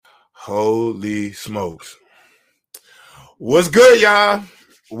Holy smokes. What's good, y'all?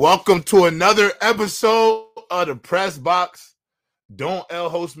 Welcome to another episode of the Press Box. Don't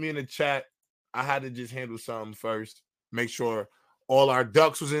host me in the chat. I had to just handle something first. Make sure all our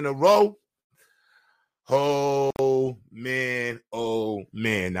ducks was in a row. Oh, man.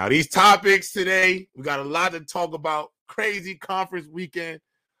 Now, these topics today, we got a lot to talk about. Crazy conference weekend.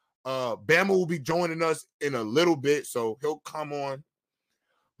 Bama will be joining us in a little bit, so he'll come on.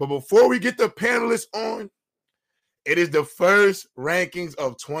 But before we get the panelists on, it is the first rankings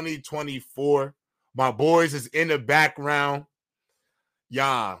of 2024. My boys is in the background.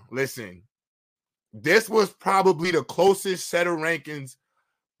 Y'all, listen. This was probably the closest set of rankings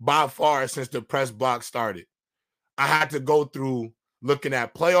by far since the press box started. I had to go through looking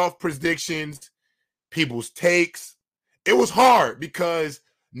at playoff predictions, people's takes. It was hard because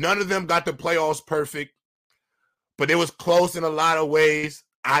none of them got the playoffs perfect, but it was close in a lot of ways.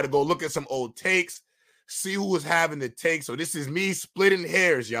 I had to go look at some old takes, see who was having the take. So this is me splitting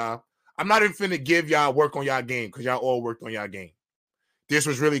hairs, y'all. I'm not even finna give y'all work on y'all game because y'all all worked on y'all game. This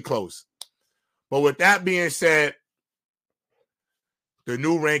was really close. But with that being said, the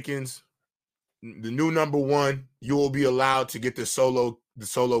new rankings, the new number one, you will be allowed to get the solo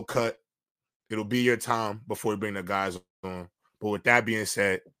cut. It'll be your time before we bring the guys on. But with that being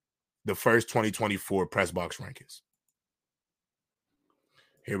said, the first 2024 press box rankings.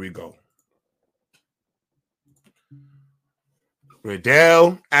 Here we go.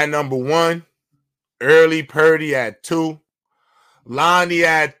 Riddell at number 1. Early Purdy at 2. Lonnie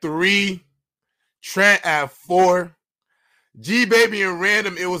at 3. Trent at 4. G-Baby and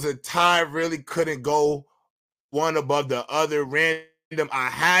Random, it was a tie. Really couldn't go one above the other. Random,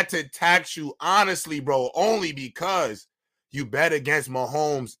 I had to tax you, honestly, bro, only because you bet against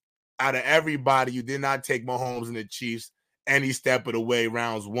Mahomes. Out of everybody, you did not take Mahomes and the Chiefs any step of the way,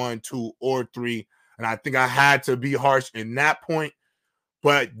 rounds 1, 2, or 3. And I think I had to be harsh in that point.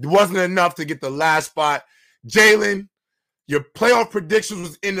 But it wasn't enough to get the last spot. Jalen, your playoff predictions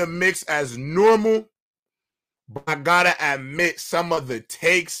was in the mix as normal. But I got to admit, some of the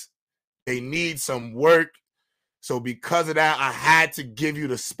takes, they need some work. So because of that, I had to give you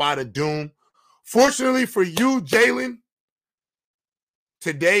the spot of doom. Fortunately for you, Jalen,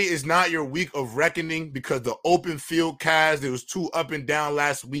 today is not your week of reckoning because the open field cast, there was 2 up and down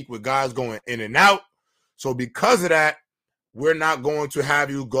last week with guys going in and out. So because of that, we're not going to have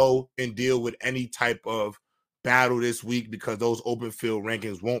you go and deal with any type of battle this week because those open field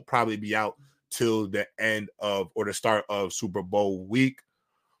rankings won't probably be out till the end of or the start of Super Bowl week.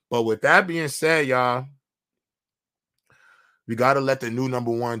 But with that being said, y'all, we got to let the new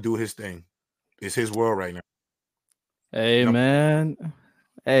number 1 do his thing. It's his world right now. Hey, man.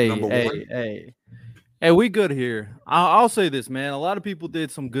 Hey, we good here. I'll say this, man. A lot of people did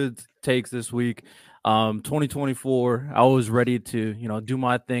some good takes this week. 2024, I was ready to, do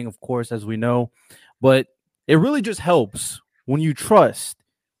my thing, of course, as we know. But it really just helps when you trust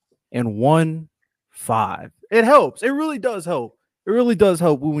in 1-5. It helps. It really does help. It really does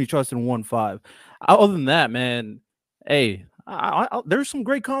help when we trust in 1-5. Other than that, man, hey, there's some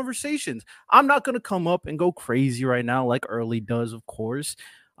great conversations. I'm not going to come up and go crazy right now like Early does, of course.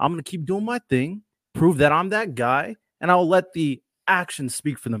 I'm going to keep doing my thing, prove that I'm that guy, and I'll let the actions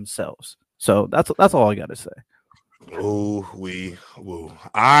speak for themselves. So that's all I got to say. Oh, we woo. All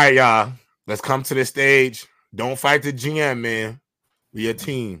right, y'all. Let's come to the stage. Don't fight the GM, man. We a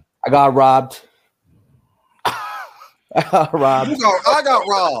team. I got robbed. I got robbed. This is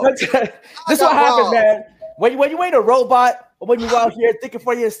what happens, man. When you ain't a robot, or when you're out here thinking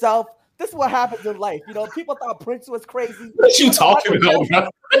for yourself, this is what happens in life. People thought Prince was crazy. What you talking about, bro?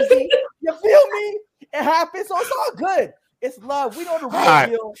 You feel me? It happens, so it's all good. It's love. We know the real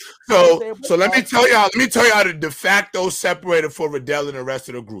deal. So let me tell y'all the de facto separator for Riddell and the rest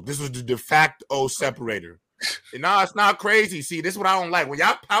of the group. This was the de facto separator. And no, it's not crazy. See, this is what I don't like. When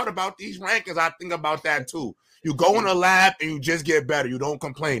y'all pout about these rankings, I think about that too. You go in the lab and you just get better. You don't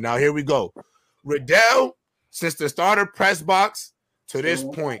complain. Now, here we go. Riddell, since the starter press box to this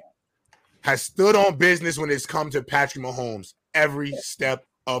point, has stood on business when it's come to Patrick Mahomes every step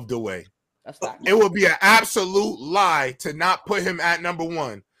of the way. It would be an absolute lie to not put him at number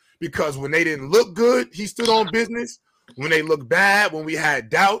 1 because when they didn't look good, he stood on business. When they looked bad, when we had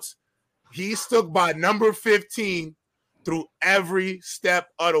doubts, he stuck by number 15 through every step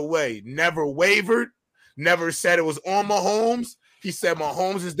of the way. Never wavered, never said it was on Mahomes. He said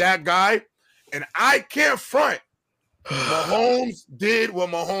Mahomes is that guy. And I can't front. Mahomes did what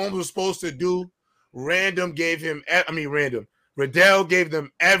Mahomes was supposed to do. Riddell gave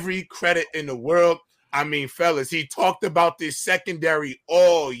them every credit in the world. I mean, fellas, he talked about this secondary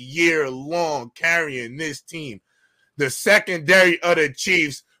all year long, carrying this team. The secondary of the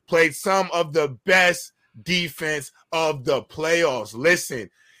Chiefs played some of the best defense of the playoffs. Listen,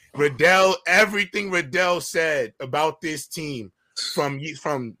 everything Riddell said about this team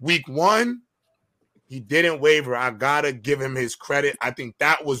from week one, he didn't waver. I got to give him his credit. I think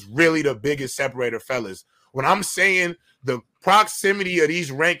that was really the biggest separator, fellas. When I'm saying the proximity of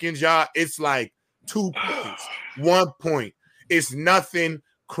these rankings, y'all, it's like 2 points, 1 point. It's nothing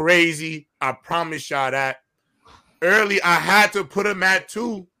crazy. I promise y'all that. Early, I had to put him at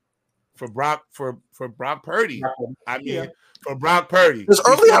 2 for Brock Purdy. I mean, for Brock Purdy. Does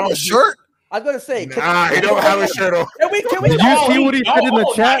Early have a shirt? I'm gonna say, he don't have a shirt on. Can we Did you see what he said in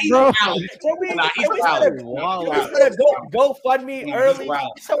the chat, bro? Can we start a GoFundMe early?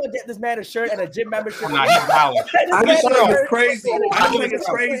 Someone get this man a shirt and a gym membership. I just think it's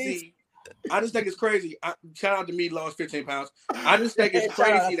crazy. I just think it's crazy. Shout out to me, lost 15 pounds. I just think it's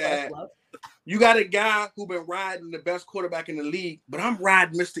crazy that you got a guy who been riding the best quarterback in the league, but I'm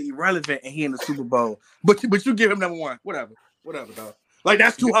riding Mr. Irrelevant and he in the Super Bowl. But you give him number 1. Whatever, dog. Like,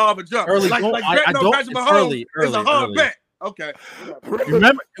 that's too hard of a jump. Early, Patrick Mahomes is a hard bet. Okay.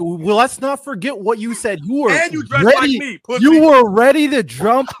 Remember, well, let's not forget what you said. You dressed like me. You were ready to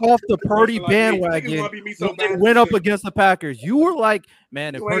jump off the Purdy bandwagon when they went up against the Packers. You were like,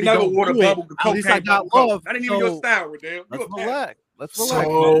 man, if Purdy don't do it, at least I got love. I didn't even your style, Riddell. Let's relax.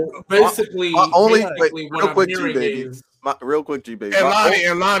 So basically, real quick, G baby.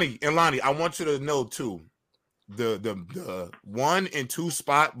 And Lonnie, I want you to know too. The 1 and 2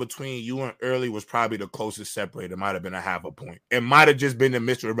 spot between you and Early was probably the closest separator. It might have been a half a point. It might have just been the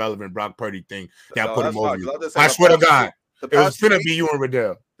Mr. Irrelevant Brock Purdy thing that put him over you. I swear to God, it was going to be you and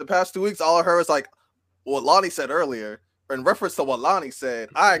Riddell. The past 2 weeks, all I heard was like what Lonnie said earlier. In reference to what Lonnie said,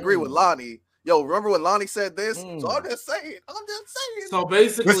 I agree with Lonnie. Yo, remember when Lonnie said this? So I'm just saying. So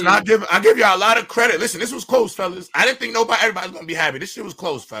basically, listen, I give y'all a lot of credit. Listen, this was close, fellas. I didn't think everybody's gonna be happy. This shit was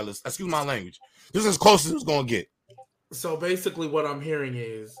close, fellas. Excuse my language. This is as close as it was gonna get. So basically, what I'm hearing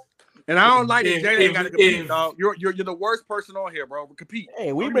is, and I don't like it. Jay ain't got to compete, dog. You're the worst person on here, bro. Compete.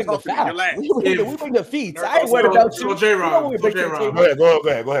 Hey, we bring the facts. We bring the feats. I ain't worried about you. So J-Rob, go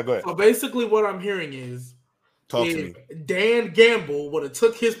ahead. So basically, what I'm hearing is, talk to me. Dan Gamble would have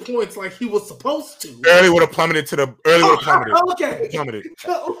took his points like he was supposed to. Early would have plummeted to the early. Okay. Plummeted.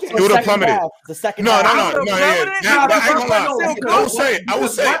 Okay. He would have plummeted. The second. No. Yeah. I will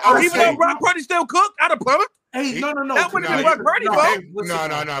say. Even though Brock Purdy still cooked, I'd have plummeted. Hey, no. That wouldn't have been Brock Purdy, bro.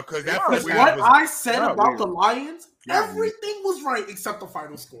 No, because that first half what I said about the Lions, everything was right except the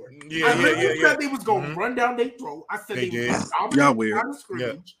final score. I said they was going to run down their throat. I said they was dominant down the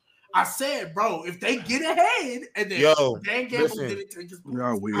scrimmage. I said, bro, if they get ahead and then Dan Gamble didn't take his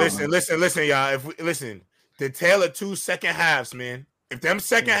points. Listen, y'all. The tale of 2 second halves, man. If them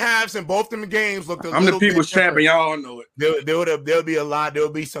second halves in both them games looked I'm the people's champion, y'all know it. There'll be a lot. There'll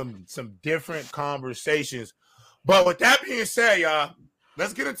be some different conversations. But with that being said, y'all,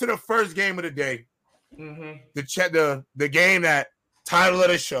 let's get into the first game of the day. The game that title of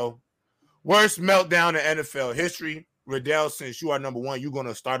the show, worst meltdown in NFL history. Riddell, since you are number 1, you're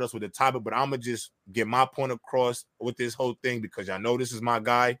gonna start us with the topic, but I'm gonna just get my point across with this whole thing because I know this is my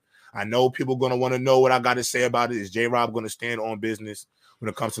guy. I know people gonna want to know what I got to say about it. Is J-Rob gonna stand on business when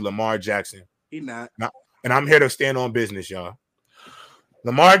it comes to Lamar Jackson? He not. And I'm here to stand on business, y'all.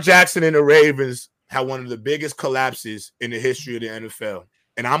 Lamar Jackson and the Ravens had one of the biggest collapses in the history of the NFL.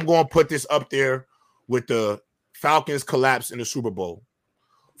 And I'm going to put this up there with the Falcons collapse in the Super Bowl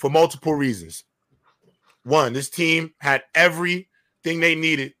for multiple reasons. One, this team had everything they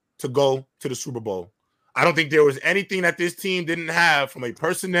needed to go to the Super Bowl. I don't think there was anything that this team didn't have from a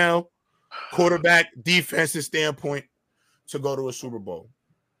personnel, quarterback, defensive standpoint to go to a Super Bowl.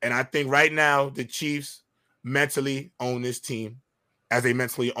 And I think right now the Chiefs mentally own this team as they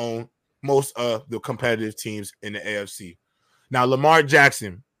mentally own most of the competitive teams in the AFC. Now, Lamar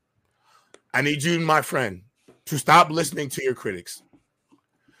Jackson, I need you, my friend, to stop listening to your critics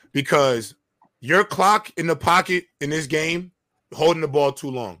because your clock in the pocket in this game, holding the ball too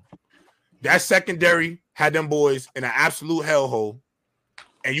long. That secondary had them boys in an absolute hellhole,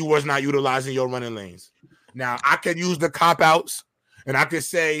 and you was not utilizing your running lanes. Now, I could use the cop-outs, and I could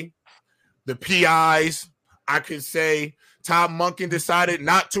say the PIs. I could say Tom Monken decided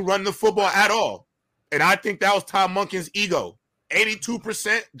not to run the football at all. And I think that was Tom Monken's ego.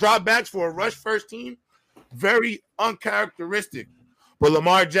 82% dropbacks for a rush first team. Very uncharacteristic. But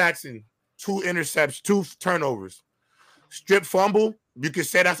Lamar Jackson, 2 interceptions, 2 turnovers. Strip fumble, you could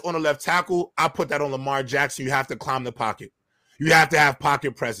say that's on the left tackle. I put that on Lamar Jackson. You have to climb the pocket. You have to have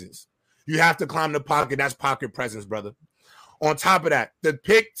pocket presence. You have to climb the pocket. That's pocket presence, brother. On top of that, the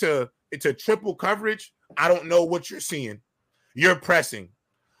pick to triple coverage, I don't know what you're seeing. You're pressing.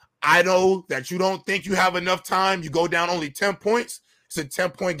 I know that you don't think you have enough time. You go down only 10 points. It's a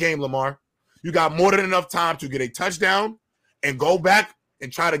 10-point game, Lamar. You got more than enough time to get a touchdown and go back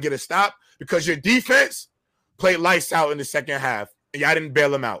and try to get a stop because your defense played lights out in the second half, and y'all didn't bail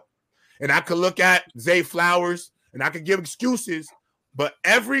them out. And I could look at Zay Flowers, and I could give excuses, but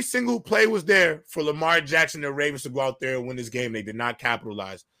every single play was there for Lamar Jackson and the Ravens to go out there and win this game. They did not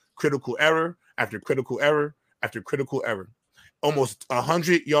capitalize. Critical error after critical error after critical error. Almost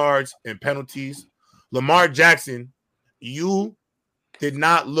 100 yards and penalties. Lamar Jackson, you did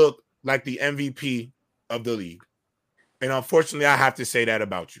not look like the MVP of the league. And unfortunately, I have to say that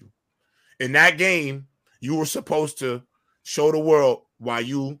about you. In that game, you were supposed to show the world why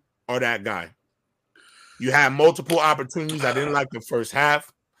you are that guy. You had multiple opportunities. I didn't like the first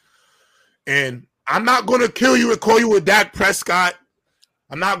half. And I'm not going to kill you and call you a Dak Prescott.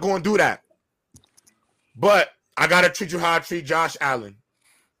 I'm not going to do that. But I got to treat you how I treat Josh Allen.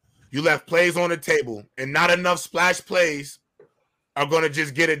 You left plays on the table, and not enough splash plays are going to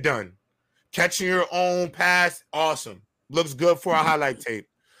just get it done. Catching your own pass, awesome. Looks good for a highlight tape.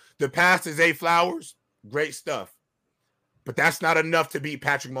 The pass to Zay Flowers, great stuff. But that's not enough to beat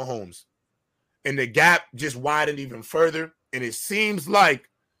Patrick Mahomes. And the gap just widened even further. And it seems like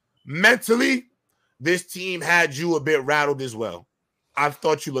mentally, this team had you a bit rattled as well. I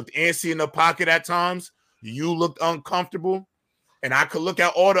thought you looked antsy in the pocket at times. You looked uncomfortable. And I could look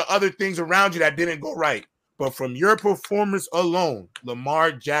at all the other things around you that didn't go right. But from your performance alone,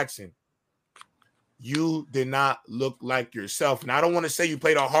 Lamar Jackson, you did not look like yourself. And I don't want to say you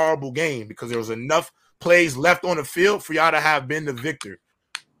played a horrible game because there was enough plays left on the field for y'all to have been the victor.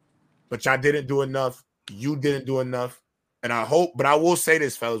 But y'all didn't do enough. You didn't do enough. And I hope, but I will say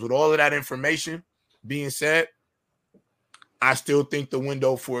this, fellas, with all of that information being said, I still think the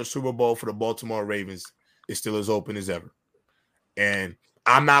window for a Super Bowl for the Baltimore Ravens is still as open as ever. And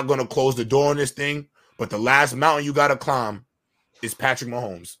I'm not going to close the door on this thing, but the last mountain you got to climb is Patrick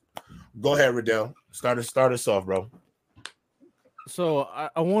Mahomes. Go ahead, Riddell. Start us off, bro. So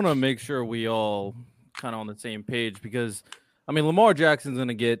I want to make sure we all kind of on the same page because, I mean, Lamar Jackson's going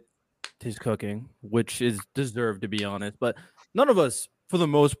to get his cooking, which is deserved, to be honest. But none of us, for the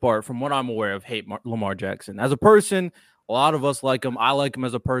most part, from what I'm aware of, hate Lamar Jackson. As a person, a lot of us like him. I like him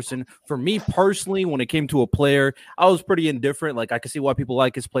as a person. For me personally, when it came to a player, I was pretty indifferent. Like, I could see why people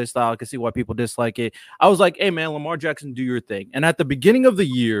like his play style. I could see why people dislike it. I was like, hey, man, Lamar Jackson, do your thing. And at the beginning of the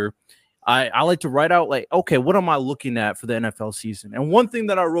year, I like to write out, like, okay, what am I looking at for the NFL season? And one thing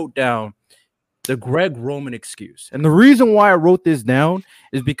that I wrote down, the Greg Roman excuse. And the reason why I wrote this down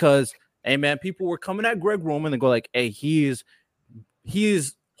is because, hey, man, people were coming at Greg Roman and go like, hey, he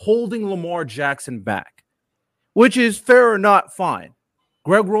is holding Lamar Jackson back, which is fair or not, fine.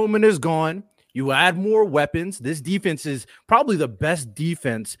 Greg Roman is gone. You add more weapons. This defense is probably the best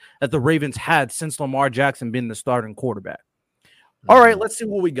defense that the Ravens had since Lamar Jackson being the starting quarterback. All right, let's see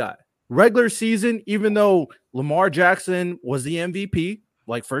what we got. Regular season, even though Lamar Jackson was the MVP,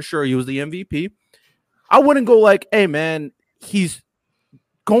 like for sure he was the MVP, I wouldn't go like, hey, man, he's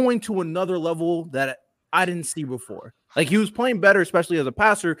going to another level that I didn't see before. Like, he was playing better, especially as a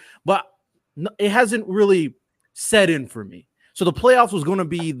passer, but it hasn't really set in for me. So the playoffs was going to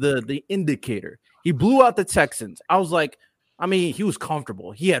be the indicator. He blew out the Texans. I was like, I mean, he was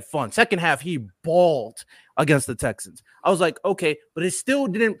comfortable. He had fun. Second half, he balled against the Texans. I was like, okay, but it still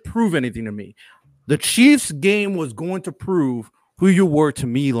didn't prove anything to me. The Chiefs game was going to prove who you were to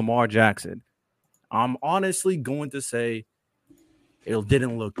me, Lamar Jackson. I'm honestly going to say it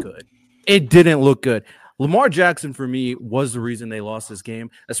didn't look good. It didn't look good. Lamar Jackson, for me, was the reason they lost this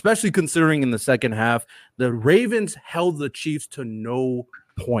game, especially considering in the second half, the Ravens held the Chiefs to no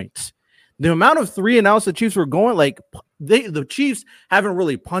points. The amount of 3-and-outs the Chiefs were going, like, the Chiefs haven't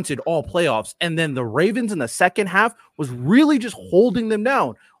really punted all playoffs. And then the Ravens in the second half was really just holding them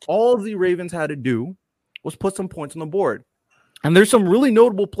down. All the Ravens had to do was put some points on the board. And there's some really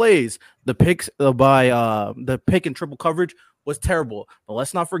notable plays. The picks by the pick and triple coverage was terrible. But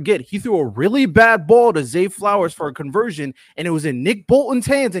let's not forget, he threw a really bad ball to Zay Flowers for a conversion, and it was in Nick Bolton's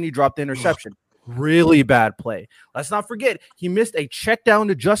hands, and he dropped the interception. Really bad play. Let's not forget, he missed a check down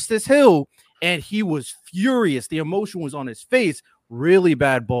to Justice Hill, and he was furious. The emotion was on his face. Really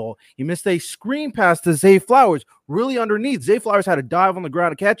bad ball. He missed a screen pass to Zay Flowers, really underneath. Zay Flowers had to dive on the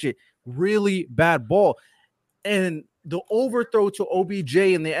ground to catch it. Really bad ball. And the overthrow to OBJ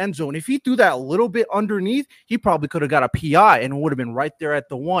in the end zone, if he threw that a little bit underneath, he probably could have got a PI and would have been right there at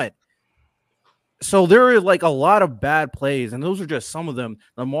the one. So there are like a lot of bad plays, and those are just some of them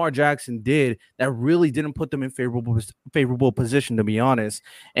Lamar Jackson did that really didn't put them in favorable position, to be honest.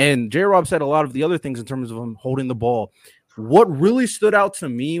 And J-Rob said a lot of the other things in terms of him holding the ball. What really stood out to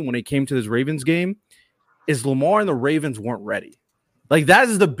me when it came to this Ravens game is Lamar and the Ravens weren't ready. Like, that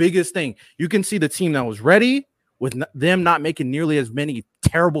is the biggest thing. You can see the team that was ready with them not making nearly as many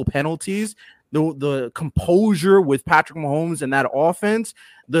terrible penalties. The composure with Patrick Mahomes and that offense,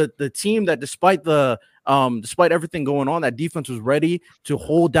 the team that despite everything going on, that defense was ready to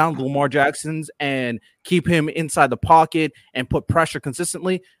hold down Lamar Jackson's and keep him inside the pocket and put pressure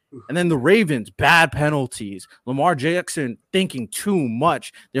consistently. And then the Ravens, bad penalties. Lamar Jackson thinking too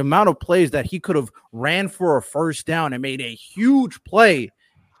much. The amount of plays that he could have ran for a first down and made a huge play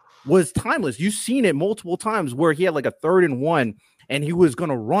was timeless. You've seen it multiple times where he had like a 3rd and 1 and he was going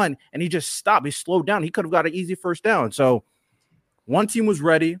to run and he just stopped. He slowed down. He could have got an easy first down. So one team was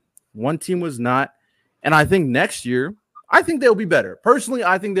ready, one team was not. And I think next year, I think they'll be better. Personally,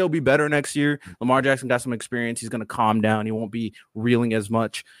 I think they'll be better next year. Lamar Jackson got some experience. He's going to calm down. He won't be reeling as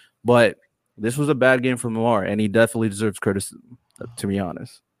much. But this was a bad game for Lamar, and he definitely deserves criticism, to be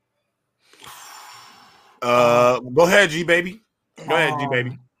honest. Go ahead, G baby. Go ahead, G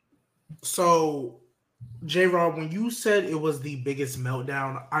baby. So, J-Rob, when you said it was the biggest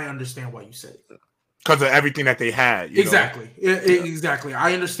meltdown, I understand why you said it. Because of everything that they had. Exactly. Exactly.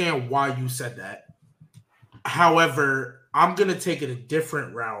 I understand why you said that. However, I'm going to take it a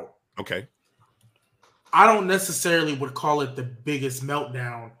different route. Okay. I don't necessarily would call it the biggest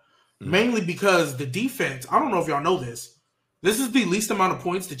meltdown, mainly because the defense, I don't know if y'all know this. This is the least amount of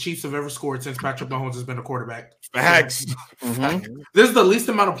points the Chiefs have ever scored since Patrick Mahomes has been a quarterback. Facts. This is the least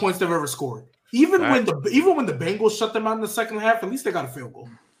amount of points they've ever scored. Even when the Bengals shut them out in the second half, at least they got a field goal.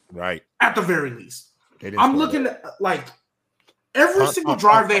 Right. At the very least. I'm looking at like every single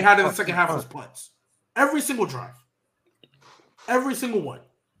drive they had in the second half was punts. Every single drive. Every single one.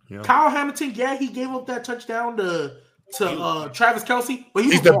 Yeah. Kyle Hamilton, he gave up that touchdown to Travis Kelce, but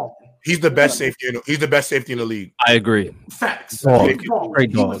he's the best safety. He's the best safety in the league. I agree. Facts.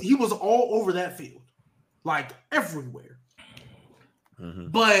 He was all over that field, like everywhere. Mm-hmm.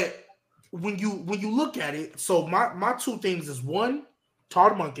 But when you look at it, so my two things is one,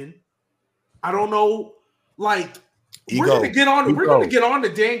 Todd Monken. I don't know, like we're gonna get on to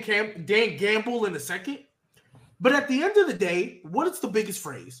Dan Gamble in a second. But at the end of the day, what is the biggest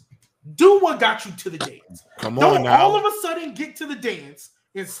phrase? Do what got you to the dance. Don't all of a sudden get to the dance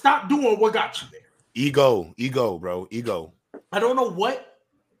and stop doing what got you there. Ego, bro. Ego. I don't know what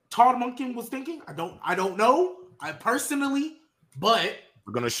Todd Monken was thinking. I don't know. I personally, but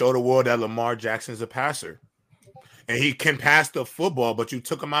we're gonna show the world that Lamar Jackson's a passer. And he can pass the football, but you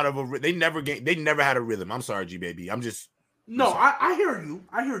took him out of a. They never had a rhythm. I'm sorry, G baby. I hear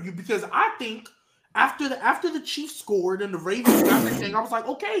you because I think after the Chiefs scored and the Ravens got everything, I was like,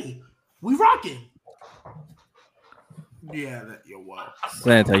 okay, we rocking. Yeah, wow.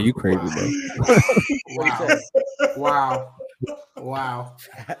 Santa, you crazy, bro. Wow.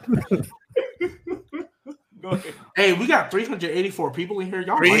 Hey, we got 384 people in here.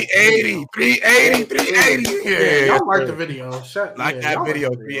 Y'all 380 here. Y'all like the video. That video,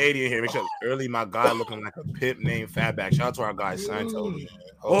 380 in here. Make sure early my guy looking like a pimp named Fatback. Shout out to our guy Santo.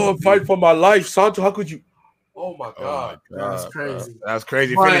 I'm fighting for my life, Santo. How could you? Oh my God. That's crazy. That's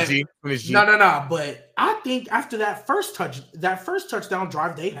crazy. Finish G. No. But I think after that first touchdown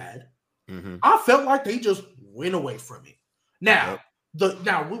drive they had, I felt like they just went away from it. Now,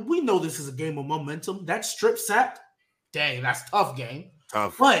 we know this is a game of momentum. That strip sack, dang, that's tough game.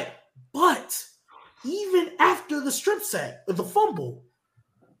 Tough. But even after the strip sack, the fumble,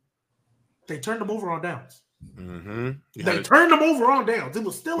 they turned them over on downs. Mm-hmm. They turned them over on downs. It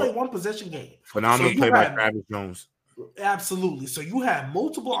was still a one possession game. Phenomenal play by Travis Jones. Absolutely. So you had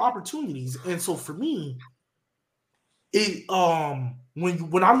multiple opportunities, and so for me, it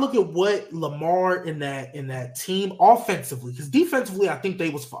when I look at what Lamar in that team offensively, because defensively I think they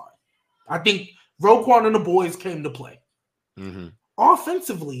was fine. I think Roquan and the boys came to play. Mm-hmm.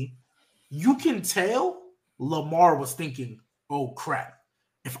 Offensively, you can tell Lamar was thinking, "Oh crap!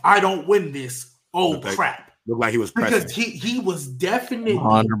 If I don't win this, crap!" Looked like he was pressing. Because he was definitely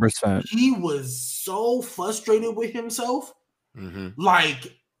 100%. He was so frustrated with himself,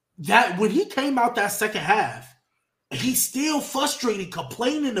 like that when he came out that second half. He's still frustrated,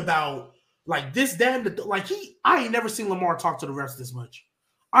 complaining about like this, that, and I ain't never seen Lamar talk to the refs this much.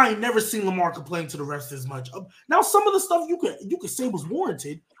 I ain't never seen Lamar complain to the refs this much. Now, some of the stuff you could say was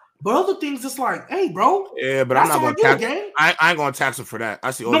warranted, but other things it's like, hey, bro. Yeah, but I'm not going to tax him. I ain't going to tax him for that.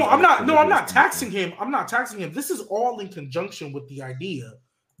 I see. I'm not taxing him. I'm not taxing him. This is all in conjunction with the idea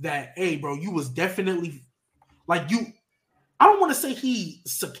that, hey, bro, you was definitely like you. I don't want to say he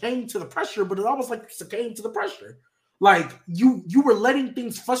succumbed to the pressure, but it almost like succumbed to the pressure. Like you were letting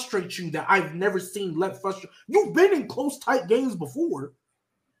things frustrate you that I've never seen let frustrate. You've been in close, tight games before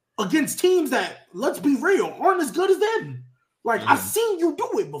against teams that, let's be real, aren't as good as them. Like I've seen you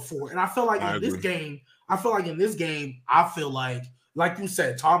do it before, and I feel like in this game, I feel like you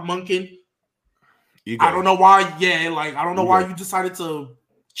said, Tom Munkin. I don't know why. Yeah, like I don't know why you decided to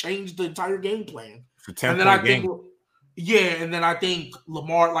change the entire game plan. And then I think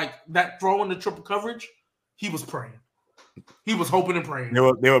Lamar, like that throw in the triple coverage, he was praying. He was hoping and praying.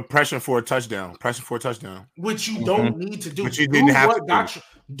 They were pressing for a touchdown. Which you don't need to do. Which you didn't have to do.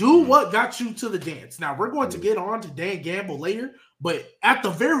 Do what got you to the dance. Now we're going to get on to Dan Gamble later, but at the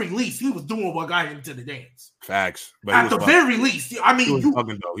very least, he was doing what got him to the dance. Facts. But at the very least, I mean, he was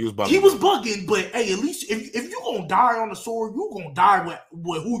bugging though. He was bugging, but hey, at least if you're gonna die on the sword, you're gonna die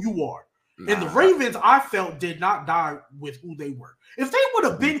with who you are. And the Ravens, I felt, did not die with who they were. If they would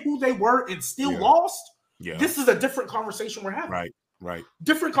have been who they were and still lost, this is a different conversation we're having. Right.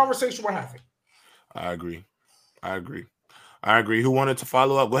 Different conversation we're having. I agree. Who wanted to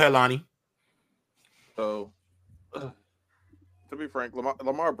follow up? Go ahead, Lonnie. So, to be frank,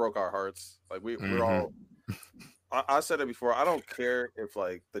 Lamar broke our hearts. Like we're all. I said it before. I don't care if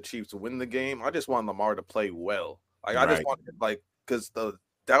like the Chiefs win the game. I just want Lamar to play well. Like I just want because the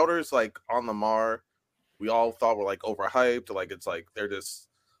doubters like on Lamar, we all thought were like overhyped. Like it's like they're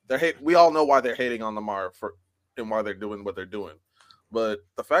hate. We all know why they're hating on Lamar and why they're doing what they're doing. But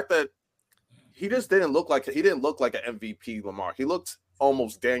the fact that he just didn't look like an MVP Lamar. He looked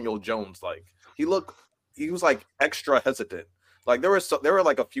almost Daniel Jones like. He was like extra hesitant. Like there were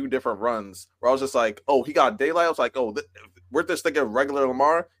like a few different runs where I was just like, oh, he got daylight. I was like, oh, we're just thinking regular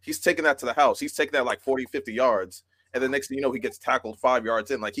Lamar. He's taking that to the house. He's taking that like 40, 50 yards. And the next thing you know, he gets tackled 5 yards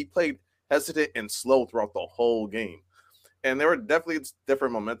in. Like he played hesitant and slow throughout the whole game. And there were definitely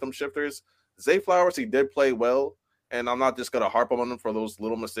different momentum shifters. Zay Flowers, he did play well. And I'm not just going to harp on him for those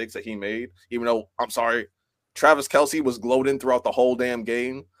little mistakes that he made. Even though, I'm sorry, Travis Kelce was gloating throughout the whole damn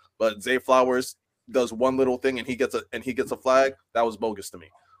game. But Zay Flowers does one little thing and he gets a flag. That was bogus to me.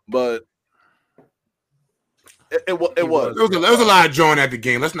 But it was. There was a lot of John at the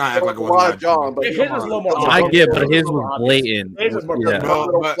game. Let's not act like it wasn't a lot of John. But his was a little more. I get, but his was blatant.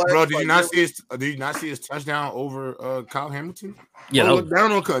 Bro, did you not see his touchdown over Kyle Hamilton? Yeah,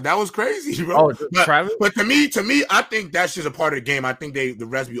 that was crazy, bro. Travis. But to me, I think that's just a part of the game. I think the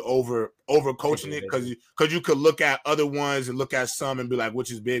refs be over coaching it because you could look at other ones and look at some and be like,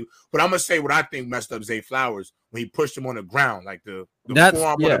 which is big. But I'm gonna say what I think messed up Zay Flowers when he pushed him on the ground, like the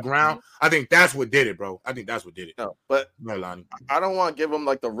forearm on the ground. I think that's what did it, bro. I think that's what did it. No, but Lonnie, I don't want to give him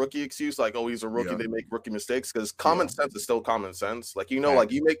like the rookie excuse, like, oh, he's a rookie. They make rookie mistakes because common sense is still common sense. Like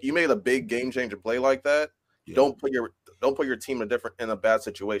like you made a big game changer play like that. Don't put your team in a bad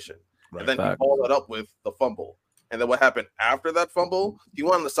situation. Right. And then you follow that up with the fumble. And then what happened after that fumble? He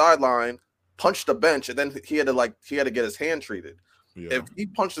went on the sideline, punched the bench, and then he had to get his hand treated. Yeah. If he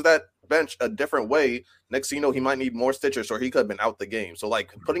punched that bench a different way, next thing you know, he might need more stitches, or he could have been out the game. So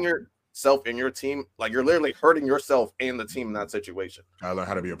like putting yourself in your team, like you're literally hurting yourself and the team in that situation. I learned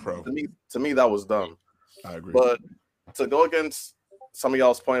how to be a pro. To me, that was dumb. I agree. But to go against some of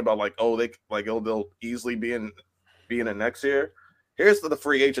y'all's point about like, oh, they'll easily be in next year. Here's the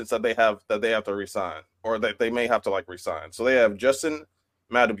free agents that they have to resign, or that they may have to like resign. So they have Justin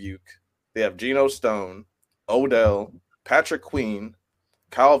Madubuke, they have Geno Stone, Odell, Patrick Queen,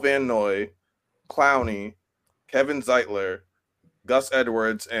 Kyle Van Noy, Clowney, Kevin Zeitler, Gus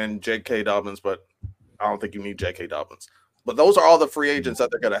Edwards, and J.K. Dobbins. But I don't think you need J.K. Dobbins. But those are all the free agents that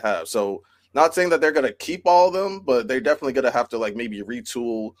they're going to have. So not saying that they're going to keep all of them, but they're definitely going to have to like maybe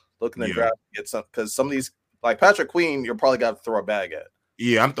retool, look in the draft, get some, because some of these, like Patrick Queen, you're probably got to throw a bag at.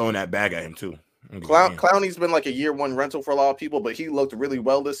 Yeah, I'm throwing that bag at him too. Clowney's been like a year one rental for a lot of people, but he looked really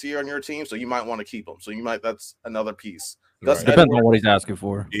well this year on your team, so you might want to keep him. So that's another piece. Right. Depends on what he's asking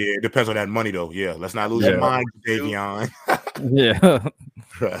for. Yeah, it depends on that money though. Yeah, let's not lose your mind, Davion.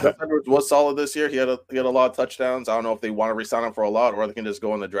 Gus Edwards was solid this year. He had a lot of touchdowns. I don't know if they want to resign him for a lot, or they can just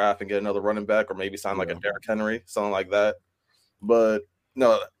go in the draft and get another running back, or maybe sign like a Derrick Henry, something like that. But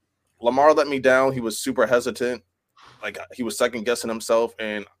no, Lamar let me down. He was super hesitant. Like he was second guessing himself,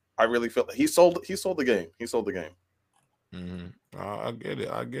 and I really feel he sold the game. He sold the game. Mm-hmm. I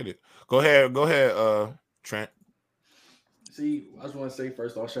get it. Go ahead, Trent. See, I just want to say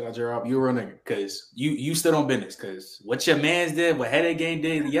first off, shout out Gerald. You were a nigga because you stood on business. Because what your man's did, what Headache Game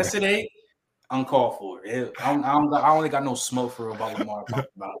did yesterday, uncalled for. I only got no smoke for about Lamar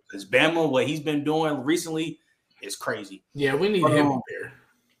talking about. Because Bama, what he's been doing recently is crazy. Yeah, we need him up here.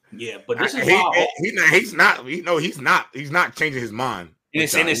 Yeah, but this is why he's not. He's not changing his mind. And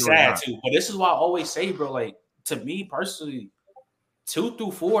it's sad too. But this is why I always say, bro. Like to me personally, 2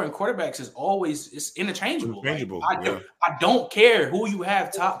 through 4 and quarterbacks is always it's interchangeable. I don't care who you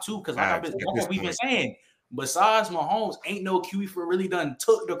have top 2 because like we've been saying. Besides Mahomes, ain't no QB for really done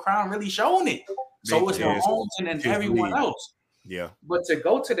took the crown, really shown it. So it's Mahomes and then everyone else. Yeah. But to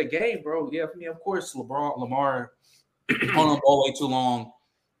go to the game, bro, yeah, for me, of course, Lamar on the ball way too long,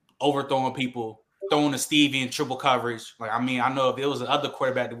 overthrowing people, throwing to Stevie in triple coverage. Like, I mean, I know if it was another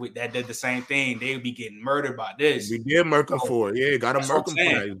quarterback that did the same thing, they would be getting murdered by this. We did murk him for it. Yeah, got to murk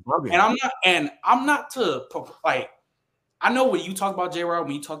him for that. And I'm not to like. I know when you talk about J-Rod,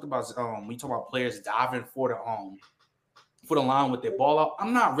 when you talk about players diving for the line with their ball out,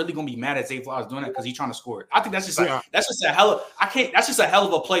 I'm not really gonna be mad at Zay Flowers doing that because he's trying to score it. I think that's just a hell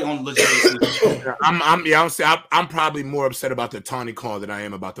of a play on legit. I'm probably more upset about the taunting call than I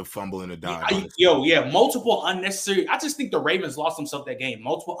am about the fumble and the dive. Multiple unnecessary. I just think the Ravens lost themselves that game.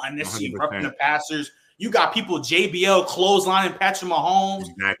 Multiple unnecessary roughing the passers. You got people JBL clotheslining Patrick Mahomes.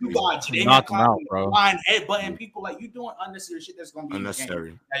 Exactly. You got Jadavion line headbutting people. Like, you doing unnecessary shit that's gonna be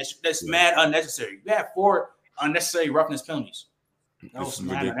unnecessary. That's mad unnecessary. You have 4 unnecessary roughness penalties. That was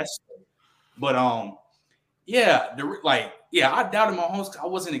mad unnecessary. But I doubted Mahomes. I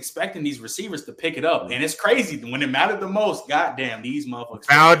wasn't expecting these receivers to pick it up, and it's crazy when it mattered the most. Goddamn, these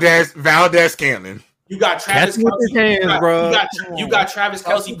motherfuckers. Valdez Scantling. You got Travis Kelce. You got Travis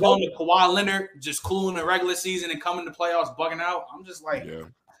Kelce going to Kawhi Leonard, just cool in the regular season and coming to playoffs, bugging out. I'm just like,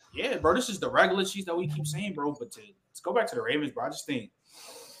 yeah, bro, this is the regular season that we keep saying, bro. But let's go back to the Ravens, bro. I just think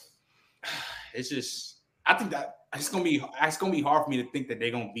I think that it's gonna be hard for me to think that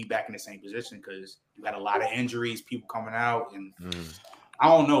they're gonna be back in the same position because you got a lot of injuries, people coming out, and I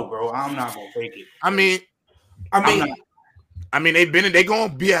don't know, bro. I'm not gonna take it. They're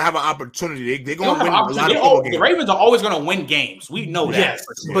gonna have an opportunity. They're gonna win a lot of games. The Ravens are always gonna win games. We know that. Yes,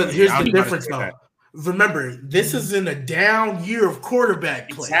 but here's the difference, though. Remember, this is in a down year of quarterback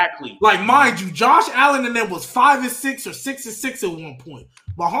play. Exactly. Like, mind you, Josh Allen and them was 5-6 or 6-6 at one point.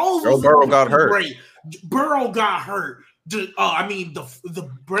 Mahomes Burrow got hurt. Great. Burrow got hurt. The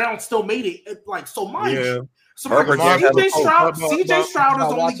Browns still made it. Like, so mind you. So CJ Stroud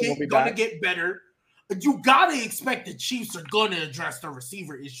is only going to get better. You gotta expect the Chiefs are gonna address the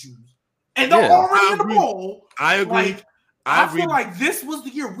receiver issues, and they're already in the bowl. I agree. I feel like this was the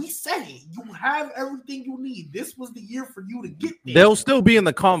year. We said it. You have everything you need. This was the year for you to get there. They'll still be in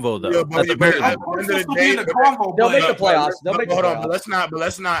the convo, though. They'll make the playoffs. Hold on, but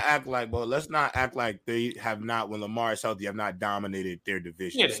let's not act like they have not. When Lamar is healthy, have not dominated their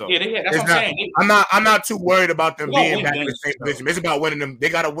division. That's what I'm saying. I'm not too worried about them being back in the same position. It's about winning them. They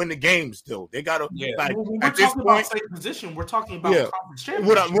got to win the games still. They got to. At this point, same position. We're talking about conference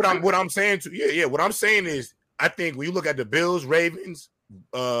championship. What I'm saying what I'm saying is, I think when you look at the Bills, Ravens,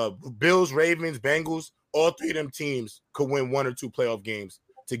 Bengals, all 3 of them teams could win 1 or 2 playoff games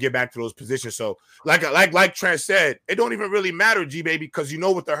to get back to those positions. So, like Trent said, it don't even really matter, G-Baby, because you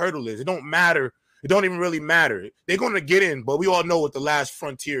know what the hurdle is. It don't matter. It don't even really matter. They're going to get in, but we all know what the last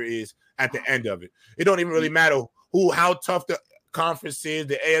frontier is at the end of it. It don't even really matter how tough the conference is,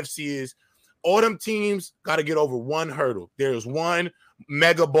 the AFC is. All them teams got to get over one hurdle. There's one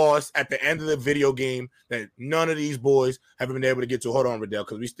mega boss at the end of the video game that none of these boys have been able to get to. Hold on, Riddell,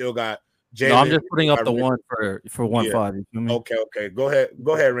 because we still got Jalen. No, I'm just putting up the one for 1-5. You know Okay. Go ahead,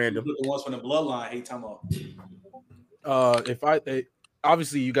 Random. The ones from the bloodline. Hey, time out.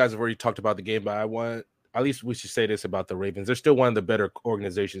 Obviously you guys have already talked about the game, but at least we should say this about the Ravens. They're still one of the better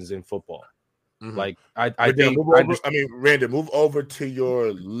organizations in football. Mm-hmm. Like I think. Random, move over to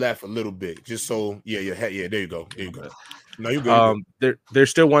your left a little bit, just so your head. Yeah, there you go. No, you good. They're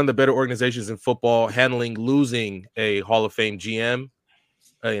still one of the better organizations in football, handling losing a Hall of Fame GM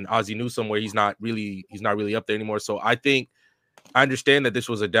in Ozzie Newsome, where he's not really up there anymore. So I think I understand that this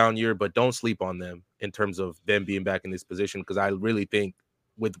was a down year, but don't sleep on them in terms of them being back in this position, because I really think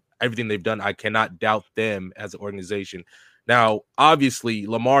with everything they've done, I cannot doubt them as an organization. Now, obviously,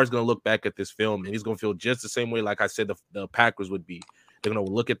 Lamar is going to look back at this film and he's going to feel just the same way, like I said, the Packers would be. They're going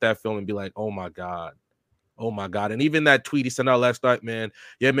to look at that film and be like, oh my God. And even that tweet he sent out last night, man.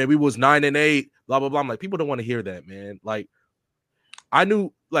 Yeah, man, we was 9-8, blah, blah, blah. I'm like, people don't want to hear that, man. Like, I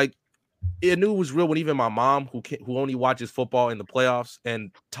knew it was real when even my mom, who only watches football in the playoffs,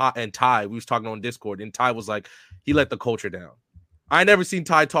 and Ty, we was talking on Discord, and Ty was like, he let the culture down. I never seen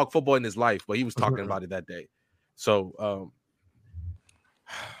Ty talk football in his life, but he was talking about it that day. So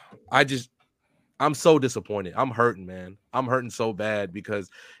I'm so disappointed. I'm hurting, man. I'm hurting so bad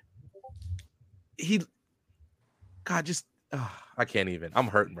because I can't even. I'm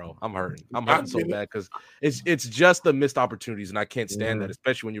hurting, bro. I'm hurting so bad because it's just the missed opportunities, and I can't stand that,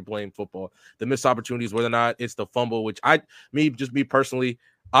 especially when you're playing football. The missed opportunities, whether or not it's the fumble, which me personally,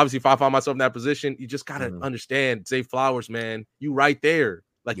 obviously, if I find myself in that position, you just gotta understand. Zay Flowers, man, you right there.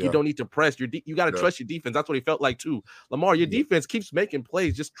 Like you don't need to press. You got to trust your defense. That's what he felt like too. Lamar, your defense keeps making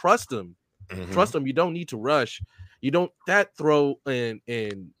plays. Just trust them. Trust them. You don't need to rush. You don't that throw in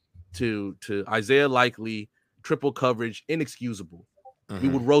to Isaiah Likely triple coverage inexcusable. We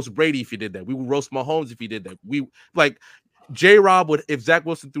would roast Brady if you did that. We would roast Mahomes if he did that. We like J-Rob would if Zach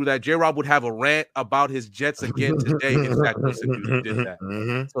Wilson threw that. J-Rob would have a rant about his Jets again today if Zach Wilson did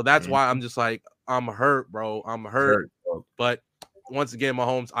that. So that's why I'm just like I'm hurt, bro. I'm hurt. But once again,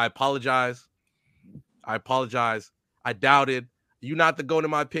 Mahomes, I apologize. I doubted you not the GOAT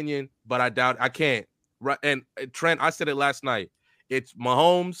in my opinion, but I can't. Right, and Trent, I said it last night. It's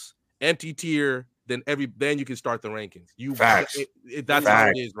Mahomes, empty tier. Then you can start the rankings. That's how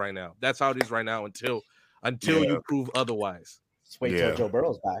it is right now. That's how it is right now until you prove otherwise. Just wait till Joe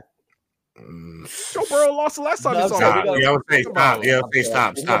Burrow's back. Joe Burrow lost the last time he saw him. I would say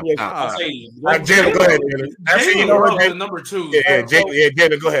stop. Stop. Jalen, go ahead. Actually, you know what? Number 2. Yeah,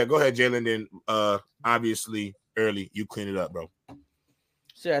 Jalen, go ahead, Jalen. Then obviously early, you clean it up, bro.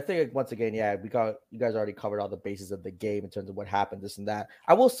 So I think once again, you guys already covered all the bases of the game in terms of what happened, this and that.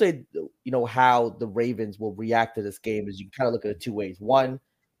 I will say, how the Ravens will react to this game is you can kind of look at it 2 ways. One,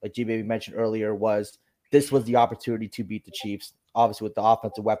 like G-Baby mentioned earlier, this was the opportunity to beat the Chiefs. Obviously, with the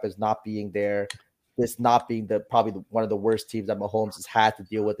offensive weapons not being there, this not being one of the worst teams that Mahomes has had to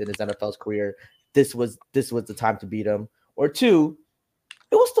deal with in his NFL's career, this was the time to beat him. Or 2,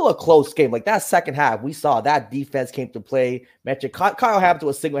 it was still a close game. Like that second half, we saw that defense came to play. Kyle Hamilton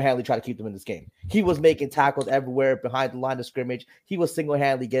was single-handedly trying to keep them in this game. He was making tackles everywhere behind the line of scrimmage. He was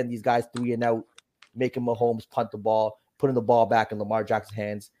single-handedly getting these guys 3 and out, making Mahomes punt the ball, putting the ball back in Lamar Jackson's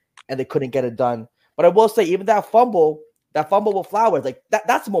hands, and they couldn't get it done. But I will say, even that fumble with Flowers, like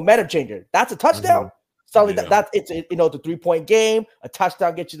that's a momentum changer. That's a touchdown. Suddenly it's a 3-point game, a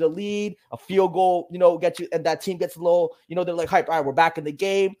touchdown gets you the lead, a field goal, gets you, and that team gets a little, they're like hype. All right, we're back in the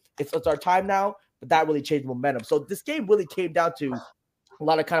game. It's our time now. But that really changed momentum. So this game really came down to a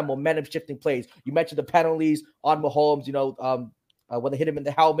lot of kind of momentum shifting plays. You mentioned the penalties on Mahomes, when they hit him in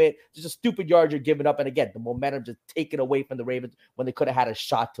the helmet, just a stupid yard you're giving up. And again, the momentum just taken away from the Ravens when they could have had a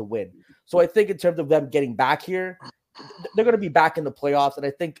shot to win. So I think in terms of them getting back here, they're going to be back in the playoffs. And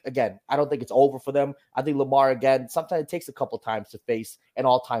I think, again, I don't think it's over for them. I think Lamar, again, sometimes it takes a couple times to face an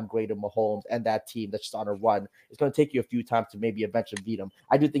all-time great of Mahomes and that team that's just on a run. It's going to take you a few times to maybe eventually beat him.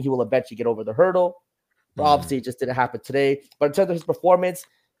 I do think he will eventually get over the hurdle. But obviously, it just didn't happen today. But in terms of his performance,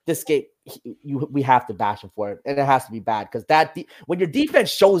 this game, we have to bash him for it. And it has to be bad because when your defense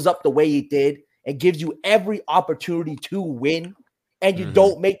shows up the way it did and gives you every opportunity to win, and you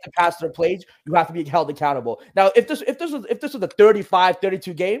don't make the pass to the plays, you have to be held accountable. Now, if this was a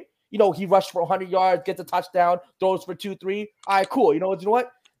 35-32 game, he rushed for 100 yards, gets a touchdown, throws for 2-3. All right, cool. You know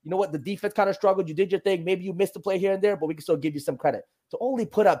what? The defense kind of struggled. You did your thing. Maybe you missed the play here and there, but we can still give you some credit. To only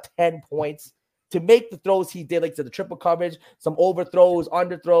put up 10 points, to make the throws he did, like to the triple coverage, some overthrows,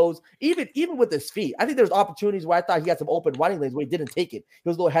 underthrows, even with his feet. I think there's opportunities where I thought he had some open running lanes where he didn't take it. He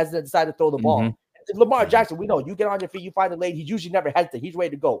was a little hesitant, decided to throw the ball. Lamar Jackson, we know you get on your feet, you find the lane. He's usually never hesitant. He's ready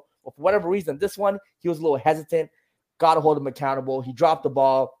to go. But for whatever reason, this one, he was a little hesitant. Got to hold him accountable. He dropped the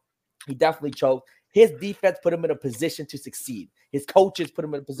ball. He definitely choked. His defense put him in a position to succeed. His coaches put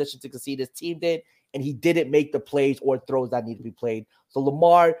him in a position to succeed. His team did, and he didn't make the plays or throws that need to be played. So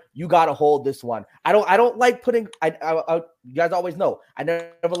Lamar, you got to hold this one. I don't like putting. You guys always know I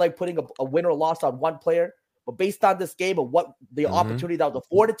never like putting a win or loss on one player. But based on this game and what the opportunity that was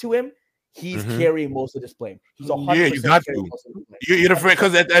afforded to him, he's carrying most of this blame. He's 100% you got to. You're the friend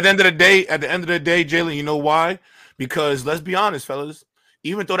because at the end of the day, Jalen, you know why? Because let's be honest, fellas.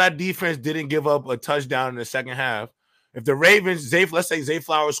 Even though that defense didn't give up a touchdown in the second half, if the Ravens, let's say Zay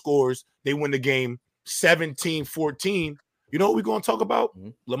Flowers scores, they win the game 17-14. You know what we're going to talk about?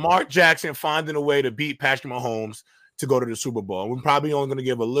 Lamar Jackson finding a way to beat Patrick Mahomes to go to the Super Bowl. We're probably only going to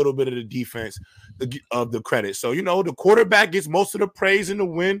give a little bit of the defense of the credit. So, the quarterback gets most of the praise in the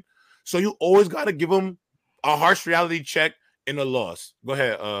win. So you always got to give them a harsh reality check in a loss. Go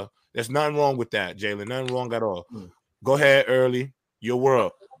ahead. There's nothing wrong with that, Jalen. Nothing wrong at all. Go ahead, Early. Your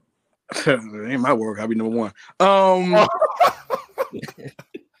world. It ain't my work. I'll be number one.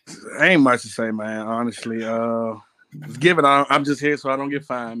 Ain't much to say, man. Honestly, give it. I'm just here so I don't get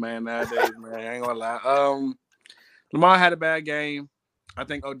fined, man. Nowadays, man, I ain't gonna lie. Lamar had a bad game. I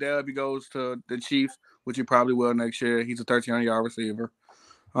think Odell, if he goes to the Chiefs, which he probably will next year, he's a 1,300-yard receiver.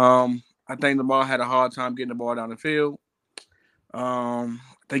 I think Lamar had a hard time getting the ball down the field. I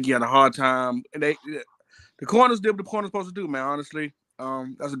think he had a hard time. And the corners did what the corners supposed to do, man. Honestly,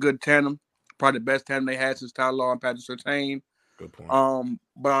 that's a good tandem. Probably the best tandem they had since Tyler Law and Patrick Surtain. Good point.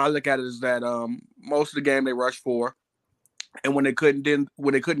 But I look at it as that most of the game they rushed for, and when they couldn't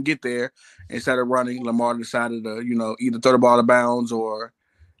get there, instead of running, Lamar decided to either throw the ball out of bounds or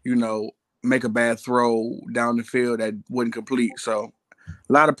make a bad throw down the field that wouldn't complete. So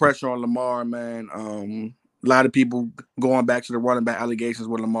a lot of pressure on Lamar, man. A lot of people going back to the running back allegations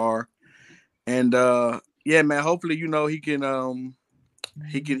with Lamar, and yeah, man. Hopefully, he can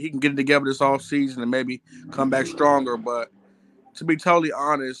get it together this offseason and maybe come back stronger. But to be totally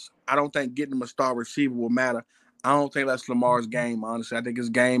honest, I don't think getting him a star receiver will matter. I don't think that's Lamar's game, honestly. I think his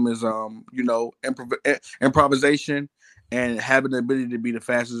game is, improvisation and having the ability to be the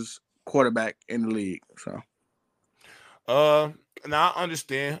fastest quarterback in the league. So, now I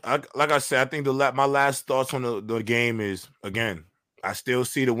understand. Like I said, I think my last thoughts on the game is, again, I still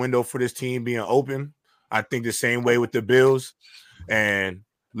see the window for this team being open. I think the same way with the Bills. And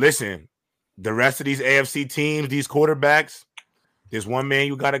listen, the rest of these AFC teams, these quarterbacks, there's one man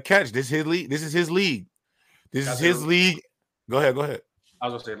you got to catch. This is his league. This is his league. This is his league. Go ahead. I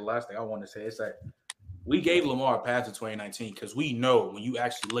was going to say the last thing I want to say is that we gave Lamar a pass in 2019 because we know when you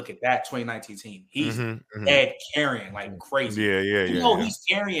actually look at that 2019 team, he's dead carrying like crazy. Yeah. He's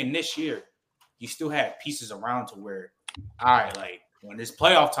carrying this year. You still have pieces around to where, all right, like when it's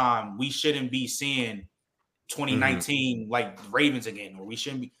playoff time, we shouldn't be seeing 2019 like the Ravens again, or we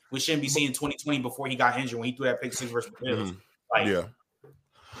shouldn't be seeing 2020 before he got injured when he threw that pick 6 versus the Bills.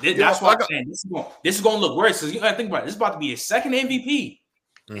 That's why I'm saying this is going to look worse because you got to think about it. This is about to be his second MVP.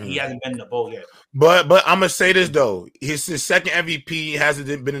 And he hasn't been in the bowl yet. But I'm gonna say this though, his second MVP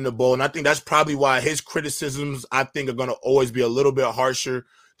hasn't been in the bowl, and I think that's probably why his criticisms I think are gonna always be a little bit harsher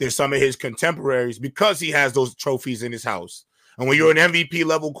than some of his contemporaries because he has those trophies in his house. And when you're an MVP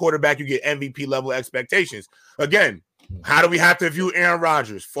level quarterback, you get MVP level expectations. Again, how do we have to view Aaron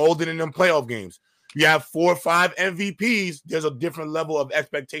Rodgers folded in them playoff games? You have 4 or 5 MVPs. There's a different level of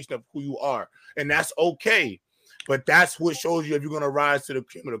expectation of who you are, and that's okay. But that's what shows you if you're going to rise to the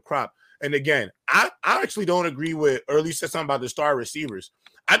cream of the crop. And again, I actually don't agree with early said something about the star receivers.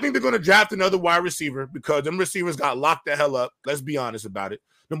 I think they're going to draft another wide receiver because them receivers got locked the hell up. Let's be honest about it.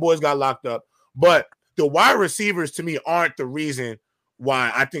 Them boys got locked up. But the wide receivers, to me, aren't the reason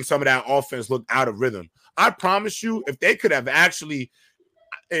why I think some of that offense looked out of rhythm. I promise you, if they could have actually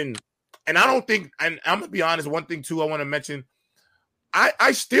 – and I don't think – and I'm going to be honest, one thing, too, I want to mention,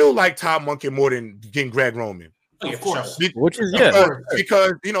 I still like Todd Monken more than getting Greg Roman. Of course. Which is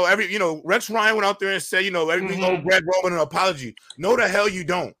because Rex Ryan went out there and said, everything owe Greg Roman an apology. No, the hell you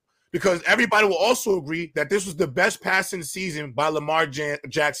don't. Because everybody will also agree that this was the best passing season by Lamar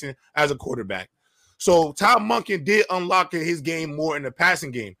Jackson as a quarterback. So Todd Monken did unlock his game more in the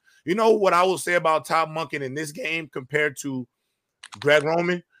passing game. You know what I will say about Todd Monken in this game compared to Greg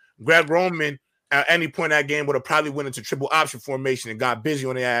Roman? Greg Roman at any point in that game would have probably went into triple option formation and got busy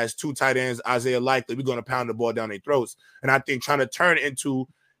on their ass. 2 tight ends, Isaiah Likely. We're going to pound the ball down their throats. And I think trying to turn it into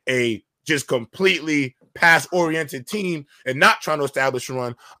a just completely pass-oriented team and not trying to establish a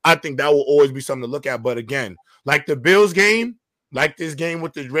run, I think that will always be something to look at. But again, like the Bills game, like this game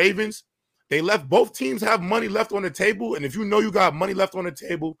with the Ravens, both teams have money left on the table. And if you know you got money left on the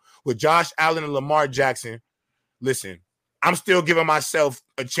table with Josh Allen and Lamar Jackson, listen, I'm still giving myself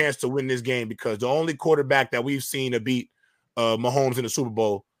a chance to win this game because the only quarterback that we've seen to beat Mahomes in the Super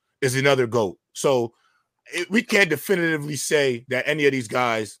Bowl is another GOAT. So we can't definitively say that any of these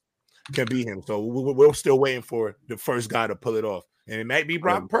guys can beat him. So we're still waiting for the first guy to pull it off. And it might be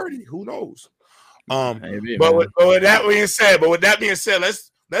Brock Purdy. Who knows? But with that being said,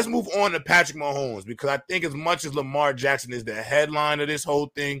 let's move on to Patrick Mahomes because I think as much as Lamar Jackson is the headline of this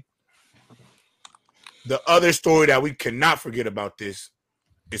whole thing, the other story that we cannot forget about this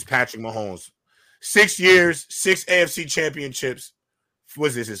is Patrick Mahomes. 6 years, 6 AFC championships.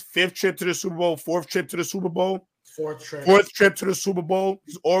 Was this his 5th trip to the Super Bowl? 4th trip to the Super Bowl? 4th trip to the Super Bowl.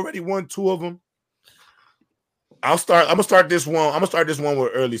 He's already won 2 of them. I'm gonna start this one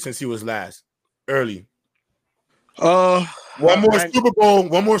with Early since he was last. Early. One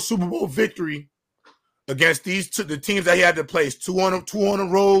more Super Bowl victory against the teams that he had to place. 2 on the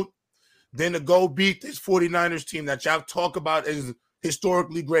road. Then to go beat this 49ers team that y'all talk about is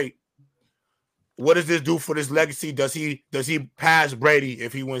historically great. What does this do for this legacy? Does he pass Brady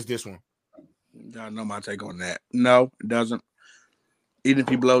if he wins this one? Y'all know my take on that. No, it doesn't. Even if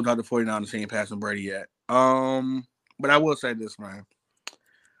he blows out the 49ers, he ain't passing Brady yet. But I will say this, man.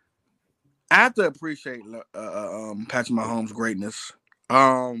 I have to appreciate Patrick Mahomes' greatness.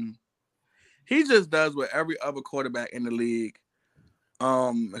 He just does what every other quarterback in the league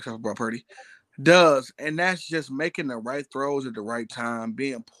except for Brock Purdy, does, and that's just making the right throws at the right time,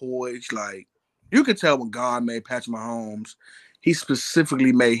 being poised. Like, you can tell when God made Patrick Mahomes, he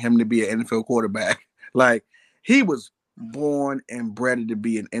specifically made him to be an NFL quarterback. Like, he was born and bred to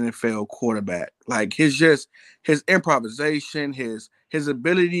be an NFL quarterback. Like, his improvisation, his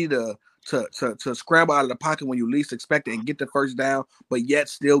ability to scramble out of the pocket when you least expect it and get the first down, but yet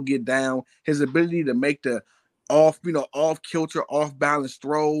still get down. His ability to make the off kilter, off balance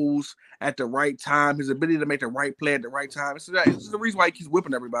throws at the right time. His ability to make the right play at the right time. This is the reason why he keeps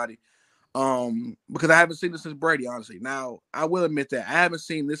whipping everybody. Because I haven't seen this since Brady, honestly. Now, I will admit that I haven't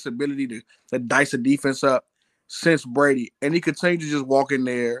seen this ability to dice a defense up since Brady. And he continues to just walk in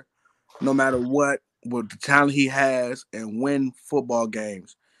there no matter what, with the talent he has, and win football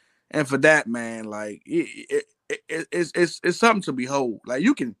games. And for that, man, like, it's something to behold. Like,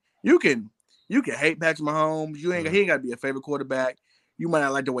 you can hate Patrick Mahomes. He ain't got to be a favorite quarterback. You might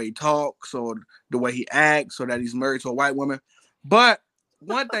not like the way he talks or the way he acts or that he's married to a white woman. But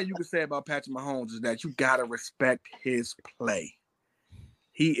one thing you can say about Patrick Mahomes is that you got to respect his play.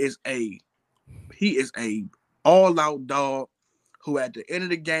 He is a all-out dog who, at the end of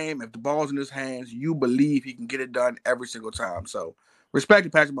the game, if the ball's in his hands, you believe he can get it done every single time. So, respect to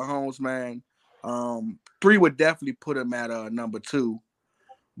Patrick Mahomes, man. 3 would definitely put him at number 2.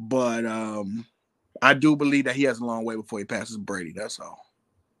 But I do believe that he has a long way before he passes Brady. That's all.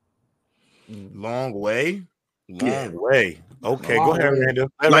 Long way? Long way. Okay, go ahead,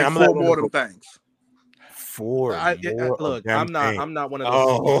 Randall. Like, I'm 4 more of them things. 4 look, I'm not one of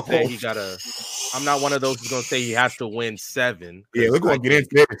those who's say he gotta. I'm not one of those who's gonna say he has to win 7. Yeah, we're gonna get into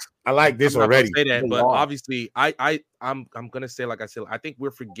this. I like this already. Say that, but obviously, I'm gonna say, like I said, I think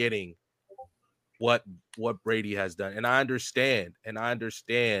we're forgetting what Brady has done, and I understand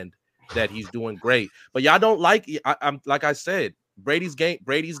that he's doing great, but y'all don't like. I'm like I said, Brady's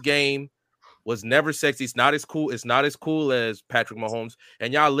game was never sexy. It's not as cool. It's not as cool as Patrick Mahomes.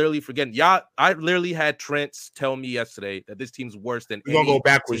 And y'all literally forgetting. I literally had Trent tell me yesterday that this team's worse than. We're gonna go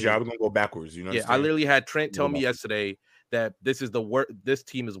backwards, y'all. We're gonna go backwards. You know. Yeah, I literally had Trent tell me yesterday that this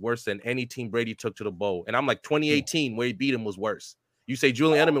team is worse than any team Brady took to the bowl. And I'm like, 2018, where he beat him, was worse. You say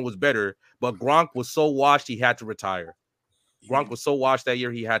Julian Edelman was better, but Gronk was so washed he had to retire. Gronk was so washed that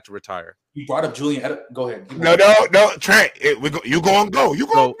year he had to retire. You brought up Julian Edelman. Go ahead. No, Trent. You gonna go. You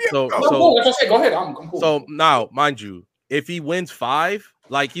gonna go. Like I said, go ahead. I'm cool. So now, mind you, if he wins 5,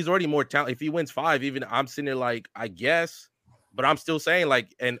 like, he's already more talented. If he wins 5, even I'm sitting there like, I guess, but I'm still saying,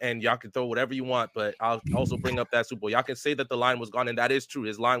 like, and y'all can throw whatever you want, but I'll also bring up that Super Bowl. Y'all can say that the line was gone, and that is true.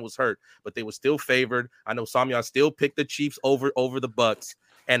 His line was hurt, but they were still favored. I know some of y'all still picked the Chiefs over the Bucks,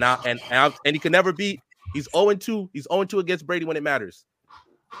 and he can never beat. He's 0-2. He's 0-2 against Brady when it matters.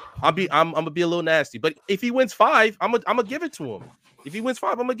 I'm gonna be a little nasty, but if he wins 5, I'm gonna give it to him. If he wins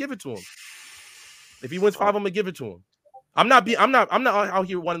 5, I'm gonna give it to him. If he wins 5, I'm gonna give it to him. I'm not out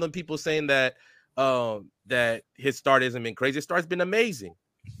here one of them people saying that that his start hasn't been crazy. His start's been amazing,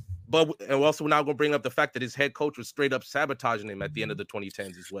 and also we're now gonna bring up the fact that his head coach was straight up sabotaging him at the end of the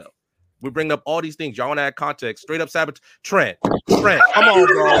 2010s as well. We bring up all these things. Y'all want to add context. Straight up sabotage. Trent, come on,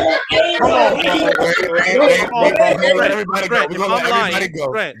 bro. Come on, bro. Let everybody go. We're gonna let everybody go.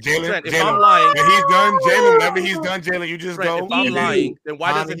 Jalen, if I'm lying, when he's done, Jalen, whenever he's done, Jalen, you just go. If I'm lying, then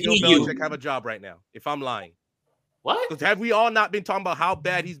why doesn't Bill Belichick have a job right now? If I'm lying, what? Because have we all not been talking about how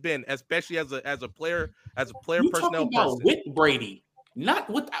bad he's been, especially as a player personnel person? With Brady. Not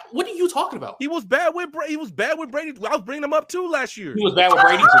what are you talking about? He was bad with Brady. I was bringing him up too last year. He was bad with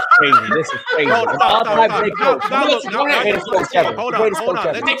Brady. This is crazy. Hold on.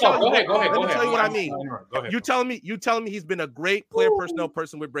 Let me tell you what I mean. You telling me he's been a great player personnel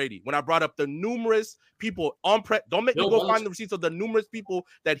person with Brady. When I brought up the numerous people on don't make me go find the receipts of the numerous people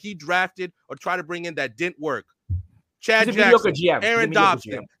that he drafted or tried to bring in that didn't work. Chad Jackson, Aaron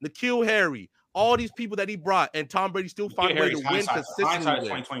Dobson, N'Keal Harry. All these people that he brought, and Tom Brady still found a way to win consistently. Hindsight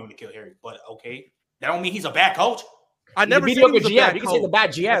 2020 when he killed Harry, but okay, that don't mean he's a bad coach. I never said he was a bad coach. You can say the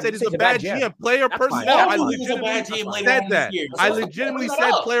bad GM. I said he's a bad GM. Player personnel. I legitimately said that. I legitimately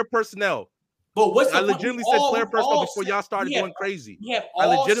said player personnel. But I legitimately said player personnel before y'all started going crazy. I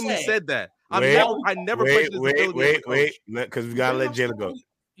legitimately said that. I never questioned his ability. Wait, because we gotta let Jalen go.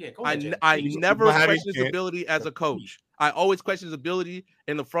 I never questioned his ability as a coach. I always question his ability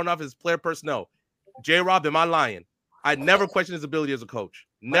in the front office, player personnel. J-Rob, am I lying? I never questioned his ability as a coach.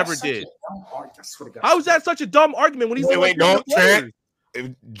 Never did. How is that such a dumb argument when he's don't Trent.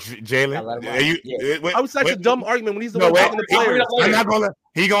 Jalen, I was such a dumb argument when he's the one talking to players. I'm not gonna.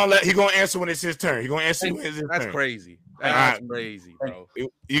 He gonna answer when it's his turn. He gonna answer when it's his turn. That's crazy. That's crazy, bro.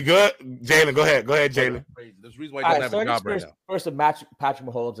 You good, Jalen? Go ahead, Jalen. There's a reason why he doesn't have a job right now. First, a match Patrick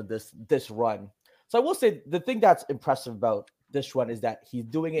Mahomes in this run. So I will say the thing that's impressive about this run is that he's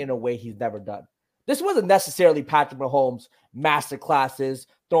doing it in a way he's never done. This wasn't necessarily Patrick Mahomes master classes,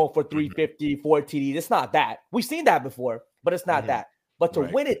 throwing for 350, 4 TDs. It's not that. We've seen that before, but it's not that. But to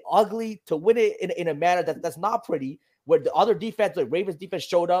win it ugly, to win it in a manner that's not pretty, where the other defense, like Ravens defense,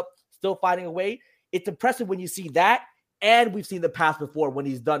 showed up, still finding a way. It's impressive when you see that. And we've seen the past before when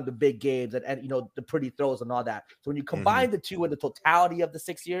he's done the big games and the pretty throws and all that. So when you combine the two in the totality of the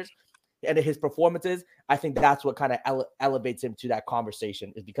 6 years and his performances, I think that's what kind of elevates him to that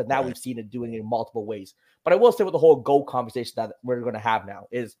conversation, is because now we've seen it doing it in multiple ways. But I will say with the whole GOAT conversation that we're going to have now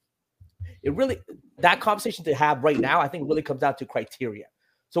is it really, that conversation to have right now, I think really comes down to criteria.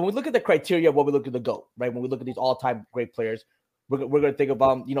 So when we look at the criteria, when we look at the GOAT, right? When we look at these all-time great players, we're going to think of,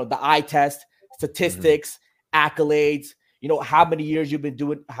 the eye test, statistics, accolades, how many years you've been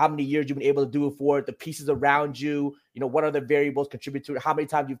able to do it for, the pieces around you, what other variables contribute to it, how many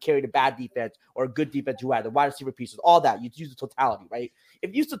times you've carried a bad defense or a good defense you had, the wide receiver pieces, all that. You use the totality, right?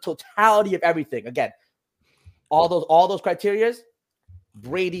 If you use the totality of everything, again, all those criterias,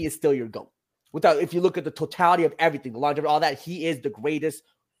 Brady is still your GOAT. If you look at the totality of everything, the longevity, all that, he is the greatest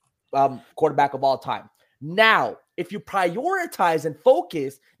quarterback of all time. Now, if you prioritize and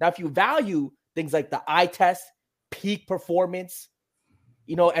focus, now if you value things like the eye test, peak performance,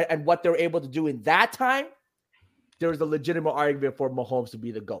 and what they're able to do in that time, there's a legitimate argument for Mahomes to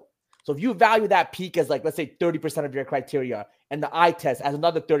be the GOAT. So if you value that peak as let's say 30% of your criteria, and the eye test as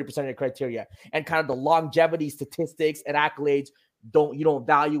another 30% of your criteria, and kind of the longevity statistics and accolades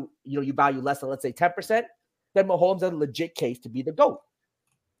you value less than, let's say, 10%, then Mahomes has a legit case to be the GOAT,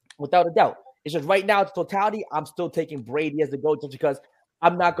 without a doubt. It's just right now, it's totality. I'm still taking Brady as the GOAT just because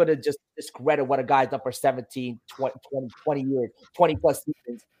I'm not going to just discredit what a guy's done for 17, 20 years, 20 plus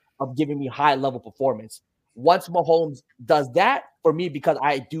seasons of giving me high level performance. Once Mahomes does that, for me, because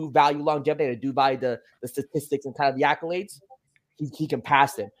I do value longevity and I do value the statistics and kind of the accolades, he can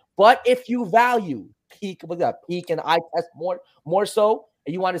pass it. But if you value peak and eye test more so,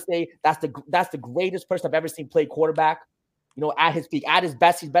 and you want to say that's the greatest person I've ever seen play quarterback, at his peak, at his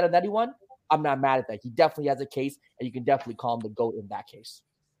best, he's better than anyone, I'm not mad at that. He definitely has a case, and you can definitely call him the GOAT in that case.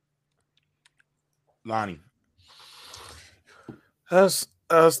 Lonnie. As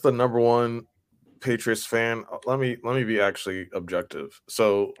the number one Patriots fan, let me be actually objective.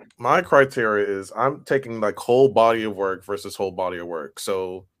 So my criteria is I'm taking whole body of work versus whole body of work.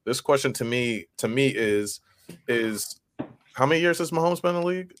 So this question to me is how many years has Mahomes been in the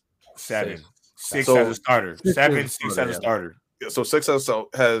league? 7. 6 as a starter. 7, 6 as a starter. So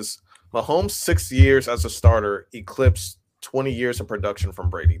has Mahomes 6 years as a starter eclipsed 20 years of production from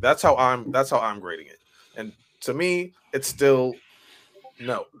Brady. That's how I'm grading it. And to me, it's still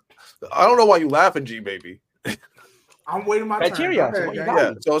no. I don't know why you laughing, G baby. I'm waiting my criteria. turn.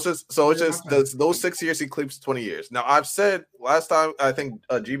 Yeah. So it's just those 6 years eclipsed 20 years. Now I've said last time, I think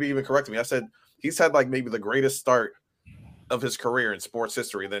GB even corrected me. I said he's had maybe the greatest start of his career in sports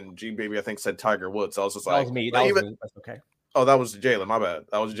history. Then G baby I think said Tiger Woods. So I was just that was me. That was me. That's okay. Oh, that was Jalen. My bad.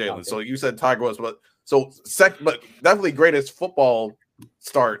 That was Jalen. Okay. So you said Tiger Woods, but definitely greatest football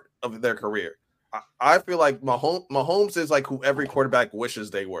start of their career. I feel like Mahomes is who every quarterback wishes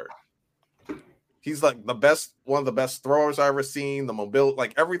they were. He's the best, one of the best throwers I've ever seen. The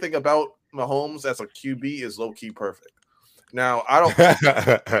mobility, everything about Mahomes as a QB is low key perfect. Now I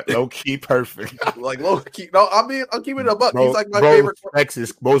don't low key perfect. Low key. No, I'm keeping it a buck. He's my favorite.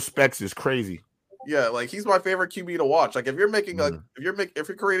 Most specs is crazy. Yeah, he's my favorite QB to watch. If you're making if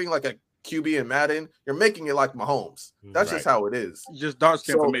you're creating a QB in Madden, you're making it like Mahomes. That's just how it is. Just dark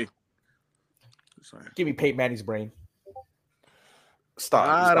skin for me. Sorry. Give me Peyton Manning's brain. Stop.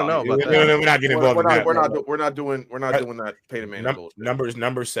 I don't know about that. No, we're not getting involved in that. We're not doing that Peyton Manning bullshit.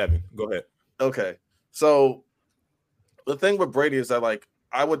 Number 7. Go ahead. Okay. So the thing with Brady is that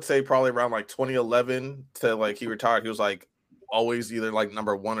I would say probably around 2011 to he retired, he was always either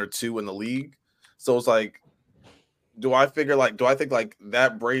number 1 or 2 in the league. So it's do I think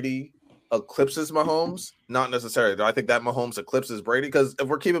that Brady eclipses Mahomes? Not necessarily. Do I think that Mahomes eclipses Brady? Because if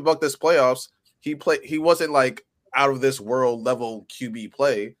we're keeping buck this playoffs, he wasn't out of this world level QB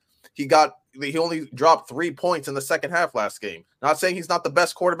play. He only dropped 3 points in the second half last game. Not saying he's not the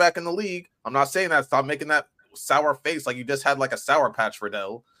best quarterback in the league. I'm not saying that. Stop making that sour face you just had a Sour Patch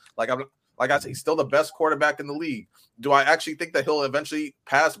Riddell. I said, he's still the best quarterback in the league. Do I actually think that he'll eventually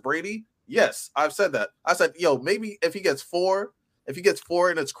pass Brady? Yes, I've said that. I said, maybe if he gets 4 and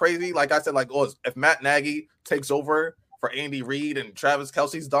it's crazy, I said, if Matt Nagy takes over for Andy Reid and Travis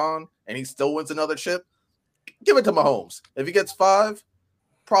Kelce's gone and he still wins another chip, give it to Mahomes. If he gets 5,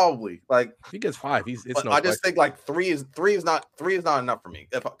 probably. Like he gets 5. I just think like three is not enough for me.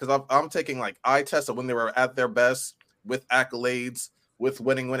 Because I'm taking like eye tests of when they were at their best with accolades, with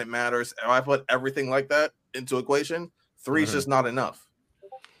winning when it matters, and I put everything like that into equation. 3 is just not enough.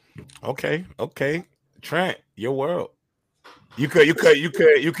 Okay. Trent, your world. You could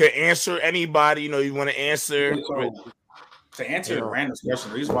answer anybody. You want to answer. To answer the random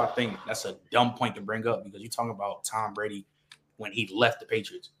question, the reason why I think that's a dumb point to bring up because you're talking about Tom Brady when he left the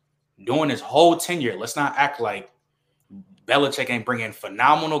Patriots. During his whole tenure, let's not act like Belichick ain't bringing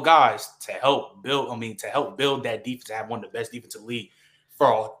phenomenal guys to help build that defense to have one of the best defensive league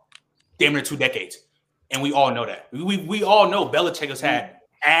for damn near 2 decades. And we all know that. We all know Belichick has had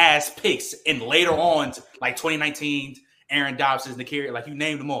ass picks in later on, like 2019, Aaron Dobson, Nakiri, like you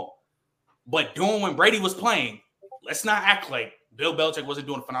named them all. But during when Brady was playing, let's not act like Bill Belichick wasn't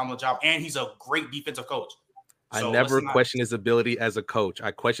doing a phenomenal job, and he's a great defensive coach. So I never question his ability as a coach.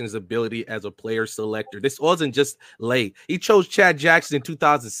 I question his ability as a player selector. This wasn't just late. He chose Chad Jackson in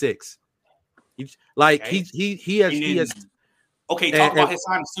 2006. He has. Okay, talk about his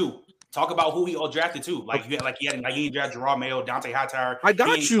signings too. Talk about who he all drafted too. He drafted Gerard Mayo, Dante Hightower. I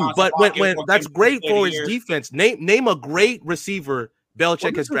got you, but when that's great for his defense. Name a great receiver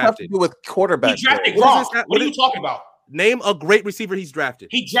Belichick has drafted. With quarterback, he drafted Gronk. What are you talking about? Name a great receiver he's drafted.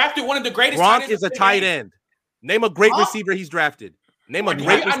 He drafted one of the greatest. Gronk is a tight end. Name a great receiver he's drafted. Name a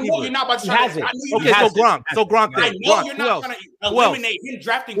great receiver. I know you're not about to try to. Okay, so Gronk. I know you're not going to eliminate him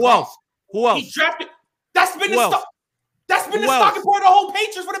drafting Gronk. Who else? He drafted. That's been the stuff. That's been the stocking point of the whole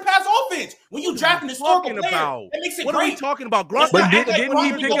Patriots for the past offense. When you draft an historical player, that makes it great. What are we talking about? Gronk, but didn't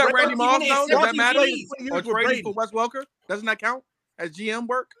he pick up Randy Moss though? Does that matter? Or trading for Wes Welker? Doesn't that count as GM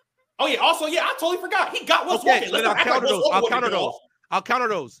work? Oh yeah. Also, yeah, I totally forgot. He got Wes Welker. I'll counter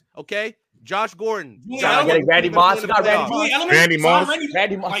those. Okay. Josh Gordon. Randy Moss. Randy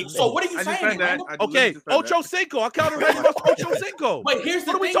Moss. So what are you saying? Okay. Ocho Cinco. I'll counter Randy Moss. Ocho Cinco. But here's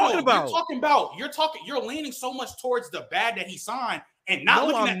the thing. What are we talking about? You're leaning so much towards the bad that he signed and not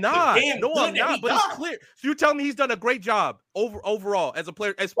looking at the damn good that he but done. it's clear. So you're telling me he's done a great job overall as a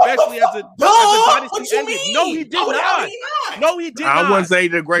player, especially as a dynasty ended. No, he did not. No, he did not. I wouldn't say he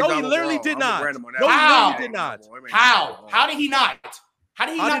did a great job. No, he literally did not. How did he not? How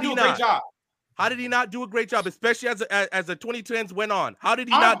did he not do a great job? How did he not do a great job, especially as the 2010s went on? How did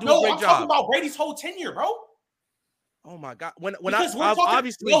he not do a great job? I'm talking about Brady's whole tenure, bro. Oh my God!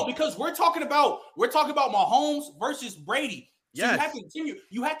 Because we're talking about Mahomes versus Brady. So you have to continue.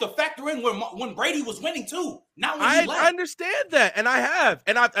 You have to factor in when Brady was winning too. Not when he left. I understand that, and I have,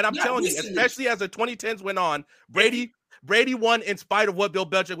 and I'm telling you, especially as the 2010s went on, Brady won in spite of what Bill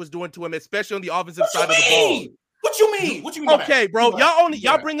Belichick was doing to him, especially on the offensive side of the ball. What you mean? Okay, bro.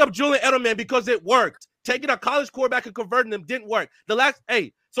 Y'all bring up Julian Edelman because it worked. Taking a college quarterback and converting them didn't work.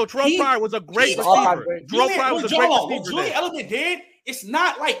 So Terrell Pryor was a great receiver. Julian Edelman did. It's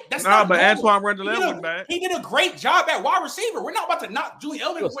not like that's not. But Antoine Randall wasn't bad. He did a great job at wide receiver. We're not about to knock Julian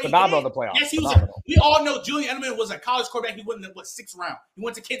Edelman. He was phenomenal in the playoffs. Yes, he was. We all know Julian Edelman was a college quarterback. He went in the 6th round. He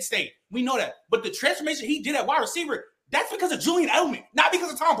went to Kent State. We know that. But the transformation he did at wide receiver, that's because of Julian Edelman, not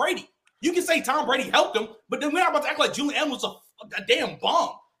because of Tom Brady. You can say Tom Brady helped him, but then we're not about to act like Julian Edelman was a damn bum.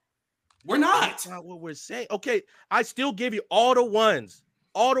 We're not. That's not what we're saying. Okay, I still give you all the ones,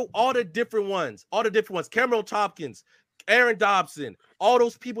 all the different ones. Cameron Tompkins, Aaron Dobson, all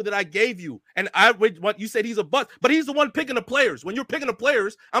those people that I gave you. And you said he's a bust, but he's the one picking the players. When you're picking the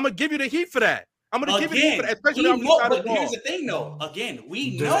players, I'm going to give you the heat for that. I'm going to give you the heat for that, especially on the side of the ball. Here's the thing, though. Again,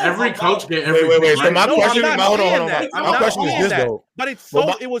 we know. Every coach get everything. Wait. So my question, hold on. My question is this, though. But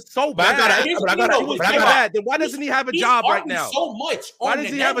it was so bad. Then why doesn't he have a job right now? So much. Why does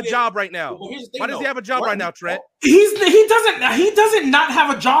he have a job right now? Why does he have a job right now, Trent? He doesn't not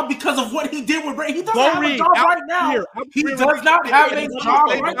have a job because of what he did with Brady. He doesn't have a job right now. He does not have a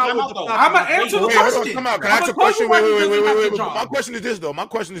job right now. I'm gonna answer the question. Come on, can I ask a question? Wait. My question is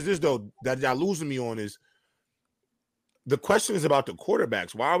this though. That y'all losing me on is the question is about the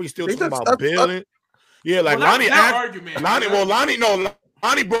quarterbacks. Why are we still talking about Bill? Yeah, like Lonnie asked. Lonnie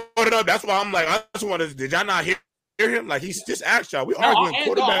brought it up. That's why I'm like, I just wanted. Did y'all not hear him? Like he's just asked y'all. We arguing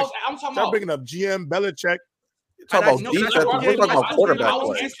quarterbacks. Y'all bringing up GM Belichick. Talk about defense. We're talking about quarterback.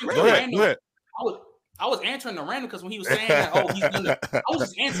 Go ahead. I was answering the random because when he was saying that, he's gonna. I was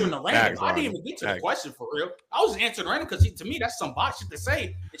just answering the random. I didn't even get to the question for real. I was just answering the random because to me that's some bot shit to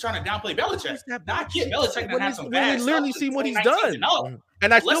say. They're trying to downplay Belichick. I get Belichick and have some bad. We literally see what he's done,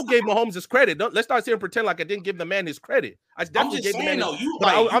 and I still gave Mahomes his credit. Let's not sit and pretend like I didn't give the man his credit. I definitely gave the man.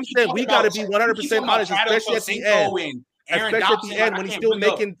 I'm saying we got to be 100% honest, especially at the end. Especially at the end when he's still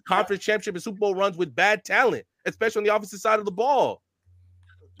making conference championship and Super Bowl runs with bad talent, especially on the opposite side of the ball.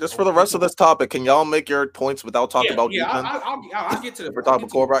 Just for the rest of this topic, can y'all make your points without talking about defense? I'll get to the. We're talking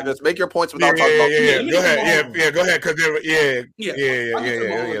about quarterback. Just make your points without talking about. Go ahead. Go ahead. Because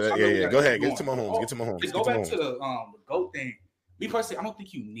Go ahead. Get to Mahomes. To go back to the GOAT thing. Me personally, I don't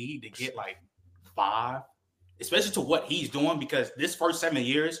think you need to get like 5, especially to what he's doing, because this first 7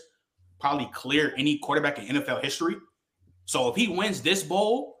 years probably clear any quarterback in NFL history. So if he wins this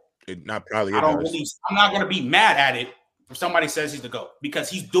bowl, I'm not going to be mad at it if somebody says he's the GOAT, because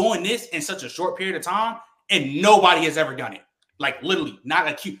he's doing this in such a short period of time and nobody has ever done it. Like literally, not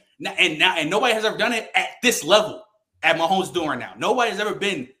acute, and nobody has ever done it at this level at Mahomes doing now. Nobody has ever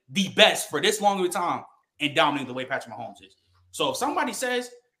been the best for this long of a time and dominating the way Patrick Mahomes is. So if somebody says,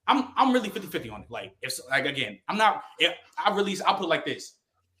 I'm really 50-50 on it. Like I'll put it like this.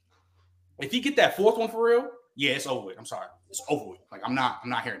 If you get that 4th one for real, yeah, it's over with. I'm sorry. It's over with. Like I'm not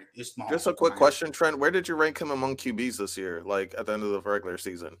hearing it. It's Mahomes. Just a quick question, Trent. Where did you rank him among QBs this year? Like at the end of the regular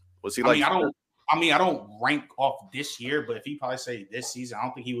season? Was he like I don't rank off this year, but if he probably say this season, I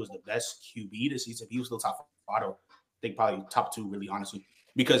don't think he was the best QB this season. If he was still top 5, I don't think probably top 2, really, honestly.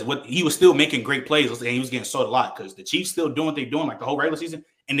 Because he was still making great plays and he was getting sold a lot because the Chiefs still doing what they're doing like the whole regular season,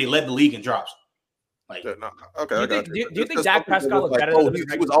 and they led the league in drops. Like, okay, do you think Dak Prescott was better?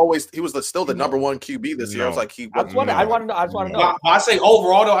 He was still the number 1 QB this year. It's like I just want to know. I say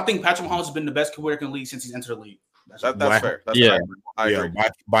overall though, I think Patrick Mahomes has been the best quarterback in the league since he's entered the league. That's fair. That's fair. I agree.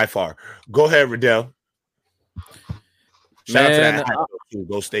 By far. Go ahead, Riddell. Shout out to that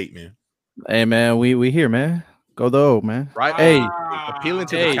Go State, man. Hey, man, we here, man. Go though, man. Right? Hey, appealing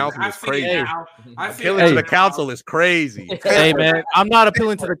to the council is crazy. Appealing to the council is crazy. Hey, man, I'm not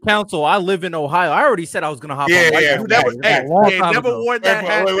appealing to the council. I live in Ohio. I already said I was gonna hop on. You never wore that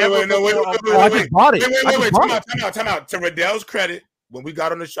hat. I just bought it. Time out. To Riddell's credit, when we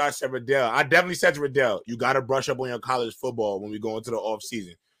got on the shot, I said, Riddell, I definitely said to Riddell, you got to brush up on your college football when we go into the off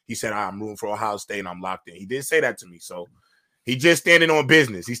season. He said, I'm rooting for Ohio State and I'm locked in. He did say that to me, so. He just standing on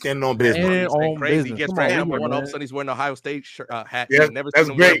business. He's standing on business. Crazy. He gets right now. All of a sudden, he's wearing an Ohio State hat. Yeah, that's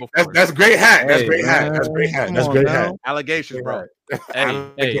great. That's a great hat. That's great hat. That's great hat. Allegations, bro.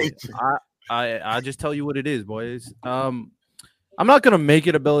 Hey, I just tell you what it is, boys. I'm not gonna make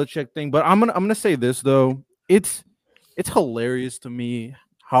it a Belichick thing, but I'm gonna say this though. It's hilarious to me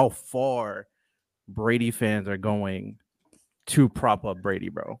how far Brady fans are going to prop up Brady,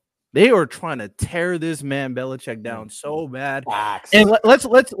 bro. They are trying to tear this man Belichick down so bad. And let's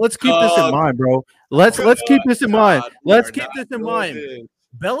keep this in mind, bro. Let's keep this in mind. Let's keep this in mind.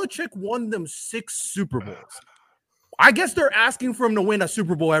 Belichick won them 6 Super Bowls. I guess they're asking for him to win a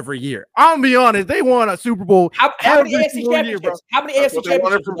Super Bowl every year. I'll be honest, they won a Super Bowl every single year, bro. How many AFC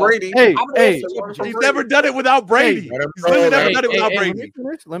championships from Brady? Hey, he's never done it without Brady. He's literally never done it without Brady.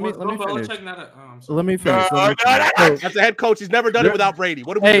 Let me finish. As a head coach, he's never done it without Brady.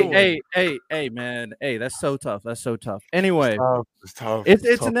 What are we doing? Hey, man. Hey, that's so tough. Anyway, it's tough.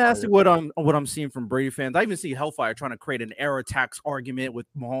 It's nasty what I'm seeing from Brady fans. I even see Hellfire trying to create an error tax argument with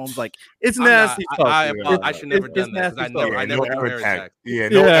Mahomes. Like, it's nasty. I should never done that. I never do error tax.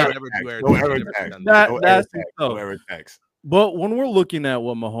 No error tax. But when we're looking at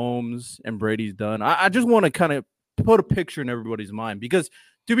what Mahomes and Brady's done, I just want to kind of put a picture in everybody's mind, because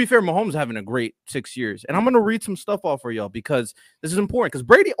to be fair, Mahomes having a great 6 years. And I'm going to read some stuff off for y'all because this is important, because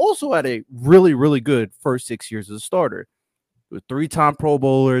Brady also had a really, really good first 6 years as a starter. With 3-time Pro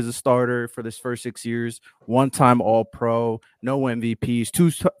Bowler as a starter for this first 6 years, 1-time All-Pro, no MVPs,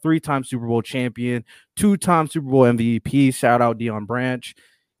 3-time Super Bowl champion, 2-time Super Bowl MVP. Shout out Deion Branch.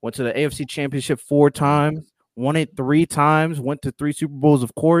 Went to the AFC Championship 4 times, won it 3 times, went to 3 Super Bowls,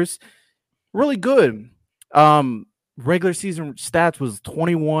 of course. Really good. Regular season stats was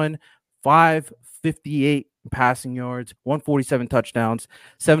 21, 558 passing yards, 147 touchdowns,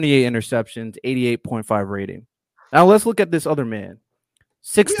 78 interceptions, 88.5 rating. Now let's look at this other man.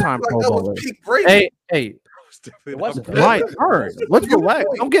 6-time Pro Bowler. Hey, it wasn't my turn. Let's relax.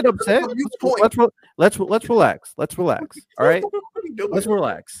 Don't get upset. Let's relax. All right. Let's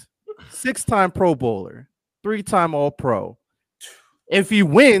relax. 6-time Pro Bowler, 3-time All-Pro. If he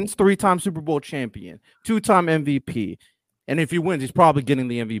wins, 3-time Super Bowl champion, 2-time MVP. And if he wins, he's probably getting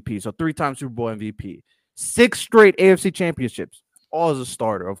the MVP. So 3-time Super Bowl MVP. 6 straight AFC championships, all as a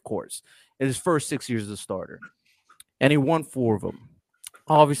starter, of course. In his first 6 years as a starter. And he won 4 of them.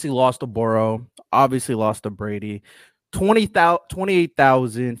 Obviously lost to Burrow. Obviously lost to Brady.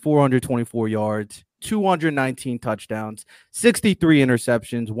 28,424 yards. 219 touchdowns. 63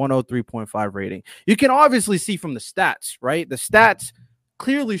 interceptions. 103.5 rating. You can obviously see from the stats, right? The stats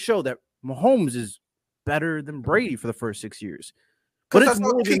clearly show that Mahomes is better than Brady for the first 6 years. But it's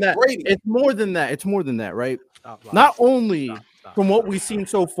more than that. It's more than that, right? Not only from what we've seen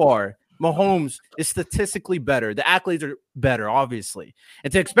so far, Mahomes is statistically better. The accolades are better, obviously.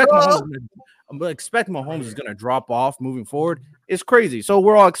 And to expect Mahomes is going to drop off moving forward is crazy. So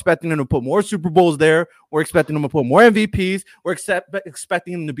we're all expecting him to put more Super Bowls there. We're expecting him to put more MVPs. We're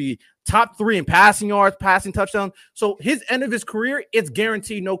expecting him to be top 3 in passing yards, passing touchdown. So his end of his career, it's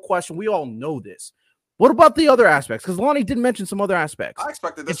guaranteed, no question. We all know this. What about the other aspects? Because Lonnie did mention some other aspects. I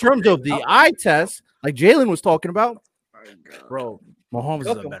expected this in terms of the eye test, like Jalen was talking about. Bro, Mahomes is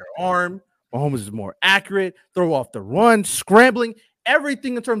a better arm. Mahomes is more accurate. Throw off the run, scrambling,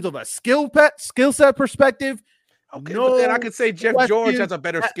 everything in terms of a skill set perspective. Okay, but then I could say Jeff George has a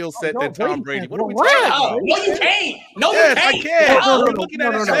better skill set than Tom Brady. What are we talking about? No, you can't. No, yes, you can't. I can. We're looking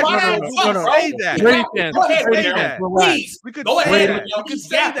at it. Say that. Brady fans, please. We could go ahead. You can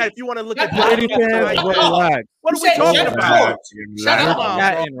say that if you want to look at Brady fans. Relax. What are we talking about? Shut up.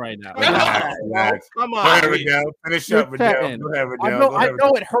 Right now. Come on. Finish up, Riddell. Go ahead, Riddell. I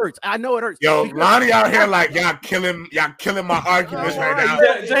know it hurts. Yo, Lonnie out here like y'all killing my arguments right now.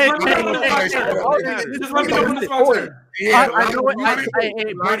 Just let me know when it's my turn. Yeah, I know it.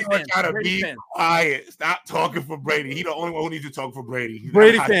 Gotta be quiet. Stop talking for Brady. He the only one who needs to talk for Brady.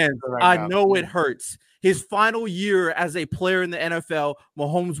 Brady fans, I know it hurts. His final year as a player in the NFL,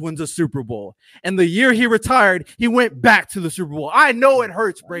 Mahomes wins a Super Bowl. And the year he retired, he went back to the Super Bowl. I know it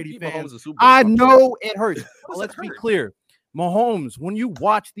hurts, Brady fans. I know it hurts. But let's be clear. Mahomes, when you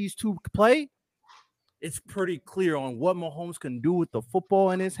watch these two play, it's pretty clear on what Mahomes can do with the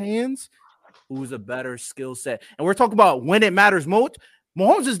football in his hands. Who's a better skill set? And we're talking about when it matters most.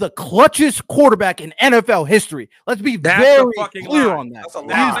 Mahomes is the clutchest quarterback in NFL history. Let's be very clear on that.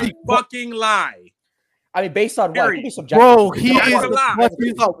 That's a fucking lie. I mean, based on what? It could be subjective. Bro, he is the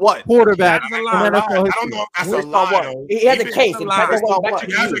clutchest quarterback in NFL history. I don't know if that's a lie. He has a case.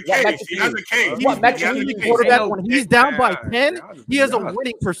 He has a case. What metric quarterback, when he's down by 10, he has a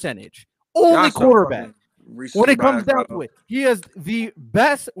winning percentage. Only quarterback. When it comes down to it, he has the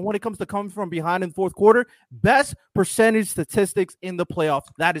best when it comes to coming from behind in the fourth quarter, best percentage statistics in the playoffs.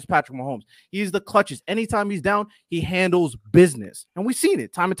 That is Patrick Mahomes. He's the clutchest. Anytime he's down, he handles business. And we've seen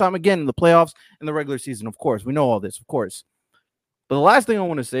it time and time again in the playoffs and the regular season, of course. We know all this, of course. But the last thing I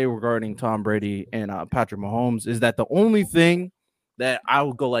want to say regarding Tom Brady and Patrick Mahomes is that the only thing that I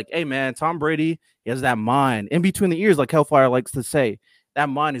would go like, hey, man, Tom Brady, he has that mind in between the ears, like Hellfire likes to say. That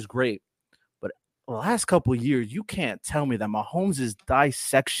mind is great. The last couple of years, you can't tell me that Mahomes'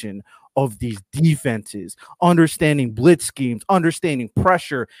 dissection of these defenses, understanding blitz schemes, understanding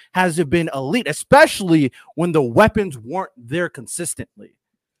pressure, has been elite, especially when the weapons weren't there consistently.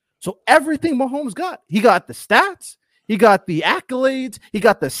 So everything Mahomes got, he got the stats, he got the accolades, he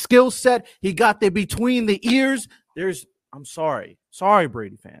got the skill set, he got the between the ears. I'm sorry,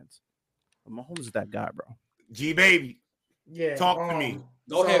 Brady fans, but Mahomes is that guy, bro. G baby, yeah, talk to me.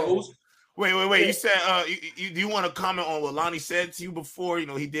 Go ahead, Oos. Wait. You said do you want to comment on what Lonnie said to you before? You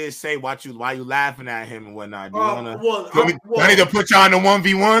know, he did say why you laughing at him and whatnot. Do you I need to put you on the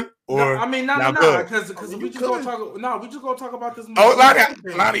 1v1? Or no, because we just gonna talk about this. Oh,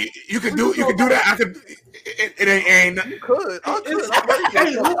 Lonnie, you can do that. I could. It ain't nothing. You could. I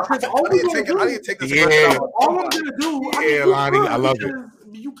didn't take this. Yeah. All I'm gonna do. Yeah, Lonnie, I love it.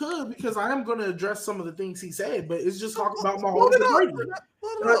 You could, because I am going to address some of the things he said, but it's just talking about Mahomes and Brady.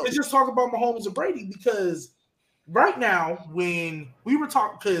 It's just talking about Mahomes and Brady, because right now, when we were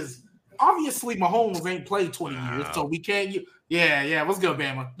talking, because obviously Mahomes ain't played 20 years, so we can't. Yeah. What's good,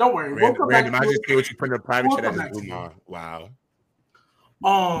 Bama? Don't worry. Random, I just hear what you put in the private chat as a wow.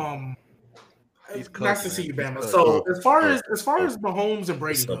 Nice to see you, Bama. So as far as Mahomes and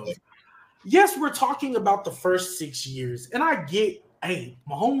Brady goes, yes, we're talking about the first 6 years, and I get. Hey,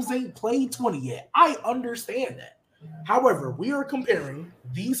 Mahomes ain't played 20 yet. I understand that. However, we are comparing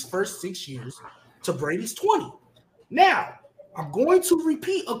these first 6 years to Brady's 20. Now, I'm going to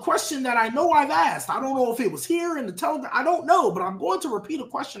repeat a question that I know I've asked. I don't know if it was here in the telegram. I don't know, but I'm going to repeat a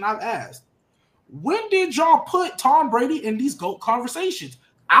question I've asked. When did y'all put Tom Brady in these GOAT conversations?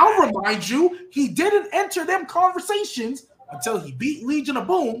 I'll remind you, he didn't enter them conversations until he beat Legion of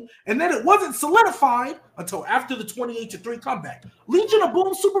Boom, and then it wasn't solidified until after the 28-3 comeback. Legion of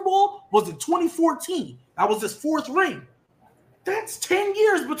Boom Super Bowl was in 2014. That was his fourth ring. That's 10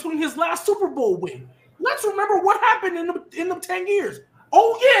 years between his last Super Bowl win. Let's remember what happened in the 10 years.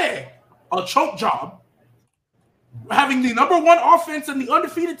 Oh, yeah, a choke job. Having the number one offense and the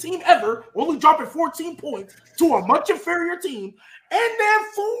undefeated team ever, only dropping 14 points to a much inferior team, and then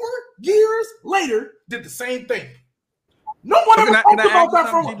 4 years later did the same thing. No one ever talked about that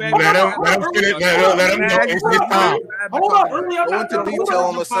from Let him know. It's his time. Hold on, early. Go into detail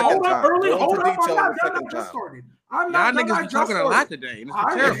on the second time. Hold up. I'm not done. I'm not. Y'all niggas be talking a lot today. This is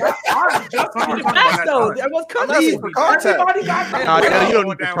terrible. Everyone's coming. Everybody got you don't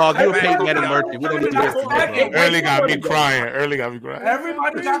need to talk. You're Peyton and Murphy. We don't need to hear Early got me crying. Everybody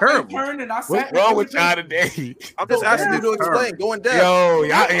got their turn, and I What's wrong with y'all today? I'm just asking you to explain. Go in depth. Yo,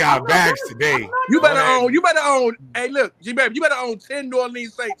 y'all bags today. You better own. Hey, look, G baby, you better own 10 New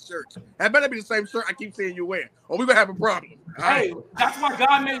Orleans Saints shirts. That better be the same shirt I keep seeing you wear, or we gonna have a problem. Hey, that's why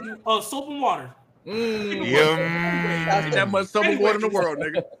God made soap and water. That much soap and water in the world,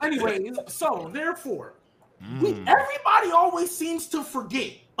 nigga. Anyways, so therefore, everybody always seems to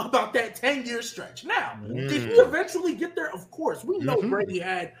forget about that 10-year stretch. Now, did he eventually get there? Of course. We know Brady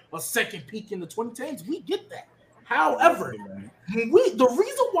had a second peak in the 2010s. We get that. However, the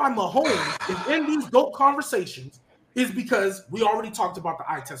reason why Mahomes is in these GOAT conversations is because we already talked about the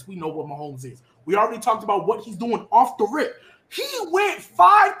eye test. We know what Mahomes is. We already talked about what he's doing off the rip. He went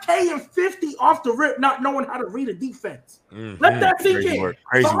 5K and 50 off the rip, not knowing how to read a defense. Let that sink in.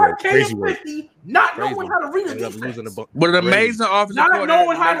 5K and 50, not knowing how to read a defense. What an amazing offensive not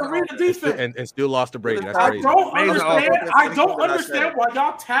knowing how to read a defense. And still lost to Brady. That's crazy. I don't understand why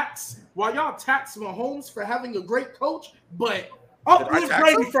y'all tax Mahomes for having a great coach, but uplift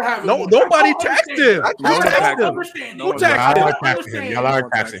Brady for having one. Nobody taxed him. Y'all are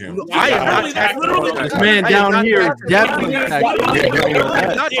taxing him. I am not taxing him. This man down here is definitely taxing him.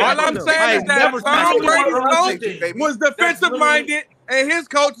 All I'm saying is that Tom Brady's coach was defensive minded, and his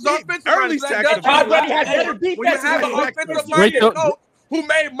coach is offensive minded. When you have an offensive minded coach who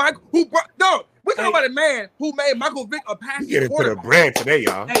made Michael, we're talking about a man who made Michael Vick a passing quarterback. We get into the bread today,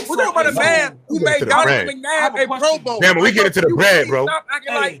 y'all. We're talking about a man who made Donovan McNabb a Pro Bowl. Damn, we get into the bread, bro. Stop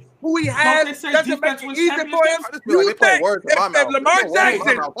acting like who he has doesn't make it easy for him. You think if Lamar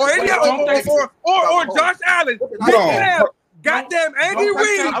Jackson or any other or Josh Allen goddamn Andy Reid,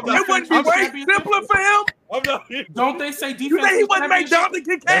 it wouldn't be way simpler for him. Don't they say defense? You think he wouldn't make Jonathan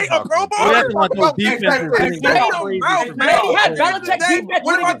Kincaid a Pro Bowl? What about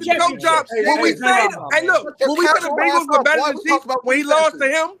the coach job? When we say, hey, look, when we said the Bengals were better than the Chiefs when he lost to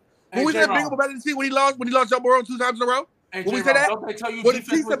him, when we said the Bengals were better than the Chiefs when he lost Joe Burrow 2 times in a row. When we said that, were the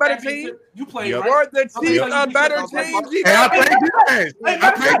Chiefs a better team? You played Were the Chiefs a better team? I played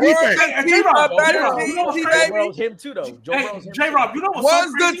defense. Him too, though. J-Rob, you know what's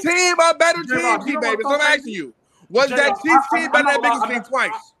was the team a better team, G-Baby? So I'm asking you. Was that Chiefs team better than that Bengals team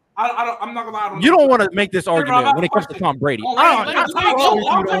twice? I'm not gonna lie. You don't want to make this argument when it comes to Tom Brady. I don't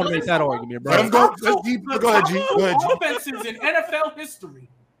want to make that argument, bro. Go ahead, G. Offenses in NFL history.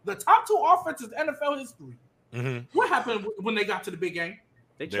 The top 2 offenses in NFL history. What happened when they got to the big game?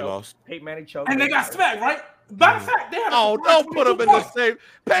 They lost. Peyton Manning choked. And they got smacked, right? Matter of fact, they had don't put them in the same.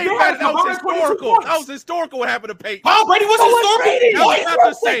 Peyton Manning, that was historical. That was historical what happened to Peyton. Tom Brady was historical. That was not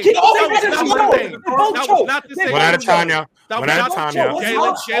the same. That was not the same. One at a time, y'all.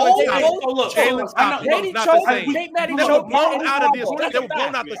 Jalen, stop. Not the same. They were blown out of this. They were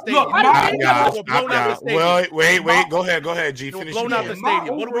blown out the stadium. Wait. Go ahead, G. Finish. Blown out the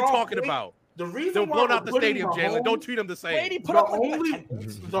stadium. What are we talking about? The reason they were blown out the stadium, Jalen. Don't treat them the same.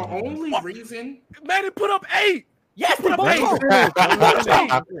 The only reason Manny put up 8. Yes, they both choked.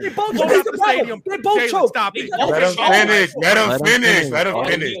 They both choked. Stop it. Let him finish. Go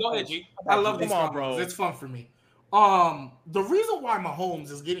ahead, G. I love this one, bro. It's fun for me. The reason why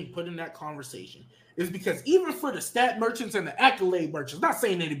Mahomes is getting put in that conversation is because even for the stat merchants and the accolade merchants, not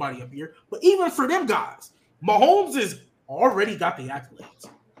saying anybody up here, but even for them guys, Mahomes is already got the accolades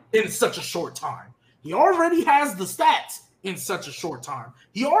in such a short time. He already has the stats in such a short time.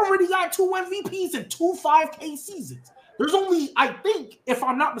 He already got 2 MVPs and 2 5K seasons. There's only, I think, if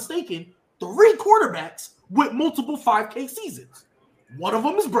I'm not mistaken, 3 quarterbacks with multiple 5K seasons. One of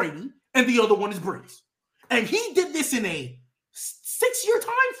them is Brady, and the other one is Breeze. And he did this in a 6-year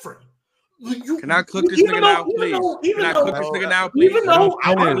time frame. Can I cook this nigga now, please? Can I cook this nigga now, please?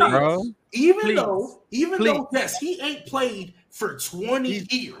 Even though, yes, he ain't played for 20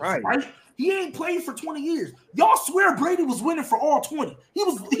 years, right? He ain't played for 20 years. Y'all swear Brady was winning for all 20. He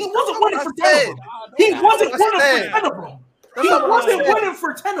wasn't winning for 10 of them. He wasn't winning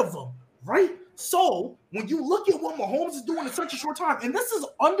for 10 of them, right? So when you look at what Mahomes is doing in such a short time, and this is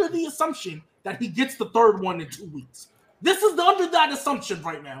under the assumption that he gets the 3rd one in 2 weeks. This is under that assumption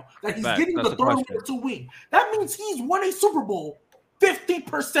right now that he's getting the 3rd one in 2 weeks. That means he's won a Super Bowl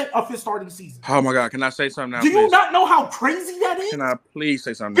 50% of his starting season. Oh my God! Can I say something now? Do you not know how crazy that is? Can I please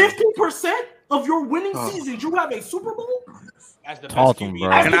say something? 50% of your winning seasons, you have a Super Bowl. As the best QB.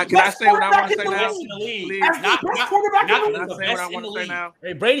 Can I say what I want to say now? Please. Can I say what I want to say now?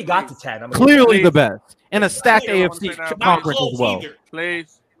 Hey, Brady got the 10. Clearly the best. And a stacked AFC conference as well.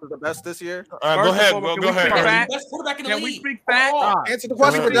 Please. was the best this year? Go ahead. Go ahead. Best quarterback in the Can we league. speak fact? Answer the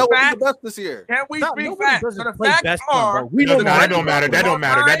question. That was the best this year. Can we speak Nobody fact? doesn't So the play facts best are time, bro. We don't That know. don't matter. That don't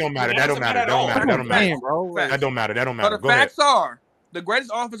matter. That don't matter. That don't matter. That don't matter. That don't matter. Bro. That don't matter. That don't So matter. the Go ahead. facts are the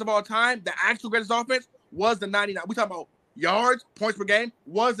greatest offense of all time, the actual greatest offense was the 99. We talking about yards, points per game,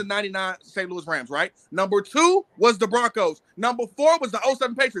 was the 99 St. Louis Rams, right? Number 2 was the Broncos. Number 4 was the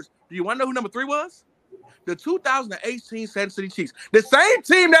 07 Patriots. Do you want to know who number 3 was? The 2018 Kansas City Chiefs. The same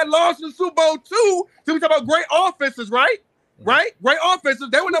team that lost in the Super Bowl 2. So we talk about great offenses, right? Right? Great offenses.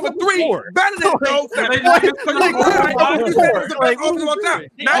 They were number 3. Better than those. A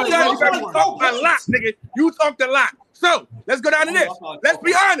lot, nigga. You talked a lot. So let's go down to this. Let's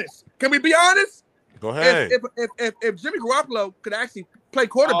be honest. Can we be honest? Go ahead. If Jimmy Garoppolo could actually play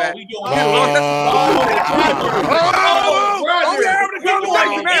quarterback, Let him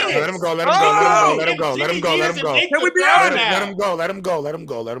go. Can we be honest? Let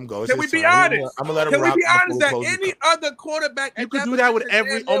him go. Can we be honest? I'm gonna let him Can we rock be honest that before we any other quarterback You could do that with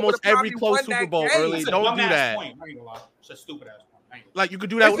almost every close Super Bowl early. Don't do that. It's a stupid ass point. Like you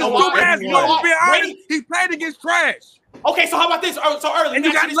could do that with almost everyone. To be honest, he played against trash. Okay, so how about this? So early, and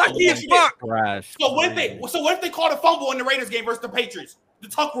you got lucky as fuck. So what if they called a fumble in the Raiders game versus the Patriots? The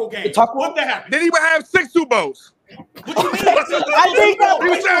Tuck Rule game. What that happened? Then he would have 6 Super Bowls. What do you mean? I think that.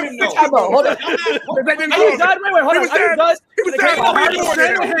 Hold on.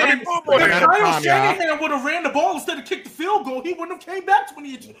 Kyle Shanahan would have ran the ball instead of kicked the field goal. He wouldn't have came back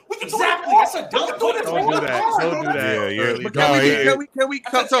 20 inches. Exactly. That's a dumb point. Don't do that. Yeah. Can we?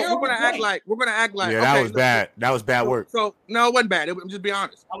 So we're gonna act like. Yeah, that was bad. That was bad work. So no, it wasn't bad. I'm just being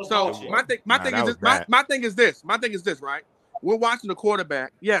honest. So my thing is this, right? We're watching the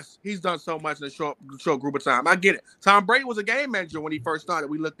quarterback. Yes, he's done so much in a short group of time. I get it. Tom Brady was a game manager when he first started.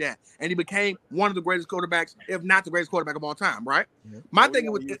 We looked at, and he became one of the greatest quarterbacks, if not the greatest quarterback of all time. Right. My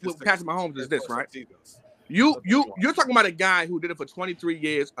thing with Patrick Mahomes is this, right? You're talking about a guy who did it for 23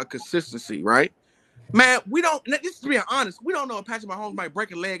 years of consistency, right? Man, we don't. Just to be honest, we don't know if Patrick Mahomes might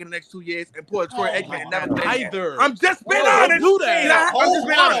break a leg in the next 2 years and pull a Troy Aikman and never play either. I'm just being honest. Do that.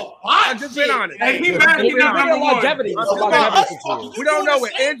 I'm just being honest. Hey, he got longevity. We don't know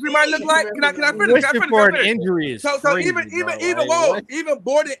what injury might look like. Can I finish? For an injury is so even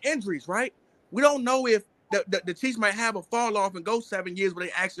border injuries, right? We don't know if the Chiefs might have a fall off and go 7 years, but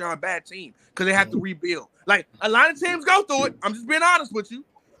they actually are a bad team because they have to rebuild. Like a lot of teams go through it. I'm just being honest with you.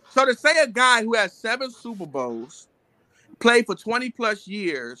 So to say a guy who has 7 Super Bowls, played for 20 plus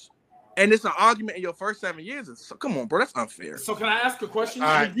years, and it's an argument in your first 7 years, come on, bro, that's unfair. So can I ask a question?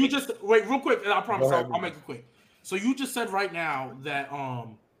 Right. You just wait real quick, and I promise I'll make it quick. So you just said right now that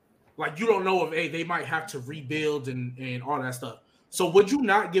like you don't know if they might have to rebuild and all that stuff. So would you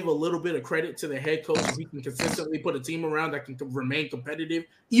not give a little bit of credit to the head coach if he can consistently put a team around that can remain competitive,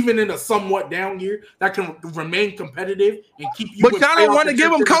 even in a somewhat down year, that can remain competitive and keep you? But y'all don't want to give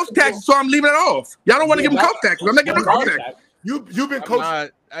him coach taxes, so I'm leaving it off. Y'all don't want to give him coach taxes. I'm not giving him coach taxes. You've been coaching.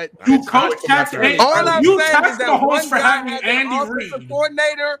 You coach taxes. All I'm you saying is that one for guy having has Andy an offensive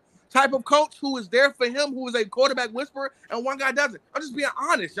coordinator type of coach who is there for him, who is a quarterback whisperer, and one guy doesn't. I'm just being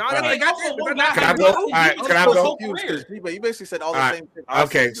honest, y'all. Can I go? All right, can I go? You basically said all the same thing.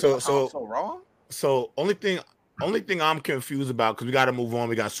 Okay, so wrong. So only thing I'm confused about, because we got to move on.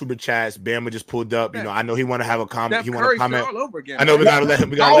 We got super chats. Bama just pulled up. You know, I know he want to have a comment. He want to comment. All over again, I know we got to let him.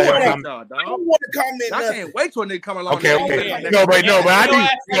 We got to let him comment. I don't want to comment. I can't wait till a nigga come along. Okay. No, but I do.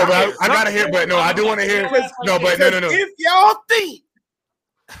 No, but I gotta hear. But no, I do want to hear. No, but no. If y'all think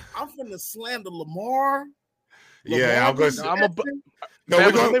I'm finna slander Lamar. Yeah, I'm going. No,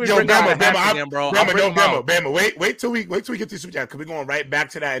 Bama, we're going. Yo, Bama. Bama. Wait till we get to super chat, because we're going right back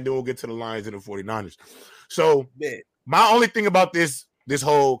to that, and then we'll get to the Lions and the 49ers. So my only thing about this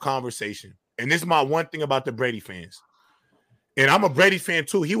whole conversation, and this is my one thing about the Brady fans, and I'm a Brady fan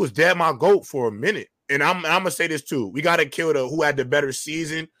too. He was dead my GOAT for a minute, and I'm gonna say this too. We gotta kill who had the better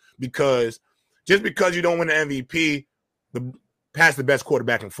season, because just because you don't win the MVP, pass the best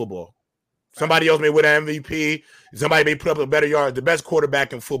quarterback in football. Somebody else may win an MVP. Somebody may put up a better yard. The best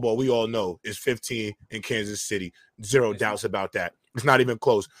quarterback in football, we all know, is 15 in Kansas City. Zero doubts about that. It's not even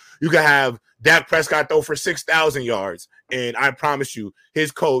close. You can have Dak Prescott throw for 6,000 yards, and I promise you,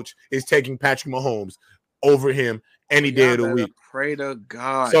 his coach is taking Patrick Mahomes over him any day of the week. Pray to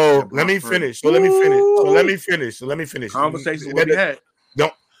God. So let me finish. Conversations will be had.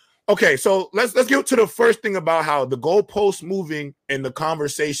 Okay, so let's get to the first thing about how the goalposts moving and the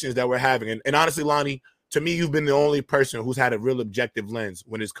conversations that we're having. And honestly, Lonnie, to me, you've been the only person who's had a real objective lens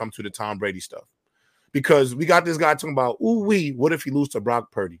when it's come to the Tom Brady stuff. Because we got this guy talking about, what if he lose to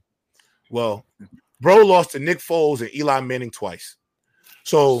Brock Purdy? Well, bro lost to Nick Foles and Eli Manning twice.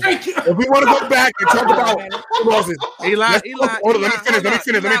 So if we want to go back and talk about losses, Eli. Let me finish. I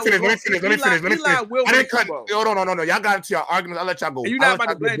didn't cut. No. Y'all got into your arguments. I'll let y'all go. And you're not about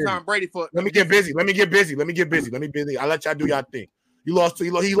to blame Tom Brady for. Let me get busy. I'll let y'all do y'all thing. He lost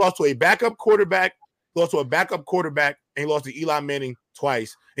to a backup quarterback. And he lost to Eli Manning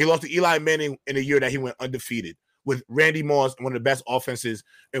twice. And he lost to Eli Manning in a year that he went undefeated with Randy Moss, one of the best offenses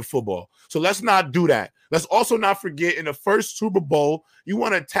in football. So let's not do that. Let's also not forget in the first Super Bowl, you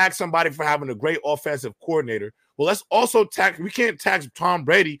want to attack somebody for having a great offensive coordinator. Well, let's also we can't tax Tom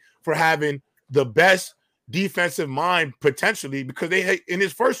Brady for having the best defensive mind potentially, because in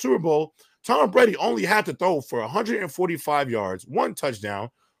his first Super Bowl, Tom Brady only had to throw for 145 yards, 1 touchdown,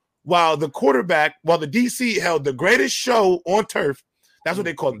 while the DC held the greatest show on turf. That's what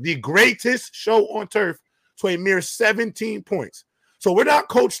they call it, the greatest show on turf, to a mere 17 points. So we're not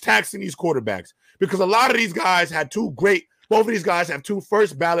coach taxing these quarterbacks, because a lot of these guys had both of these guys have 2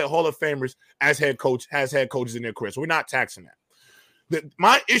 first ballot Hall of Famers as head coaches in their career. So we're not taxing that.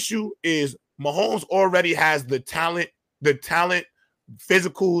 My issue is Mahomes already has the talent,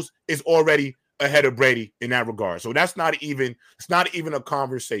 physicals is already ahead of Brady in that regard. So it's not even a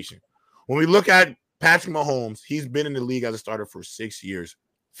conversation. When we look at Patrick Mahomes, he's been in the league as a starter for 6 years.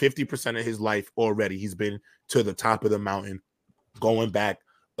 50% of his life already, he's been to the top of the mountain, going back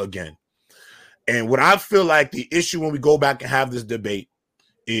again. And what I feel like the issue when we go back and have this debate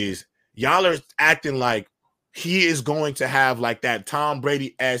is y'all are acting like he is going to have like that Tom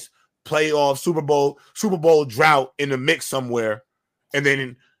Brady-esque playoff Super Bowl drought in the mix somewhere, and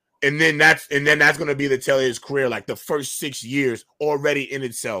then that's going to be the tail of his career, like the first 6 years already in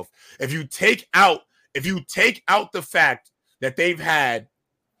itself. If you take out the fact that they've had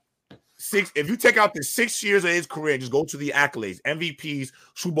if you take out the 6 years of his career and just go to the accolades, MVPs,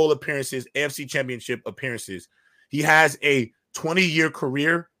 Super Bowl appearances, AFC Championship appearances, he has a 20-year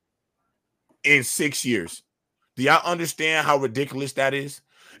career in 6 years. Do y'all understand how ridiculous that is?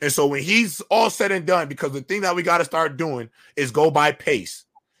 And so when he's all said and done, because the thing that we got to start doing is go by pace.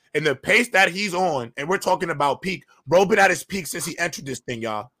 And the pace that he's on, and we're talking about peak, bro, been at his peak since he entered this thing,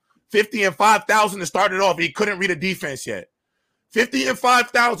 y'all. 50 and 5,000 to start it off. He couldn't read a defense yet. 50 and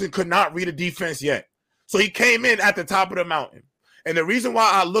 5,000 could not read a defense yet. So he came in at the top of the mountain. And the reason why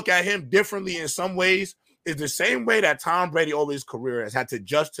I look at him differently in some ways is the same way that Tom Brady over his career has had to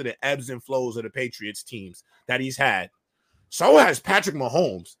adjust to the ebbs and flows of the Patriots teams that he's had. So has Patrick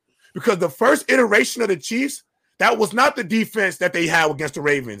Mahomes. Because the first iteration of the Chiefs, that was not the defense that they had against the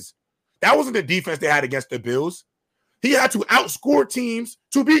Ravens. That wasn't the defense they had against the Bills. He had to outscore teams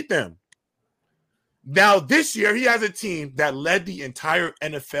to beat them. Now, this year, he has a team that led the entire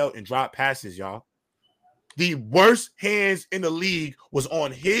NFL in drop passes, y'all. The worst hands in the league was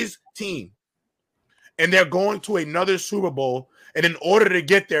on his team. And they're going to another Super Bowl. And in order to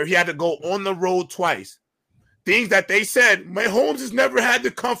get there, he had to go on the road twice. Things that they said, Mahomes has never had the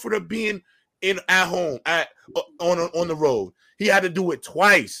comfort of being at home, on the road. He had to do it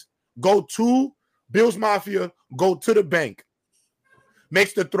twice. Go to Bills Mafia, go to the bank.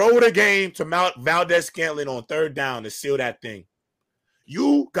 Makes the throw of the game to Valdez-Scantling on third down to seal that thing.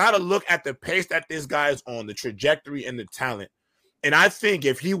 You got to look at the pace that this guy is on, the trajectory and the talent. And I think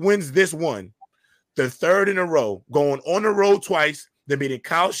if he wins this one, the third in a row, going on the road twice, then beating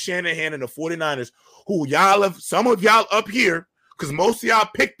Kyle Shanahan and the 49ers, who some of y'all up here, because most of y'all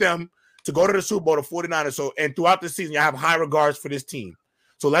picked them to go to the Super Bowl, the 49ers. So, and throughout the season, y'all have high regards for this team.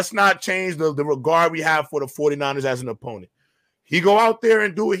 So let's not change the regard we have for the 49ers as an opponent. He go out there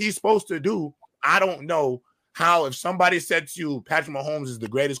and do what he's supposed to do. I don't know how, if somebody said to you, Patrick Mahomes is the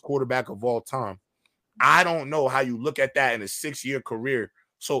greatest quarterback of all time, I don't know how you look at that in a 6-year career.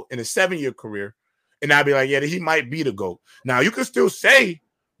 So in a 7-year career, and I'd be like, yeah, he might be the GOAT. Now, you can still say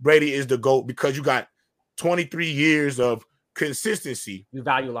Brady is the GOAT because you got 23 years of consistency. You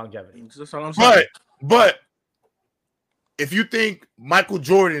value longevity. That's all I'm saying. But if you think Michael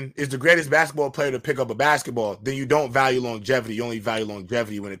Jordan is the greatest basketball player to pick up a basketball, then you don't value longevity. You only value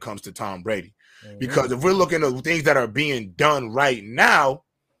longevity when it comes to Tom Brady. Mm-hmm. Because if we're looking at things that are being done right now,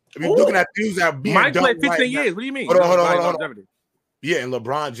 if you're looking at things that are being Mike done played 15 right years. Now, what do you mean? Hold on. Yeah, and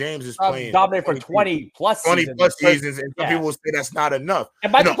LeBron James is playing dominated for 20 plus seasons, and some people will say that's not enough.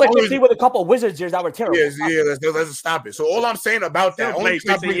 And Michael played 15 with a couple of Wizards years that were terrible. Let's stop it. So all I'm saying about that, all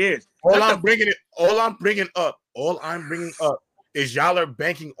I'm bringing up is y'all are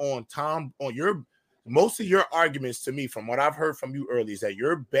banking on most of your arguments to me, from what I've heard from you earlier, is that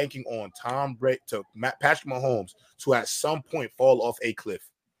you're banking on Tom Brady Patrick Mahomes to at some point fall off a cliff.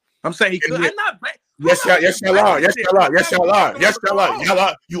 I'm saying he could. Yes, y'all are. Yes, y'all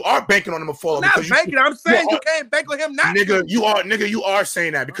are. You are banking on him to fall. I'm not banking. I'm saying you can't bank on him not. Nigga, you are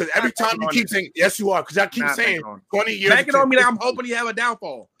saying that because every time you keep saying yes, you are because I keep saying 20 years. Banking on me that I'm hoping he have a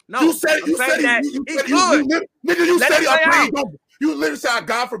downfall. No, you said he could. Nigga, you said I pray he don't. You literally said,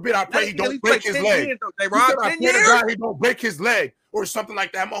 God forbid, I pray he don't break his leg. You said I pray to God he don't break his leg or something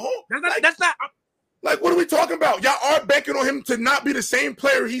like that. That's not. Like, what are we talking about? Y'all are banking on him to not be the same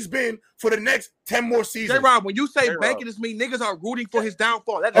player he's been for the next 10 more seasons. J-Rob, when you say banking, this means niggas are rooting for his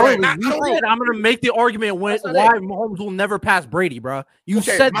downfall. That's not true. I'm going to make the argument why Mahomes will never pass Brady, bro. You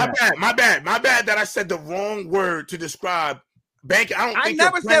said that. My bad that I said the wrong word to describe banking. I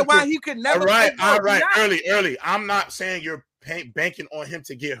never said why he could never. All right. Early. I'm not saying you're banking on him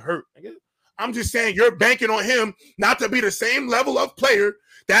to get hurt. I'm just saying you're banking on him not to be the same level of player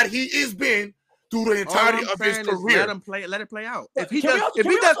that he has been through the entirety of his career. Let it play out. If he does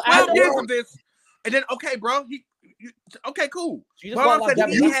 12 years of this, and then okay, bro, okay, cool. Well, I'm saying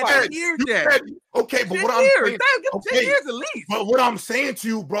he had years there. Okay, but what I'm saying, 10 years at least. But what I'm saying to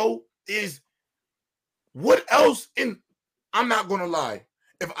you, bro, is what else? I'm not gonna lie.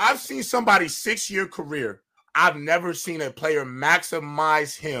 If I've seen somebody's 6-year career, I've never seen a player maximize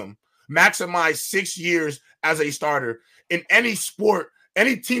 6 years as a starter in any sport.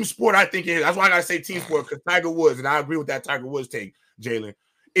 Any team sport, I think it is. That's why I gotta say team sport, because Tiger Woods, and I agree with that Tiger Woods take, Jalen.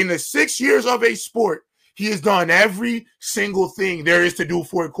 In the 6 years of a sport, he has done every single thing there is to do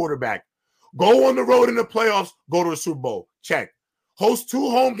for a quarterback. Go on the road in the playoffs, go to the Super Bowl, check. Host 2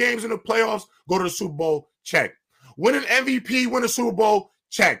 home games in the playoffs, go to the Super Bowl, check. Win an MVP, win a Super Bowl,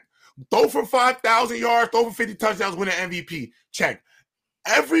 check. Throw for 5,000 yards, throw for 50 touchdowns, win an MVP, check.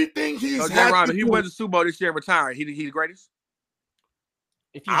 Everything he's had. If he wins the Super Bowl this year, retiring, he the greatest.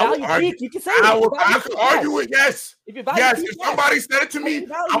 If you value peak, you can say it. I could argue it, yes. If somebody said it to me,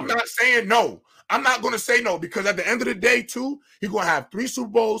 I'm not saying no. I'm not going to say no because at the end of the day, too, he's going to have 3 Super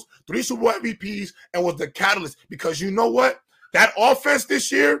Bowls, 3 Super Bowl MVPs, and was the catalyst. Because you know what? That offense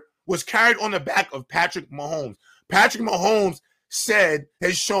this year was carried on the back of Patrick Mahomes. Patrick Mahomes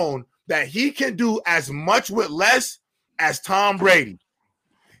has shown that he can do as much with less as Tom Brady.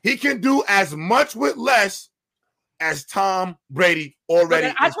 He can do as much with less as Tom Brady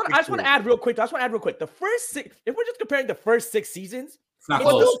already. I just want to add real quick. The first 6, if we're just comparing the first 6 seasons, it's not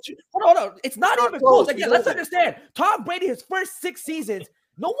close. Hold on. It's not even close. Again, let's understand. Tom Brady, his first 6 seasons,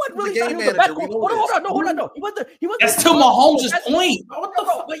 no one really thought he was the best. Hold on. He was That's to Mahomes' point.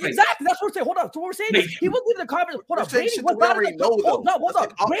 Exactly. That's what we're saying. Hold on. So what we're saying is he wasn't in the conversation. Hold on. Brady was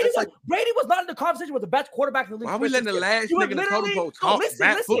not in the Brady was not in the conversation with the best quarterback in the league. Why are we letting the last nigga in the Super Bowl talk?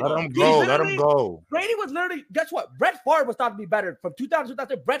 Listen. Let him go. Brady was literally, guess what? Brett Favre was thought to be better. From 2000 to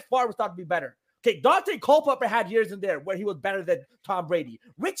 2000, Brett Favre was thought to be better. Okay, Dante Culpepper had years in there where he was better than Tom Brady.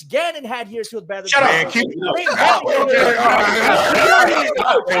 Rich Gannon had years he was better than Tom Brady.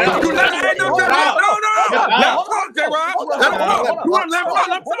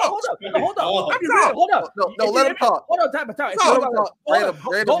 Let him talk.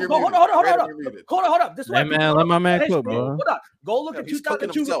 Hold on. This way, man, let my man cook, bro. Hold on. Go look at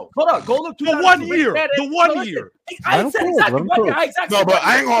 2002. Hold on. Go look 2002. The 1 year. I said exactly 1 year. No, but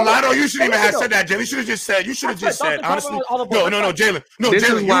I ain't gonna lie though. You shouldn't even have said that, Jalen. You should have just said. Honestly, no, Jalen. No,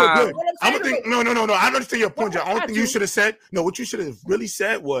 Jalen, you were good. I don't think. No. I understand your point. The only thing you should have said. No, what you should have really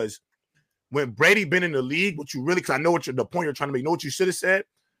said was when Brady been in the league. What you really, because I know the point you're trying to make. Know what you should have said.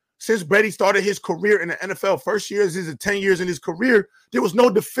 Since Brady started his career in the NFL, first years is 10 years in his career, there was no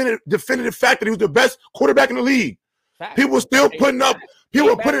definitive fact that he was the best quarterback in the league. People were still putting up. People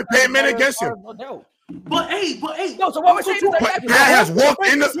were putting men against him. But hey. No, so what we're saying is Pat has walked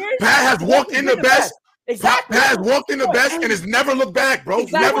in the best. Exactly. Pat has walked in the best and has never looked back, bro.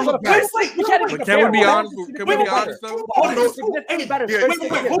 Exactly. Never looked back. Can we be honest? Though? Hold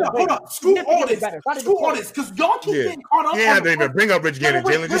on. Screw all this. Because y'all keep getting caught up. Yeah, they even bring up Rich Gannon,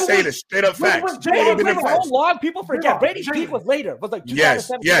 Jalen. Just say the straight up facts. Long people forget. Brady's peak was later. Was like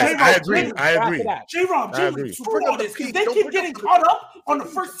 2007. Yes, I agree. J-Rob, screw all this. Because they keep getting caught up on the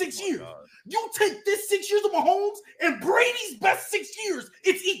first 6 years. You take this 6 years of Mahomes and Brady's best 6 years,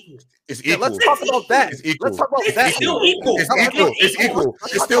 it's equal. It's equal. Let's talk about that. It's equal. Let's talk about that. It's still equal. It's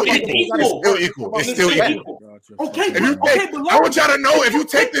still equal. Okay, but I want y'all to know if you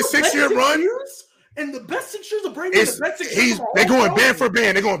take this 6 year run. And the best 6 years of Brady, the best 6 years they're going band for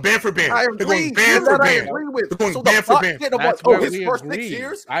band. They're going band for band. They're going band for band. They're going band for band. His first 6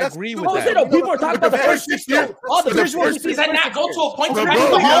 years. I agree with that. People are talking about the first 6 years. All the first 6 years. That not go to a point. Hold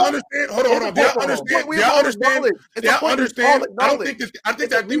on. Do y'all understand? I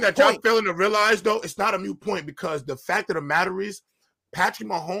think that y'all failing to realize though, it's not a moot point because the fact of the matter is, Patrick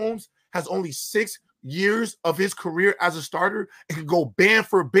Mahomes has only 6 years of his career as a starter and can go band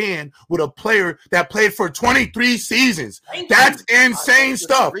for band with a player that played for 23 seasons. That's insane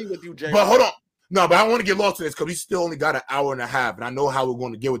stuff. But hold on. No, but I don't want to get lost in this because we still only got an hour and a half, and I know how we're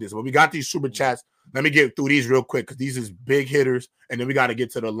going to get with this. But we got these super chats. Let me get through these real quick because these is big hitters, and then we got to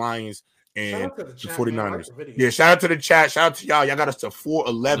get to the Lions and the 49ers. Yeah, shout out to the chat. Shout out to y'all. Y'all got us to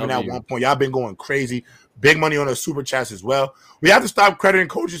 411 at one point. Y'all been going crazy. Big money on the super chats as well. We have to stop crediting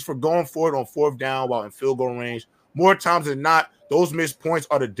coaches for going for it on 4th down while in field goal range. More times than not, those missed points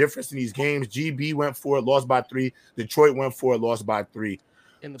are the difference in these games. GB went for it, lost by 3. Detroit went for it, lost by 3.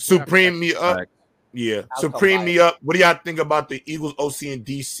 Supreme me up. Yeah, Supreme me up. What do y'all think about the Eagles OC and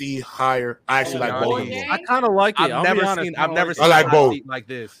DC hire? I actually like both of them. I kind of like it. I've never seen like both like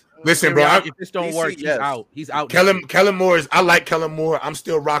this. Listen, bro, if this don't work, he's out. He's out. Kellen Moore I like Kellen Moore. I'm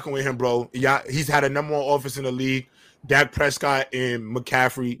still rocking with him, bro. Yeah, he's had a number 1 offense in the league. Dak Prescott and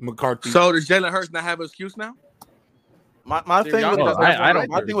McCarthy. So does Jalen Hurts not have an excuse now? My thing with I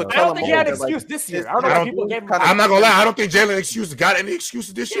don't think he had an excuse this year. I don't know if people gave him. I'm not gonna lie. I don't think Jalen got any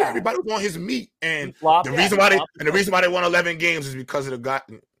excuses this year. Everybody was on his meat, and the reason why they won 11 games is because of the guy.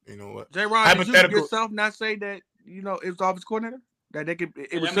 You know what? J-Ron, did you yourself not say that it was the offense coordinator? That they could.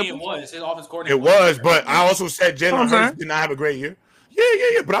 It was his offense coordinator. It was, but I also said Jalen Hurts did not have a great year.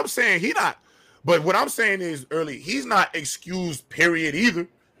 Yeah. But I'm saying he not. But what I'm saying is he's not excused. Period. Either.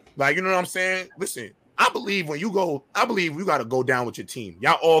 Like, you know what I'm saying? Listen. I believe you got to go down with your team.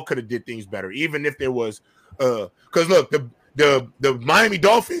 Y'all all could have did things better, even if there was because look, the Miami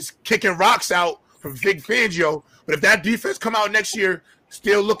Dolphins kicking rocks out from Vic Fangio, but if that defense come out next year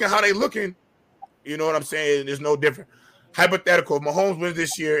still looking how they looking, you know what I'm saying? There's no different. Hypothetical, if Mahomes wins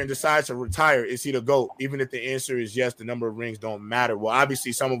this year and decides to retire, is he the GOAT? Even if the answer is yes, the number of rings don't matter. Well,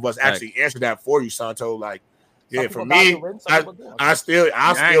 obviously some of us actually answered that for you, Santo. Like, yeah, for me, I still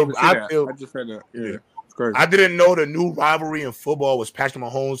just said that. Yeah. I didn't know the new rivalry in football was Patrick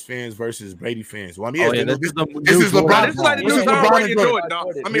Mahomes fans versus Brady fans. Well, I mean, this is LeBron. This is like the new Jordan and Jordan, dog.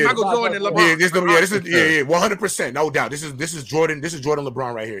 I mean, Michael Jordan and LeBron. This is 100%, no doubt. This is Jordan. This is Jordan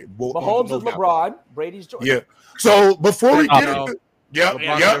LeBron right here. Mahomes is LeBron. Brady's Jordan. Yeah. So before we get into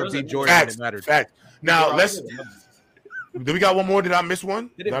fact. Now let's. Do we got one more? Did I miss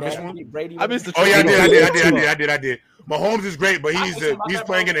one? Did I miss one? I missed the. Oh yeah, I did. Mahomes is great, but he's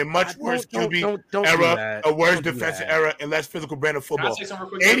playing in a much worse QB era, a worse defensive era, and less physical brand of football. 80,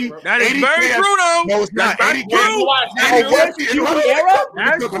 that is very true, though. No, it's not. 80 early.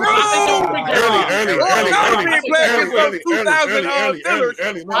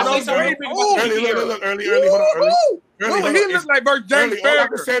 He looks like versus James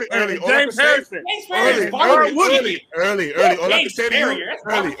Harrison. James Harrison. Early. All I can say to you,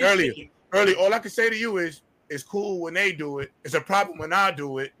 all I can say to you is, it's cool when they do it. It's a problem when I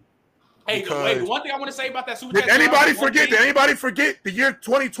do it. Hey, wait, one thing I want to say about that Super Did anybody forget the year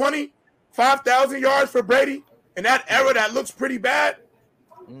 2020? 5,000 yards for Brady in that era that looks pretty bad.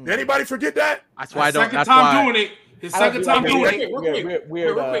 Did anybody forget that? That's why I don't. Second time doing it. His second time doing it.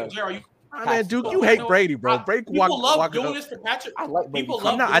 Real quick, Gerald. Man, Duke, you hate Brady, bro. People love doing this for Patrick. I like Brady.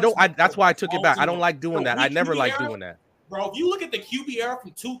 That's why I took it back. I don't like doing that. I never like doing that. Bro, if you look at the QB era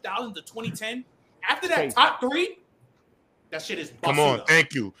from 2000 to 2010, after that top 3, that shit is come on,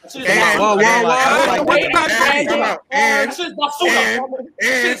 thank you. And I'm gonna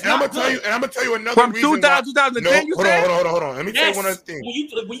tell you another from reason. 2010, you said? Hold on. Let me say one other thing.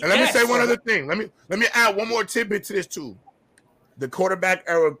 Let me say one other thing. Let me add one more tidbit to this too. The quarterback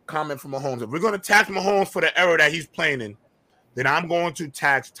era comment from Mahomes. If we're gonna tax Mahomes for the era that he's playing in, then I'm going to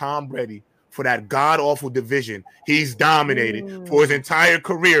tax Tom Brady for that god-awful division he's dominated for his entire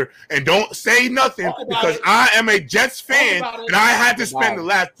career. And don't say nothing because I am a Jets fan and I had to spend the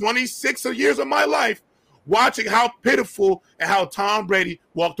last 26 years of my life watching how pitiful and how Tom Brady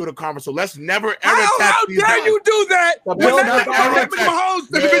walked through the conference. So let's never ever how dare you do that? Mahomes,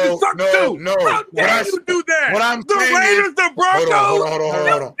 the division sucks too. No. How dare you do that? What I'm the saying Raiders, is, the Broncos.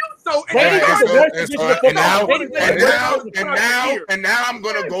 Hold on. So and now I'm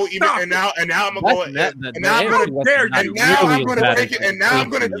gonna go even and now I'm gonna go and now I'm gonna take it and now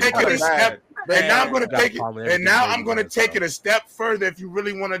I'm gonna take it a step. And now I'm going to take it a step further if you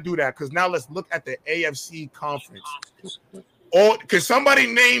really want to do that. Because now let's look at the AFC conference. Or can somebody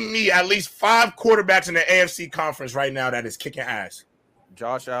name me at least 5 quarterbacks in the AFC conference right now that is kicking ass?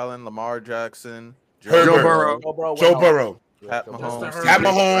 Josh Allen, Lamar Jackson, Joe Burrow. Pat Mahomes.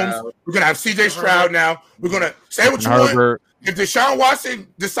 We're going to have CJ Stroud now. We're going to say what you want. if Deshaun Watson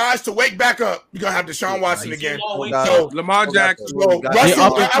decides to wake back up, you're gonna have Deshaun Watson again. So Lamar Jackson, Russell,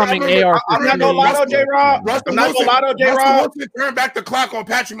 I'm not gonna lie, J-Rob. I'm not gonna lie, J-Rob. Russell turned back the clock on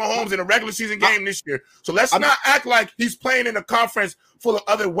Patrick Mahomes in a regular season game this year. So let's not act like he's playing in a conference full of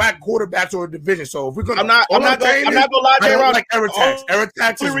other whack quarterbacks or a division. So if we're gonna, I'm not gonna lie, J-Rob. Like error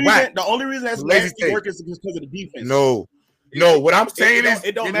tax is whack. The only reason that's lazy work is because of the defense. No, what I'm saying is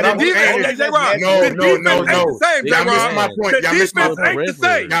it don't matter. No. Y'all missing my point.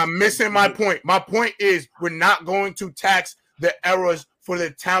 Y'all missing my point. My point is we're not going to tax the errors for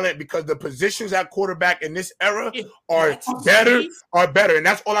the talent because the positions at quarterback in this era are better, and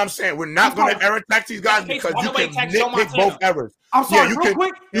that's all I'm saying. We're not going to error tax these guys because you can nitpick both errors. I'm sorry, real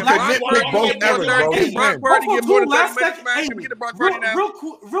quick. You can nitpick both errors, bro.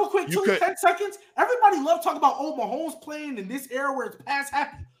 Real quick, 10 seconds. Everybody love talking about Mahomes playing in this era where it's pass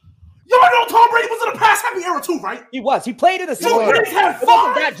happy. Y'all know Tom Brady was in a pass happy era too, right? He was. He played in a season. It wasn't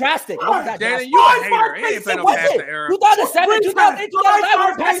that drastic. It wasn't that drastic. You a hater. He ain't playing no pass era. 2007, 2008,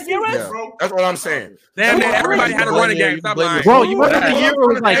 2009 were passing eras. That's what I'm saying. Damn, everybody had a running game. Stop lying. Bro, you remember the year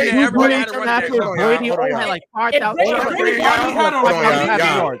where it was like Brady had like 5,000.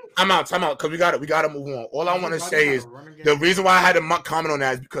 I'm out, because we got to move on. All I want to say is the reason why I had to comment on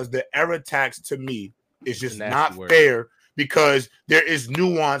that is because the error tax to me is just not fair. Because there is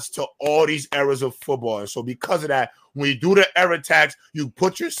nuance to all these eras of football. And so because of that, when you do the error tax, you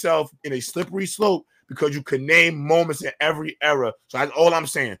put yourself in a slippery slope because you can name moments in every era. So that's all I'm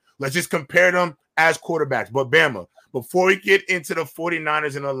saying. Let's just compare them as quarterbacks. But Bama, before we get into the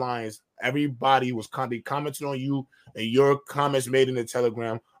 49ers and the Lions, everybody was commenting on you and your comments made in the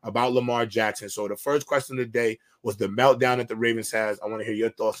Telegram about Lamar Jackson. So the first question of the day was the meltdown that the Ravens has. I want to hear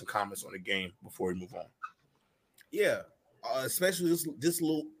your thoughts and comments on the game before we move on. Yeah. Especially this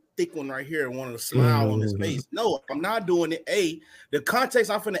little thick one right here, and wanting to smile on his face. No, I'm not doing it. The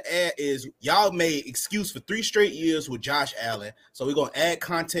context I'm finna add is y'all made excuse for 3 straight years with Josh Allen, so we're gonna add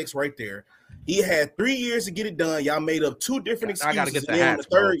context right there. He had 3 years to get it done. Y'all made up 2 different excuses. I gotta get the hats,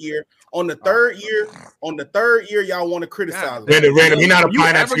 on the third year. On the third year, y'all want to criticize him. Random, he not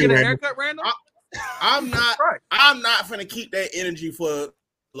applying that to you, Random. I'm not finna keep that energy for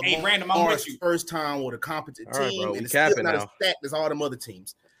Lamar's first time with a competent team, and it's still not as stacked as all them other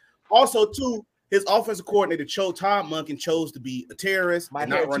teams. Also, too, his offensive coordinator, Todd Monken, chose to be a terrorist and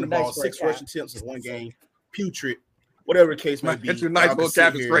not run the ball. 6 rushing attempts in one game. Putrid, whatever the case may be. Your nice little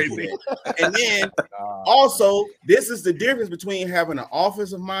cap is crazy. And then, also, this is the difference between having an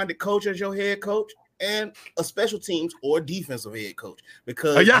offensive-minded coach as your head coach and a special teams or defensive head coach.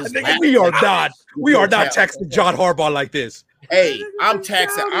 Because we are not texting John Harbaugh like this. I'm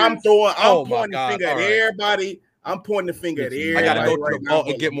taxing. I'm pointing the finger at everybody. I'm pointing the finger at everybody. I gotta go to the vault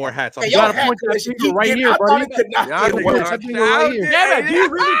and get more hats. You gotta point that finger right here, buddy. Do you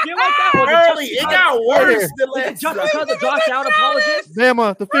really feel like that? Early, it got worse. Just because of Josh Allen apologist?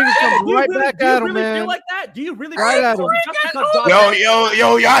 Bama, the finger's coming right back at him, man. Do you really feel like that? Do you really right at him?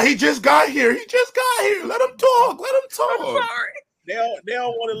 Yo, he just got here. Let him talk. I'm sorry. They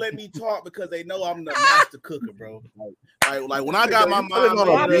don't want to let me talk because they know I'm the master cooker, bro. Like when I got my mind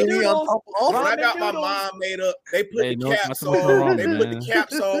made up, they put the caps on. They put the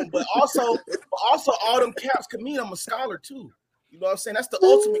caps on, but also all them caps can mean I'm a scholar too. You know what I'm saying? That's the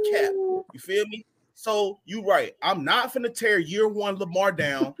ultimate cap. You feel me? So you right. I'm not finna tear year one Lamar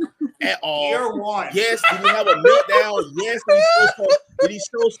down at all. Year one. Yes, did he have a meltdown? Yes, did he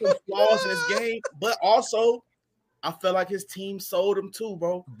show some flaws in his game? But also, I felt like his team sold him too,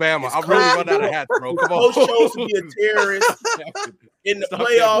 bro. Bama, I really run out of hats, bro. Come on. Coach chose to be a terrorist in the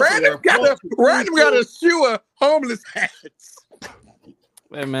playoffs. Random got a shoe of homeless hats.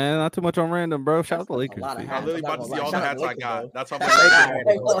 Hey man, not too much on Random, bro. Shout out to Lakers. I'm literally about to see all the hats I got. That's how much.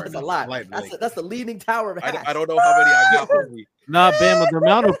 That's a lot. That's the leaning tower of hats. I don't know how many I got. Nah, Bama, the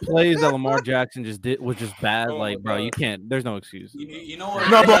amount of plays that Lamar Jackson just did was just bad. Like, bro, you can't. There's no excuse. You know what?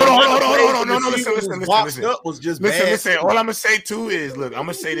 No, but hold on. No, listen. Listen. All I'm gonna say too is, look, I'm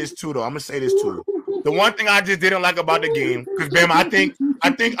gonna say this too. The one thing I just didn't like about the game, because Bama, I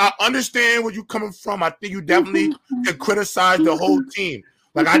think I understand where you're coming from. I think you definitely can criticize the whole team.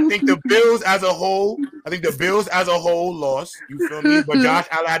 Like, I think the Bills as a whole lost. You feel me? But Josh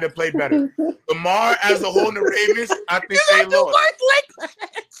Allen had to play better. Lamar as a whole in the Ravens, I think they lost.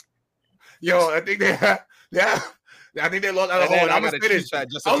 Yo, I think they lost as a whole. I'm gonna say this.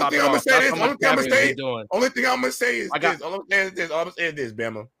 Only thing I'm gonna say is this,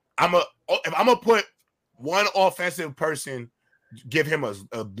 Bama. If I'm gonna put one offensive person, give him a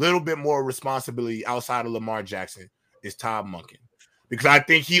little bit more responsibility outside of Lamar Jackson, is Todd Monken. Because I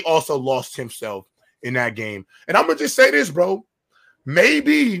think he also lost himself in that game. And I'm gonna just say this, bro.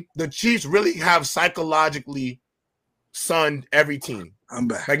 Maybe the Chiefs really have psychologically sunned every team. I'm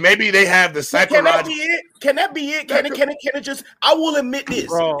back. Like maybe they have the psychological. Can that be it? Can it just? I will admit this.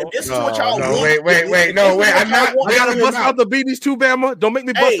 Bro, if this is what y'all want. Wait. I'm not. I gotta bust out the beaties too, Bama. Don't make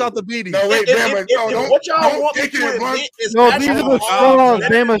me bust out the beaties. No, wait, Bama. If what y'all want me to admit is no, these are the straws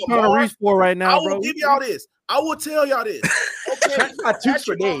Bama's trying to reach for right now, bro. I will give y'all this. I will tell y'all this. Okay, got two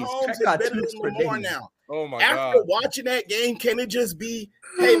for days. Now. Oh my God! After watching that game, can it just be,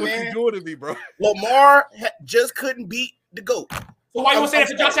 hey man, you doing to me, bro? Lamar just couldn't beat the GOAT. So why you want to say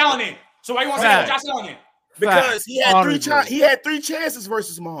that for Josh Allen then? Because he had 3 chances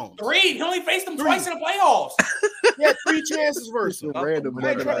versus Mahomes. 3. He only faced them twice in the playoffs. He had 3 chances versus him. Random.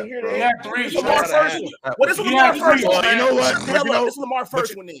 I ain't trying to hear that. He had 3. This is Lamar first one. What is Lamar first one? You know what? This is Lamar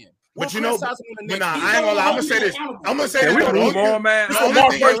first one then. But you know, I ain't gonna lie. I'm gonna say this. We gonna move on, man. We're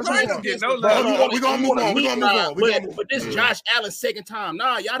gonna move on. But this Josh Allen second time.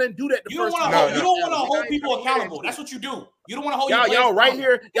 Nah, y'all didn't do that the first time. You don't want to hold people accountable. That's what you do. You don't want to hold y'all right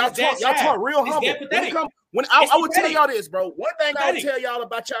here. Y'all talk real humble. When I would tell y'all this, bro. One thing I would tell y'all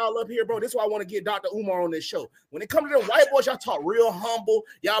about y'all up here, bro. This is why I want to get Dr. Umar on this show. When it comes to the white boys, y'all talk real humble.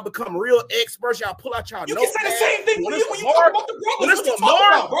 Y'all become real experts. Y'all pull out y'all You notes. can say the same thing when you talk about the brothers. What you talking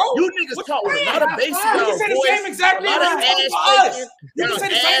about, bro? You niggas talk with a lot of bass. You can say the same exact thing when you talk about us. You can say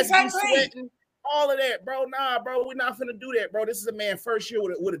the same exact thing. All of that, bro. Nah, bro, we're not finna do that, bro. This is a man first year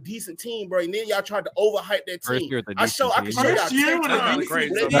with a decent team, bro. And then y'all tried to overhype that team. I can show y'all. First year with a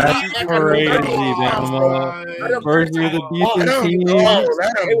decent team. First year with a decent team.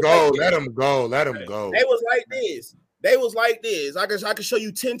 Let him go. They was like this. I can show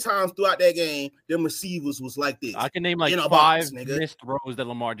you 10 times throughout that game. Them receivers was like this. I can name like 5 missed throws that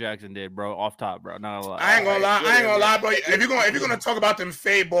Lamar Jackson did, bro. Off top, bro. Not a lot. I ain't gonna lie, bro. If you're gonna talk about them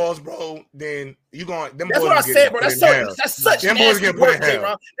fade balls, bro, then you going. That's what I said, bro. That's such nasty work, bro.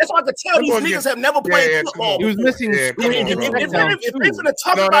 That's why I could tell these niggas have never played football. He was missing. If they finna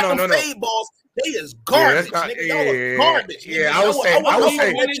talk about them fade balls, they is garbage, nigga. Y'all garbage. Yeah, I would say.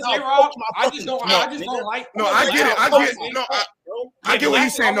 I just don't like. No, I get it. I get what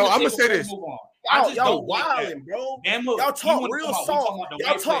he's saying. No, I'm gonna say this. Y'all wilding, bro. Y'all talk real soft.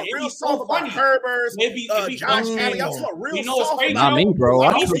 Y'all talk real soft about Herbert's, Josh Allen. Y'all talk real soft. Not me, bro.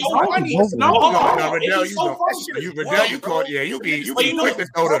 He's so funny. No, Riddell, you caught. Yeah, you be quick to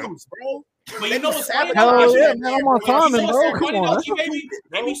throw them, bro. But you know what's funny? Hell yeah, man. I'm on timing, bro. Come on.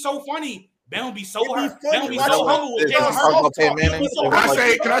 They be so funny. They don't be so hurt. They don't be so humble with Can I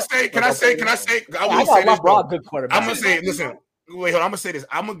say? I'm gonna say, listen. Wait, hold on. I'm gonna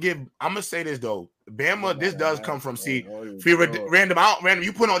say this though. Bama, this does come from random.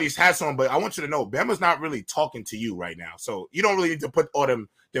 You put all these hats on, but I want you to know Bama's not really talking to you right now. So you don't really need to put all them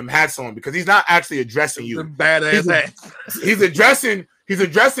hats on because he's not actually addressing you. Badass hats. He's addressing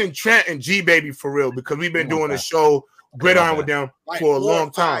Trent and G Baby for real because we've been doing the show Gridiron with them for a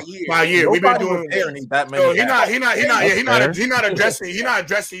long time. 5 years. We've been doing it. So he's not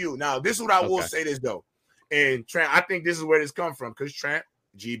addressing you. Now, this is what I will say this though. And Trent, I think this is where this comes from because Trent,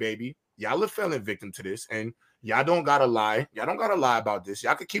 G Baby, y'all are falling victim to this, and y'all don't gotta lie. Y'all don't gotta lie about this.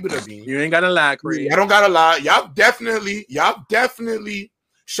 Y'all can keep it a bean. You ain't gotta lie, Creed. Y'all don't gotta lie. Y'all definitely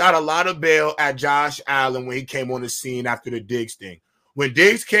shot a lot of bail at Josh Allen when he came on the scene after the Diggs thing. When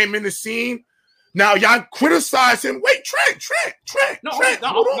Diggs came in the scene, now y'all criticize him. Wait, Trent. No,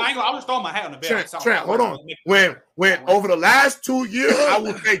 I was throwing my hat on the bed. Trent, hold on. When over the last 2 years, I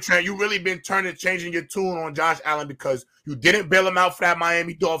would say, Trent, you really been changing your tune on Josh Allen because you didn't bail him out for that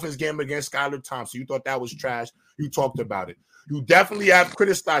Miami Dolphins game against Skylar Thompson. You thought that was trash. You talked about it. You definitely have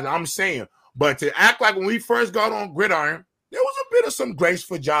criticized. I'm saying, but to act like when we first got on Gridiron, there was a bit of some grace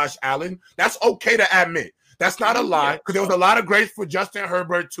for Josh Allen. That's okay to admit. That's not a lie because there was a lot of grace for Justin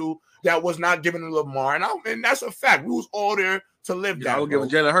Herbert too. That was not given to Lamar, and that's a fact. We was all there to live that. I was giving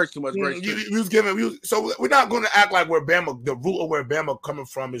Jalen Hurts too much grace. So we're not going to act like where Bama, the root of where Bama coming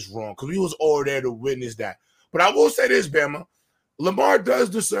from is wrong because we was all there to witness that. But I will say this, Bama, Lamar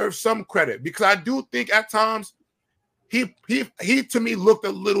does deserve some credit because I do think at times he to me looked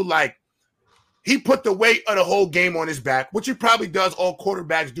a little like he put the weight of the whole game on his back, which he probably does. All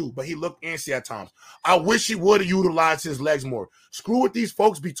quarterbacks do, but he looked antsy at times. I wish he would have utilized his legs more. Screw what these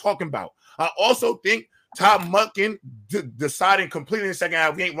folks be talking about. I also think Todd Monken deciding completely in the second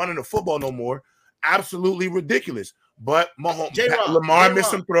half we ain't running the football no more. Absolutely ridiculous. But Lamar missed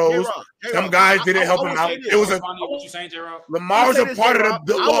some throws. Some guys didn't help him out. It was Lamar was a part of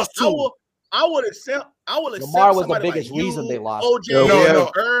the loss too. I would accept. Lamar was the biggest reason they lost.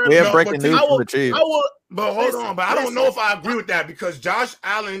 We have breaking news from the Chiefs. But hold on. But I don't know if I agree with that because Josh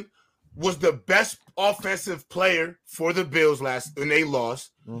Allen was the best offensive player for the Bills when they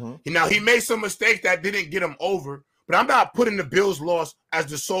lost. Mm-hmm. Now, he made some mistakes that didn't get him over, but I'm not putting the Bills' loss as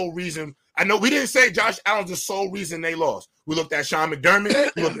the sole reason. I know we didn't say Josh Allen's the sole reason they lost. We looked at Sean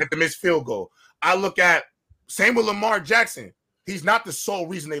McDermott. We looked at the missed field goal. I look at same with Lamar Jackson. He's not the sole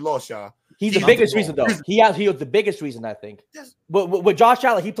reason they lost, y'all. He's the biggest reason, though. He was the biggest reason, I think. But with Josh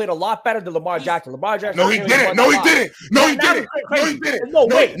Allen, he played a lot better than Lamar Jackson. Lamar Jackson. No, he didn't. No, he didn't. No, he didn't. No, he didn't. No,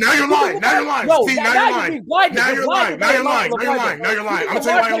 wait. Now you're lying. Now you're lying. No, See, now you're lying. Now you're lying. Now you're lying. Now you're lying. Now you're lying. I'm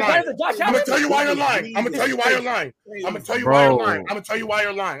gonna tell you why you're lying. I'm gonna tell you why you're lying. I'm gonna tell you why you're lying. I'm gonna tell you why you're lying. I'm gonna tell you why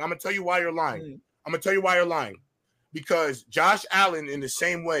you're lying. I'm gonna tell you why you're lying. I'm gonna tell you why you're lying. Because Josh Allen, in the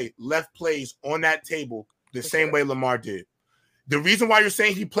same way, left plays on that table the same way Lamar did. The reason why you're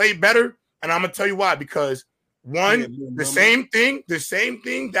saying he played better, and I'm gonna tell you why, because the same thing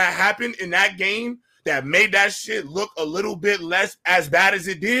that happened in that game that made that shit look a little bit less as bad as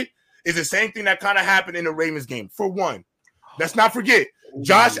it did is the same thing that kind of happened in the Ravens game. For one, let's not forget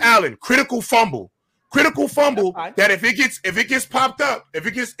Josh Allen, critical fumble that if it gets popped up, if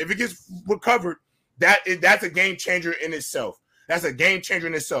it gets recovered, that's a game changer in itself. That's a game changer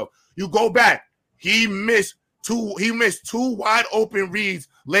in itself. You go back, he missed two wide open reads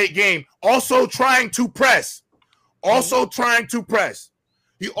late game, also trying to press. He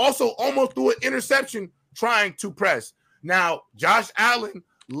also almost threw an interception trying to press. Now, Josh Allen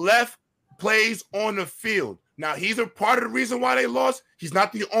left plays on the field. Now, he's a part of the reason why they lost. He's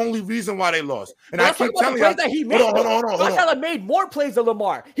not the only reason why they lost. And I keep telling you, hold on. Josh Allen made more plays than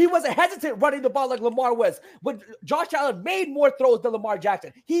Lamar. He wasn't hesitant running the ball like Lamar was. But Josh Allen made more throws than Lamar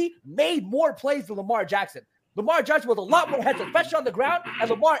Jackson. He made more plays than Lamar Jackson. Lamar Jackson was a lot more hesitant, especially on the ground, and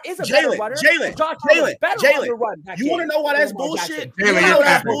Lamar is a better runner. Jalen, you want to know why that's bullshit?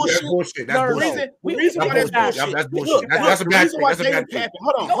 That's bullshit. The reason why that's bullshit. That's bullshit. That's a bad thing. That's a bad thing.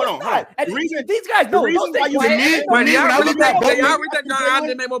 Hold on. These guys know. The reason why you y'all read that Josh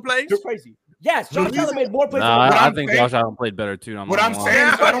Allen made more plays? You're crazy. Yes, Josh Allen made more plays. I think Josh Allen played better too. What I'm saying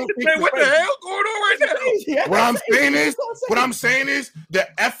is, I don't think what the hell going on right now? What I'm saying is the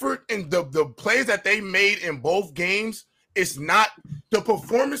effort and the plays that they made in both games is not the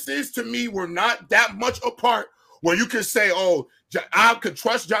performances to me were not that much apart where you can say, oh, I could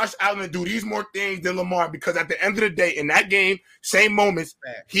trust Josh Allen to do these more things than Lamar, because at the end of the day, in that game, same moments,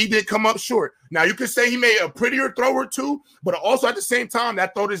 he did come up short. Now, you could say he made a prettier throw or two, but also at the same time,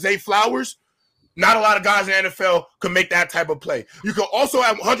 that throw to Zay Flowers, not a lot of guys in the NFL could make that type of play. You can also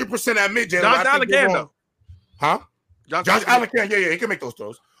 100% admit, Jalen, Josh Allen can, though. Huh? Josh Allen can. Yeah, he can make those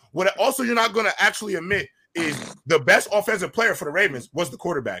throws. What also you're not going to actually admit is the best offensive player for the Ravens was the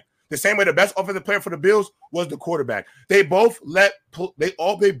quarterback. The same way the best offensive player for the Bills was the quarterback. They both let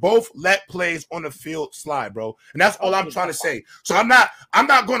plays on the field slide, bro. And that's all I'm trying to say. So I'm not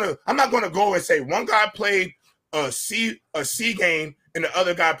gonna go and say one guy played a C game and the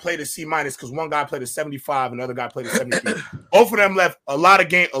other guy played a C minus because one guy played a 75 and the other guy played a 72. Both of them left a lot of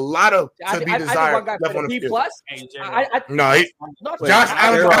to be desired left on the field. Josh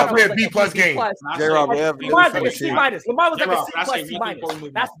Allen played a B plus game. Lamar was like a C minus. Lamar was like a C plus C minus.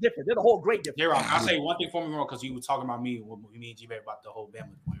 That's different. They're the whole great difference. J-Rock, I'll say one thing for me wrong because you were talking about me and G-Bay about the whole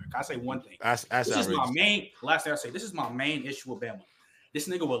Bama point. I'll say one thing. This is my main. Last thing I say. This is my main issue with Bama. This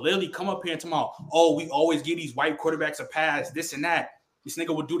nigga will literally come up here and tell me, oh, we always give these white quarterbacks a pass, this and that. This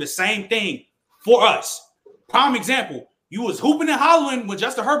nigga would do the same thing for us. Prime example, you was hooping and hollering when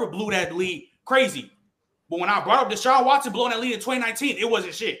Justin Herbert blew that lead crazy. But when I brought up Deshaun Watson blowing that lead in 2019, it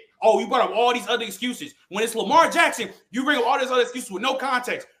wasn't shit. Oh, you brought up all these other excuses. When it's Lamar Jackson, you bring up all these other excuses with no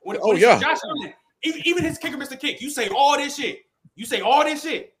context. When it's Josh Allen, even his kicker missed the kick, you say all this shit.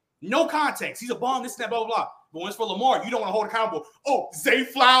 No context. He's a bum, this and that, blah, blah, blah. But when it's for Lamar, you don't want to hold accountable. Oh, Zay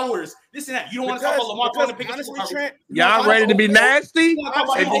Flowers, this and that. You don't want to talk about Lamar throwing the pick. Y'all ready to be nasty?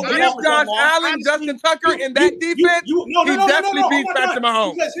 If you give Josh Allen, Justin Tucker in that defense, he definitely beats Patrick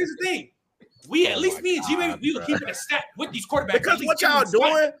Mahomes. Because here's the thing. At least me and G-Baby, we will keep it a stat with these quarterbacks. Because what y'all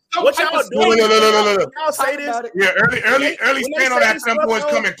doing? No. Y'all say this. Yeah, early stand on that some boys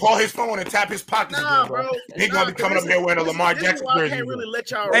come and call his phone and tap his pockets again, bro. He gonna be coming up here wearing a Lamar Jackson jersey. I can't really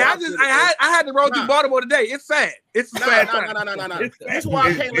let y'all. Hey, I had to roll through Baltimore today. It's sad. It's sad. No. This is why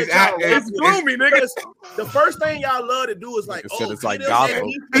I can't let y'all. It's gloomy, nigga. The first thing y'all love to do is like, it's like Gotham.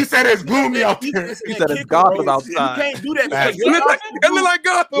 He said it's gloomy out there. He said it's Gotham outside. You can't do that because it look like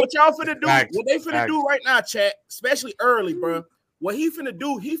Gotham. What y'all finna do? What they finna do right now, chat, especially early, bro. What he finna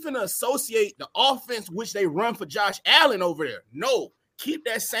do, he finna associate the offense which they run for Josh Allen over there. No, keep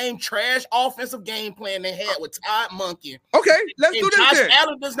that same trash offensive game plan they had with Todd Monken. Okay, let's do this. Josh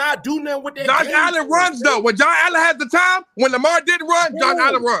Allen does not do nothing with that. Josh Allen runs though. When Josh Allen has the time, when Lamar didn't run, Josh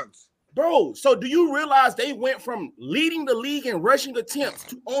Allen runs. Bro, so do you realize they went from leading the league in rushing attempts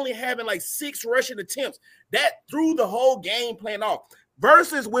to only having like 6 rushing attempts? That threw the whole game plan off.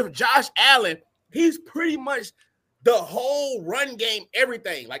 Versus with Josh Allen, he's pretty much the whole run game,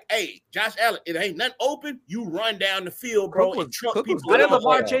 everything. Like, hey, Josh Allen, it ain't nothing open. You run down the field, bro, and truck people. Why did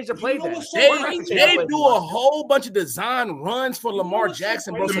Lamar change the play then? They do a whole bunch of design runs for Lamar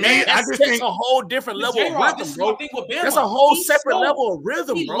Jackson, bro. So that sets a whole different level of rhythm, bro. That's a whole separate level of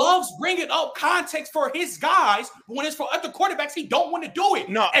rhythm, he bro. He loves bringing up context for his guys, but when it's for other quarterbacks, he don't want to do it.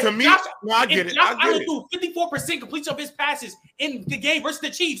 No, to me, I get it. Josh Allen threw 54% completion of his passes in the game versus the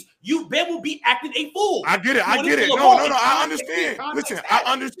Chiefs, Ben will be acting a fool. I get it. No, I understand. Listen,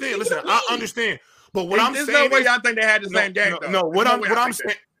 I understand. But what I'm saying, there's no way y'all think they had the same game. No, what I'm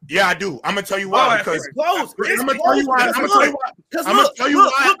saying. Yeah, I do. I'm gonna tell you why. Because I'm gonna tell you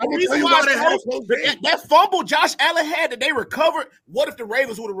why. That fumble Josh Allen had that they recovered. What if the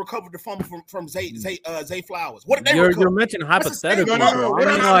Ravens would have recovered the fumble from Zay Flowers? What if they recovered? You're mentioning hypothetical.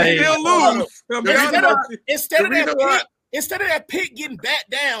 Instead of that pick getting back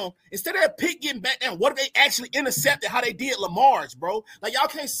down, what if they actually intercepted how they did Lamar's, bro? Like, y'all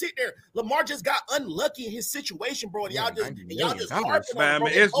can't sit there. Lamar just got unlucky in his situation, bro. And y'all just harping on him, bro.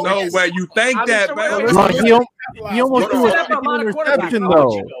 It's no way you think that, man. He almost threw a interception,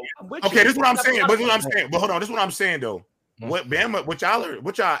 though. Okay, this is what I'm saying. But hold on, this is what I'm saying, though. What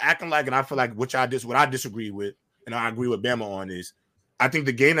y'all acting like, and I feel like what I disagree with, and I agree with Bama on is, I think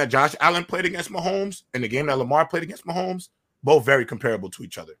the game that Josh Allen played against Mahomes and the game that Lamar played against Mahomes, both very comparable to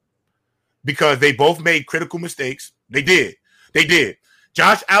each other because they both made critical mistakes. They did.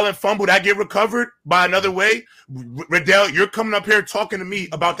 Josh Allen fumbled. That get recovered by another way. Riddell, you're coming up here talking to me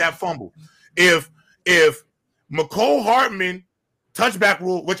about that fumble. If McCole Hardman touchback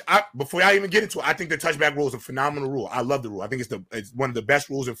rule, before I even get into it, I think the touchback rule is a phenomenal rule. I love the rule. I think it's one of the best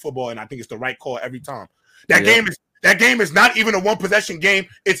rules in football, and I think it's the right call every time. That game is not even a one possession game.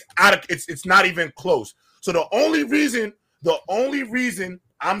 It's not even close. So the only reason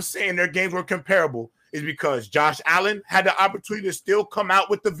I'm saying their games were comparable is because Josh Allen had the opportunity to still come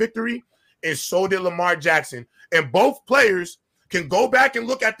out with the victory, and so did Lamar Jackson. And both players can go back and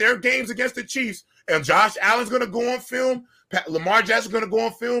look at their games against the Chiefs, and Josh Allen's going to go on film. Lamar Jackson's going to go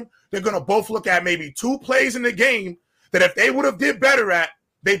on film. They're going to both look at maybe 2 plays in the game that if they would have did better at,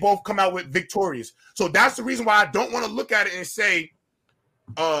 they both come out with victorious. So that's the reason why I don't want to look at it and say,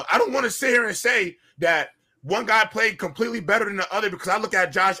 I don't want to sit here and say that one guy played completely better than the other, because I look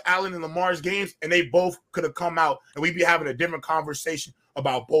at Josh Allen and Lamar's games and they both could have come out and we'd be having a different conversation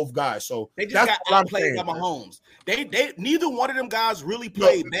about both guys. So they just got outplayed by Mahomes. They neither one of them guys really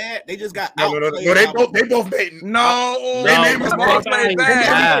played bad. They just got outplayed. No, they both made Lamar played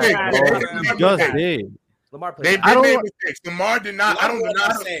bad. Lamar played. They made mistakes. Lamar did not. I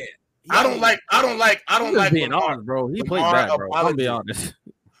don't like. Being honest, bro. He played bad, bro. I'll be honest.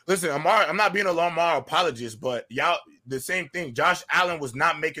 Listen, I'm not being a Lamar apologist, but y'all, the same thing. Josh Allen was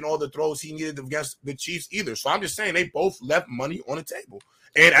not making all the throws he needed against the Chiefs either. So I'm just saying they both left money on the table.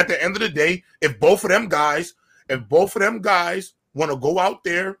 And at the end of the day, if both of them guys want to go out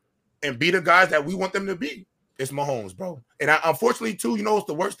there and be the guys that we want them to be, it's Mahomes, bro. And unfortunately, too, you know what's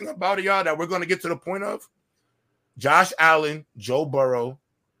the worst thing about it, y'all, that we're going to get to the point of? Josh Allen, Joe Burrow,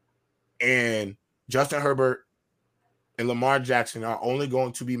 and Justin Herbert and Lamar Jackson are only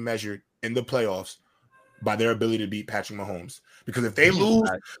going to be measured in the playoffs by their ability to beat Patrick Mahomes. Because if they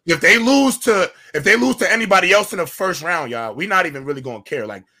lose to anybody else in the first round, y'all, we're not even really going to care.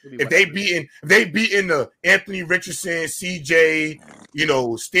 Like if they beaten the Anthony Richardson, CJ,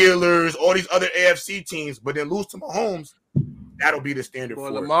 Steelers, all these other AFC teams, but then lose to Mahomes, that'll be the standard. Boy,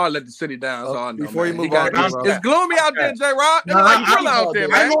 Lamar let the city down. So I know, before you move on, it's gloomy out there, J-Rod.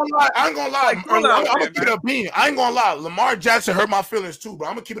 I ain't gonna lie. I'm gonna keep it a bean. I ain't gonna lie. Lamar Jackson hurt my feelings too, bro.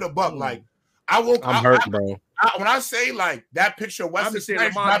 I'm gonna keep it a buck. Like I'm hurt, bro. When I say like that picture, Wesley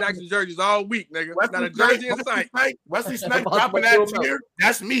Snipes Lamar Jackson jerseys all week, nigga. Not a jersey in sight. Wesley Snipes dropping that tier.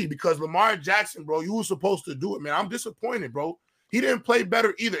 That's me, because Lamar Jackson, bro, you were supposed to do it, man. I'm disappointed, bro. He didn't play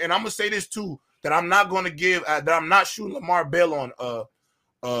better either. And I'm gonna say this too, that I'm not going to give, that I'm not shooting Lamar bail on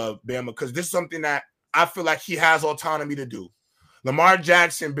Bama, because this is something that I feel like he has autonomy to do. Lamar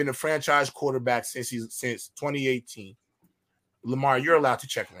Jackson been a franchise quarterback since 2018. Lamar, you're allowed to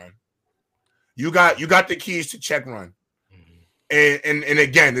check run. You got the keys to check run. And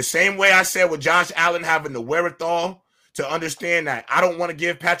again, the same way I said with Josh Allen having the wherewithal to understand that I don't want to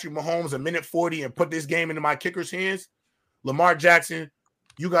give Patrick Mahomes a minute 40 and put this game into my kicker's hands, Lamar Jackson,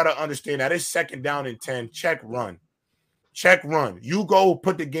 you got to understand that it's second down and 10, check run. check run. You go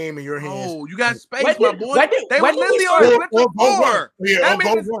put the game in your hands. Oh, you got space, my boy. They were literally on flip to 4.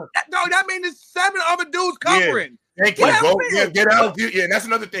 That means there's 7 other dudes covering. Thank you. Get out. Yeah, and that's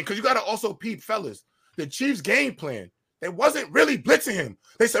another thing. Because you got to also peep, fellas. The Chiefs' game plan, they wasn't really blitzing him.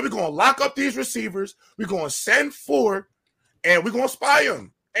 They said, we're going to lock up these receivers. We're going to send 4, and we're going to spy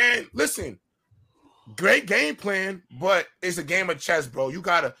them. And listen, great game plan, but it's a game of chess, bro. You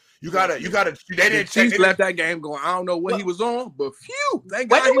gotta. They didn't check. Left that game going. I don't know what he was on, but phew. When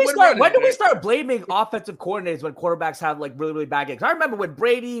do we start blaming offensive coordinators when quarterbacks have like really, really bad games? I remember when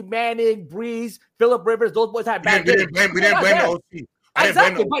Brady, Manning, Breeze, Phillip Rivers, those boys had bad games. We didn't blame the OC.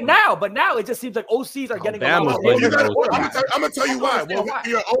 Exactly, but now it just seems like OCs are getting a lot more. I'm gonna tell you why.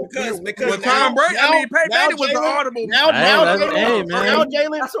 Because Tom Brady, Peyton Manning was the audible. Now,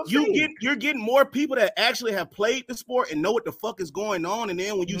 Jalen, you're getting more people that actually have played the sport and know what the fuck is going on. And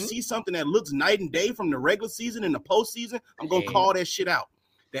then when you see something that looks night and day from the regular season and the postseason, I'm gonna call that shit out.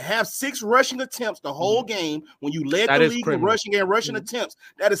 To have 6 rushing attempts the whole game when you led the league in rushing attempts,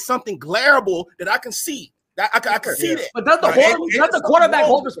 that is something glareable that I can see. I can see that. But does the quarterback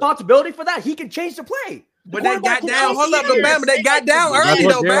hold responsibility for that? He can change the play. But they got down. Hold up, Bama. They got down early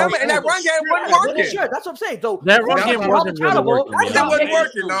though, Bama, and that run game wasn't working. Sure, that's what I'm saying. So that run game wasn't really working. It wasn't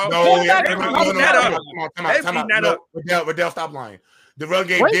working. No. Riddell, stop lying. The run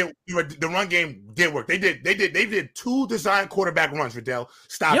game did work. They did 2 design quarterback runs. Riddell,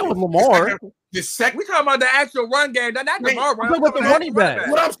 stop. Yeah, with Lamar. We talking about the actual run game. Not Lamar run. With the running back.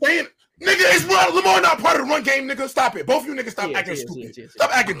 What I'm saying. Nigga, is Lamar not part of the run game, nigga? Stop it. Both of you niggas stop acting stupid. Stop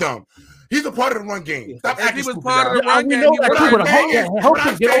acting dumb. He's a part of the run game. Stop acting stupid. Part of the run game.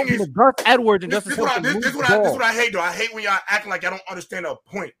 This is what I hate, though. I hate when y'all acting like I don't understand a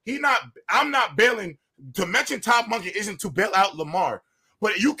point. I'm not bailing. To mention Top Monkey isn't to bail out Lamar.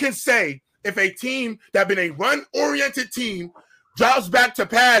 But you can say if a team that been a run-oriented team drops back to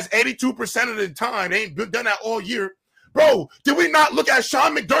pass 82% of the time, they ain't done that all year. Bro, did we not look at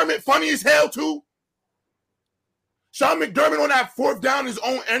Sean McDermott funny as hell too? Sean McDermott on that 4th down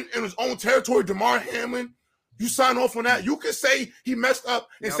in his own territory, DeMar Hamlin. You sign off on that. You can say he messed up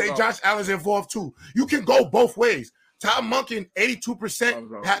and say Josh Allen's involved too. You can go both ways. Tom Monken,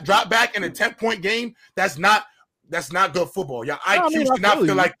 82% drop back in a 10-point game. That's not good football. Your IQ should not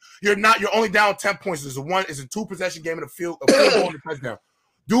feel like you're only down 10 points. It's a 2-possession game in a field goal and a touchdown.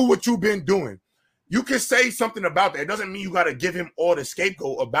 Do what you've been doing. You can say something about that. It doesn't mean you got to give him all the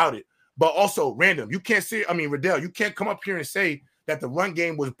scapegoat about it. But also, random. You can't say, Riddell, you can't come up here and say that the run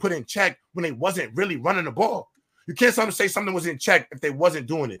game was put in check when they wasn't really running the ball. You can't say something was in check if they wasn't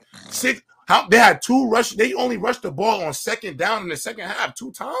doing it. They had 2 rushes. They only rushed the ball on 2nd down in the second half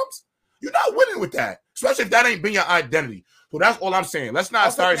 2 times. You're not winning with that, especially if that ain't been your identity. So that's all I'm saying. Let's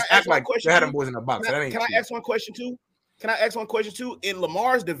not start act like they had them boys in the box. Can I ask one question too? In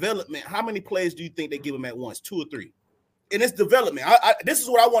Lamar's development, how many plays do you think they give him at once? 2 or 3? In his development, this is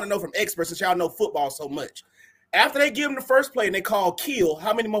what I want to know from experts, since y'all know football so much. After they give him the first play and they call kill,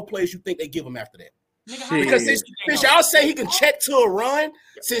 how many more plays you think they give him after that? Because since y'all say he can check to a run,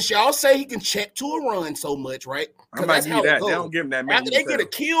 so much, right? I might give that. They don't give him that many. After they get a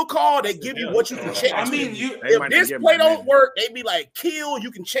kill call, they give you what you can check. If this play don't work, they be like, kill,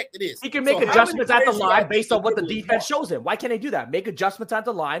 you can check to this. He can make adjustments at the line based on what the defense shows him. Why can't they do that? Make adjustments at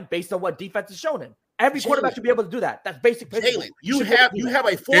the line based on what defense is showing him. Every quarterback should be able to do that. That's basic principle. Jalen, you have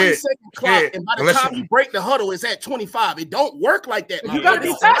a 40-second clock, and by the time you break the huddle, it's at 25. It don't work like that. You got to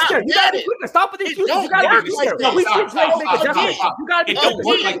be faster. You got to be quicker. Stop with the excuses. You got to be quicker. We make adjustments. You got to be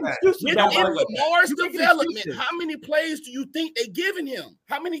quicker. In Lamar's development, how many plays do you think they giving him?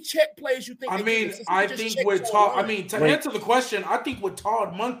 How many check plays you think? I think with Todd. To answer the question, I think with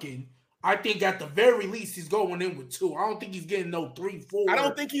Todd Monken, I think at the very least he's going in with 2. I don't think he's getting no 3, 4. I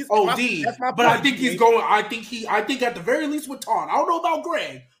don't think he's OD. But I think he's going. I think at the very least with Todd. I don't know about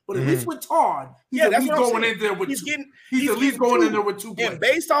Greg, but at least with Todd, he's at least going in there with 2. He's at least going in there with 2 plays. And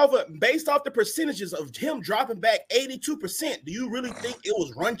based off the percentages of him dropping back 82%, do you really think it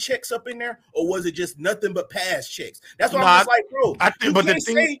was run checks up in there, or was it just nothing but pass checks? That's what I'm just like, bro. I think, but the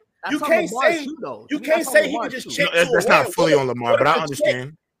thing you can't say he can just check. That's not fully on Lamar, but I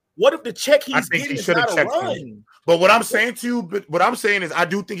understand. What if the check he's getting is not a run? But what I'm saying to you, is I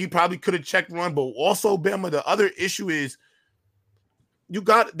do think he probably could have checked run, but also, Bama, the other issue is I'm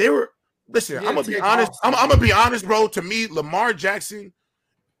gonna be honest. I'm gonna be honest, bro. To me, Lamar Jackson,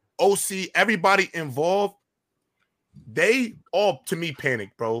 OC, everybody involved, they all to me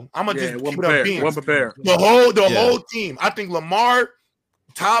panicked, bro. I'm gonna just keep it up being the whole team. I think Lamar,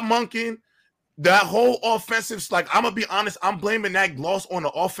 Todd Monken, that whole offensive, I'm gonna be honest, I'm blaming that loss on the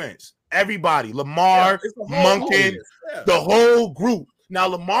offense. everybody, Lamar, Monken, the whole group. Now,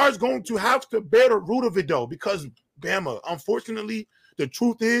 Lamar's going to have to bear the root of it, though, because Bama, unfortunately, the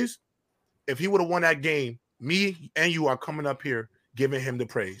truth is, if he would have won that game, me and you are coming up here giving him the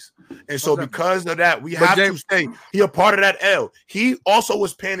praise. And so because of that, we have to say he a part of that L. He also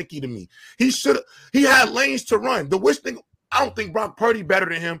was panicky to me. He had lanes to run. The worst thing, I don't think Brock Purdy better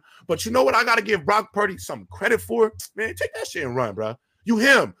than him, but you know what I got to give Brock Purdy some credit for? Man, take that shit and run, bro. You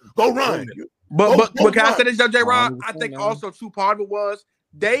him. Go run. But can I say this, J-Rod? I think also too part of it was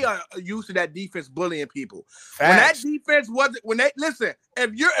they are used to that defense bullying people. Facts. When that defense wasn't,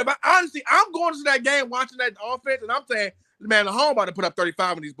 I'm going to that game watching that offense, and I'm saying, man, the home about to put up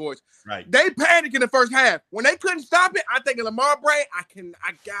 35 on these boys. Right. They panicked in the first half. When they couldn't stop it, I think in Lamar brain, I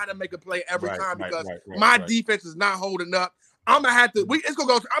gotta make a play every time because my defense is not holding up. I'm gonna have to. I'm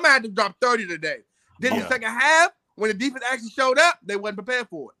gonna have to drop 30 today. Then the second half, when the defense actually showed up, they wasn't prepared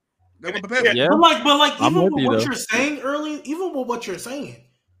for it. They weren't prepared for it. But like, even with what you're saying earlier, even with what you're saying,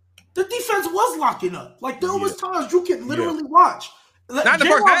 the defense was locking up. Like there was times you can literally watch. Not the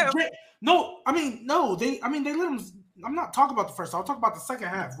first half. They let him. I'm not talking about the first. I'll talk about the second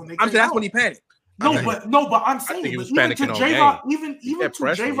half when they. I'm saying that's when he panicked. But I'm saying, he was even to panicking even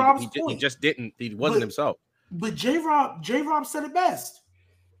to J-Rob's point, he just didn't. He wasn't himself. But J-Rob said it best.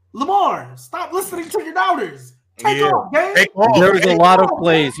 Lamar, stop listening to your doubters. Take off, gang. There was a lot of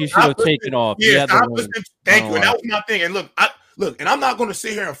plays he should have taken off. Yeah, thank you. And that was my thing. And look, and I'm not going to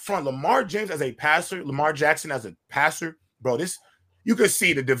sit here in front. Lamar James as a passer, Lamar Jackson as a passer, bro. This you could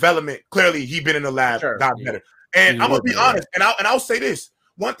see the development. Clearly, he been in the lab, got better. And I'm gonna be honest, and I'll say this.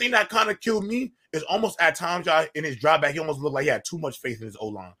 One thing that kind of killed me is almost at times, y'all, in his drop back, he almost looked like he had too much faith in his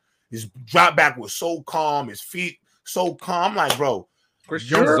O-line. His drop back was so calm, his feet so calm. I'm like, bro, Chris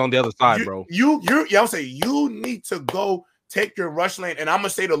Jones is on the other side, bro. I'll say you need to go take your rush lane. And I'm gonna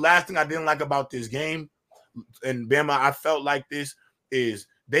say the last thing I didn't like about this game, and Bama, I felt like this is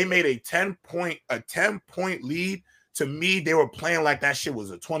they made a 10-point lead. To me, they were playing like that shit was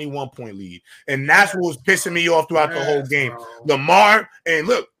a 21-point lead. And that's what was pissing me off throughout the whole game. Lamar, and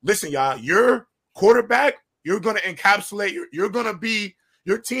listen, y'all, your quarterback, you're going to encapsulate, you're going to be,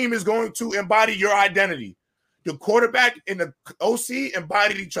 your team is going to embody your identity. The quarterback and the OC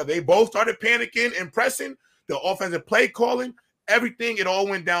embodied each other. They both started panicking and pressing. The offensive play calling, everything, it all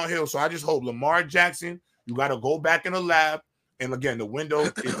went downhill. So I just hope Lamar Jackson, you got to go back in the lab. And again, the window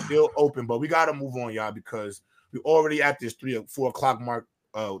is still open, but we got to move on, y'all, because we're already at this 3 or 4 o'clock mark.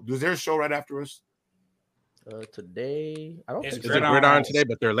 Was there a show right after us? Today, I don't think so. Is it Gridiron today?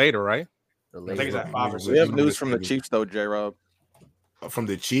 But they're later, right? I think it's at 5 or 6. We have news from the Chiefs, though, J-Rob. From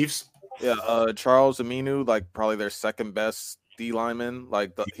the Chiefs? Yeah, Charles Aminu, like probably their second best D lineman.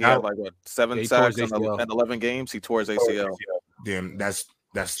 Like he had like 7 sacks in 11 games. He tore his ACL. Damn, that's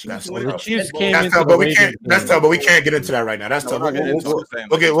the Chiefs came that's tough, but we can't. That's tough, but we can't get into that right now. That's tough. We'll get into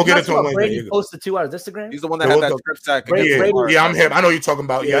it. Brady posted 2 on his Instagram. He's the one that had that strip sack. Yeah, I'm here. I know you're talking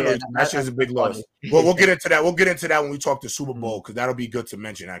about. Yeah, I know that shit's a big loss. Well, we'll get into that. We'll get into that when we talk to Super Bowl because that'll be good to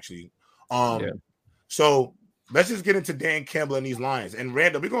mention actually. So let's just get into Dan Campbell and these Lions. And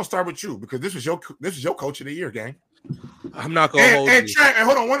Randall, we're gonna start with you because this is your coach of the year, gang. I'm not gonna hold you. Trent, and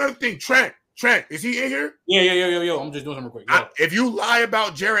hold on, one other thing, Trent, is he in here? Yeah. I'm just doing something real quick. If you lie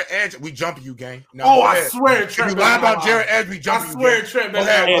about Jared Edge, we jump you, gang. No, I swear, Trent. If you lie about Jared Edge, we jump you. I swear, Trent. Go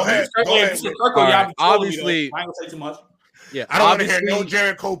ahead. Right, obviously, I don't say too much. Yeah, I don't want to hear no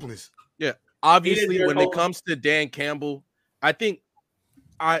Jared Copeland. Yeah, obviously, when it comes to Dan Campbell, I think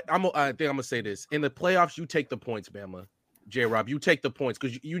I'm gonna say this: in the playoffs, you take the points, Bama. J-Rob, you take the points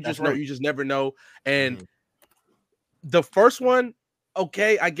because you just know you just never know. And the first one.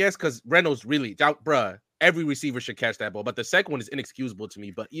 Okay, I guess because Reynolds really, bruh, every receiver should catch that ball. But the second one is inexcusable to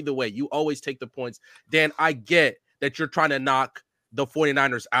me. But either way, you always take the points. Dan, I get that you're trying to knock the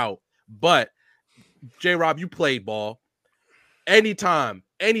 49ers out. But, J-Rob, you played ball. Anytime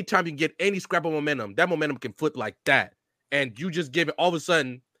you can get any scrap of momentum, that momentum can flip like that. And you just give it all of a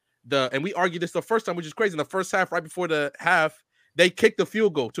sudden, and we argued this the first time, which is crazy. In the first half, right before the half, they kicked the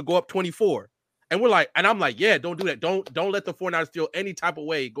field goal to go up 24. And I'm like, yeah, don't do that. Don't let the 49ers feel any type of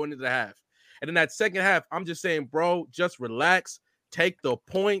way going into the half. And in that second half, I'm just saying, bro, just relax, take the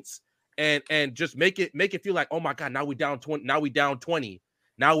points, and just make it feel like, oh my God, now we down 20, now we down 20,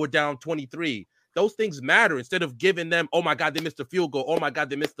 now we're down 23. Those things matter instead of giving them, oh my God, they missed the field goal. Oh my God,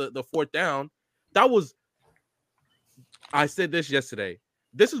 they missed the fourth down. I said this yesterday.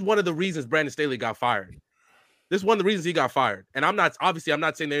 This is one of the reasons Brandon Staley got fired. This is one of the reasons he got fired. And I'm not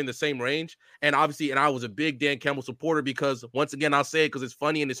saying they're in the same range. And obviously, I was a big Dan Campbell supporter because, once again, I'll say it because it's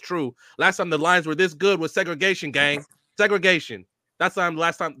funny and it's true. Last time the Lions were this good was segregation, gang. Segregation. That's the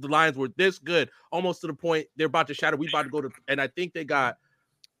last time the Lions were this good, almost to the point they're about to shatter. We about to go to, and I think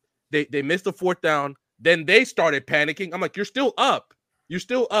they missed the fourth down. Then they started panicking. I'm like, you're still up.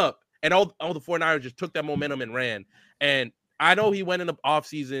 And all the 49ers just took that momentum and ran. And I know he went in the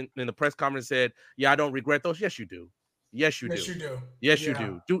offseason in the press conference and said, yeah, I don't regret those. Yes, you do. Yes, you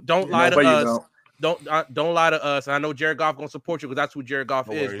do. Don't lie to us. Don't lie to us. And I know Jared Goff gonna support you because that's who Jared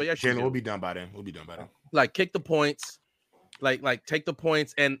Goff is. But yes, Jalen, we'll be done by then. Like, kick the points. Like take the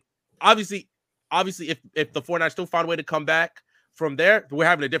points. And obviously, if the 49ers still find a way to come back from there, we're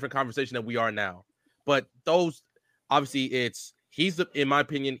having a different conversation than we are now. But those, obviously, in my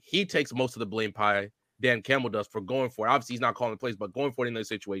opinion, he takes most of the blame pie. Dan Campbell does for going for it. Obviously, he's not calling plays, but going for it in those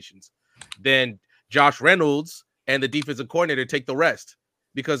situations. Then Josh Reynolds and the defensive coordinator take the rest.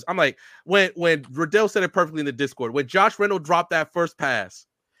 Because I'm like, when Riddell said it perfectly in the Discord, when Josh Reynolds dropped that first pass,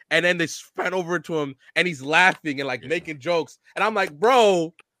 and then they span over to him, and he's laughing and like making jokes, and I'm like,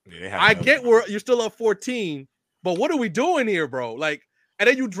 bro, I get where you're still up 14, but what are we doing here, bro? Like, and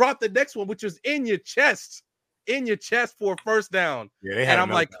then you drop the next one, which is in your chest for a first down, and I'm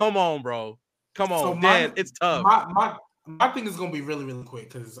like, come on, bro, come on, Dan, it's tough. My thing is gonna be really, really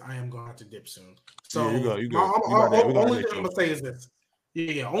quick because I am gonna have to dip soon. So you go. Only thing I'm gonna say is this.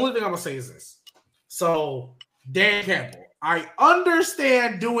 Only thing I'm gonna say is this. So Dan Campbell, I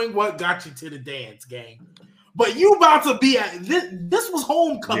understand doing what got you to the dance, gang, but you about to be at this was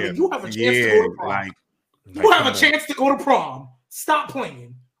homecoming. Yeah. You have a chance to go to prom. You have a chance to go to prom. Stop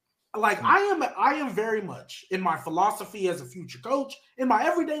playing. Like I am very much in my philosophy as a future coach in my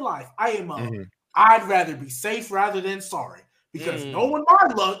everyday life. I am I'd rather be safe rather than sorry because knowing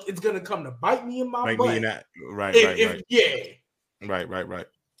my luck, it's gonna come to bite me in my butt. Right. Right.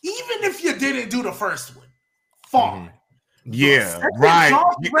 Even if you didn't do the first one, fine. Yeah, right.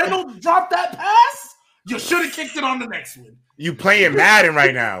 Josh Reynolds dropped that pass. You should have kicked it on the next one. You playing Madden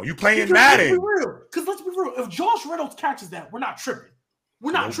right now. You playing Madden. Because let's be real. If Josh Reynolds catches that, we're not tripping.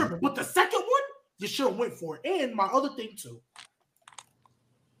 But the second one, you should have went for it. And my other thing too,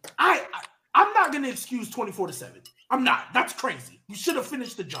 I'm not gonna excuse 24-7. I'm not. That's crazy. You should have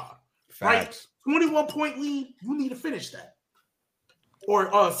finished the job. Facts. Right? 21-point lead. You need to finish that.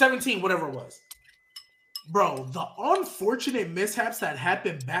 Or 17, whatever it was. Bro, the unfortunate mishaps that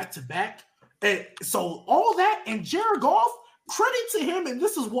happened back to back. And so all that and Jared Goff, credit to him, and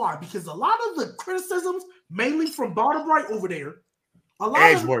this is why, because a lot of the criticisms, mainly from bottom right over there, a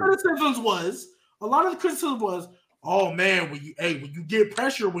lot of the criticism was, oh man, when you get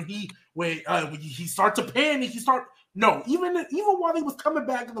pressure, when he starts to panic, even while he was coming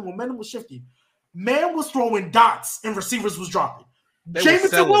back and the momentum was shifting, man was throwing dots and receivers was dropping.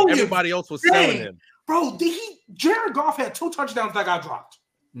 Jameson Williams, everybody else was selling him. Bro, Jared Goff had 2 touchdowns that got dropped.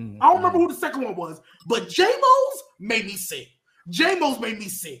 I don't remember who the second one was, but J-Mo's made me sick.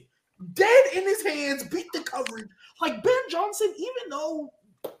 Dead in his hands, beat the coverage. Like Ben Johnson, even though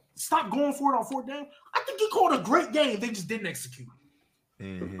stopped going for it on fourth down, I think he called a great game. They just didn't execute.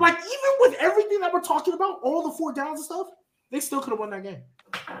 Like, even with everything that we're talking about, all the 4 downs and stuff, they still could have won that game.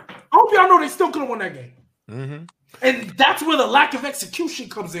 I hope y'all know they still could have won that game. And that's where the lack of execution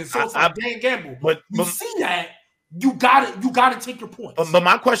comes in. So it's like Dan Gamble. But you see that, you got to take your points. But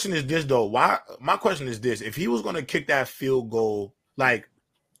my question is this though. My question is this: if he was going to kick that field goal, like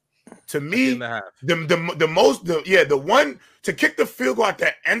to me, the one to kick the field goal at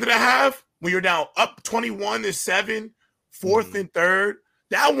the end of the half when you're down up 21-7, 4th and 3rd,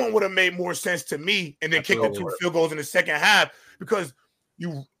 that one would have made more sense to me. And then kick the 2 field goals in the second half because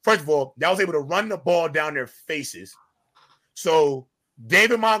you, first of all, that was able to run the ball down their faces. So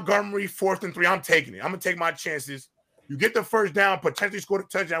David Montgomery, 4th and 3, I'm taking it. I'm gonna take my chances. You get the first down, potentially score the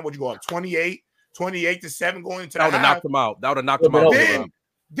touchdown. Would you go up 28-7 going into the half? That would have knocked him out.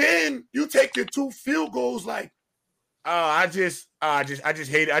 Then you take your 2 field goals. Like, I just hate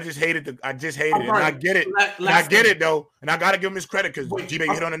it. I just hate it. And I get it. I get it though, and I gotta give him his credit because G-Bay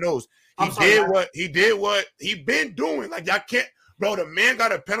hit on the nose. He did what he been doing. Like, y'all can't, bro. The man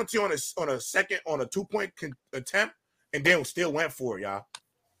got a penalty on a 2-point attempt. And then still went for it, y'all.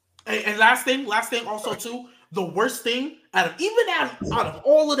 And last thing also too, the worst thing out of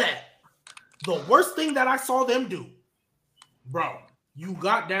all of that, the worst thing that I saw them do, bro, you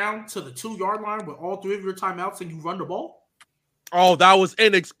got down to the 2-yard line with all 3 of your timeouts and you run the ball. Oh, that was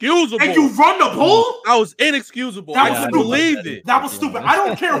inexcusable. And you run the ball? That was inexcusable. I believed it. That was stupid. I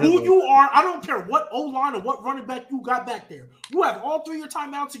don't care who you are. I don't care what O-line or what running back you got back there. You have all 3 of your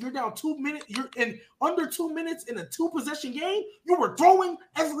timeouts and you're down 2 minutes. You're in under 2 minutes in a 2-possession game. You were throwing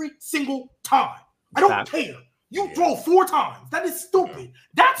every single time. I don't care. You throw 4 times. That is stupid.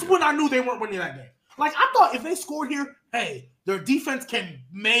 That's when I knew they weren't winning that game. Like, I thought if they scored here, hey, their defense can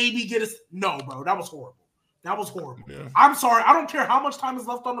maybe get us. No, bro, that was horrible. That was horrible. Yeah. I'm sorry. I don't care how much time is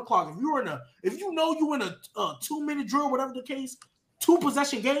left on the clock. If you know you're in a 2-minute drill, whatever the case,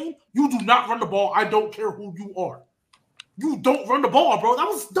 2-possession game, you do not run the ball. I don't care who you are. You don't run the ball, bro. That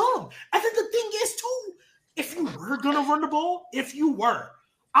was dumb. And then the thing is, too, if you were gonna run the ball,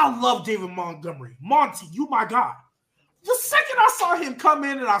 I love David Montgomery. Monty, you my guy. The second I saw him come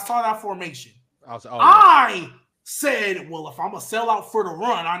in and I saw that formation, I said, well, if I'm a sellout for the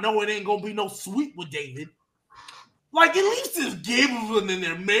run, I know it ain't gonna be no sweep with David. Like, at least if Gabriel was in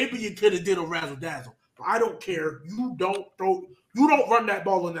there, maybe you could have did a razzle dazzle. But I don't care. You don't run that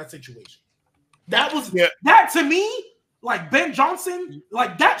ball in that situation. That to me, like Ben Johnson,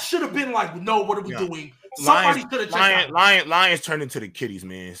 like that should have been like, no, what are we doing? Somebody could have checked out. Lions turned into the kitties,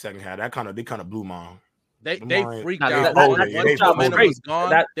 man. Second half, they kind of blew mom. They freaked out. The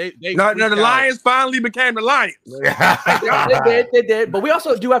Lions finally became the Lions. They did. But we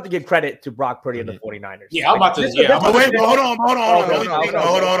also do have to give credit to Brock Purdy and the 49ers. Yeah, I'm about to.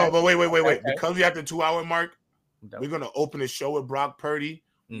 Hold on. But wait. Because we have the 2-hour mark, we're gonna open the show with Brock Purdy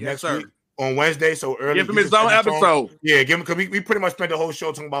next week on Wednesday. So early. Give him his own episode. Yeah, give him, because we pretty much spent the whole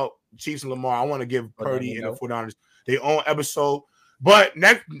show talking about Chiefs and Lamar. I want to give Purdy and the 49ers their own episode. But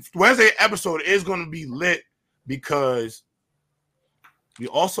next Wednesday episode is going to be lit because we're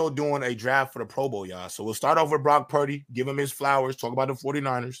also doing a draft for the Pro Bowl, y'all. So we'll start off with Brock Purdy, give him his flowers, talk about the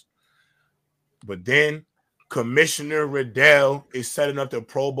 49ers. But then Commissioner Riddell is setting up the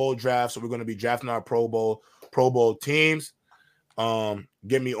Pro Bowl draft. So we're going to be drafting our Pro Bowl teams.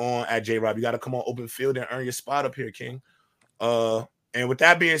 Get me on at J-Rob. You got to come on open field and earn your spot up here, King. And with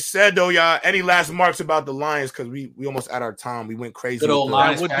that being said, though, y'all, any last marks about the Lions? Because we almost at our time. We went crazy. That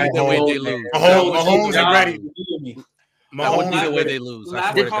would be the way they lose. Mahomes is ready. That would be the way they lose.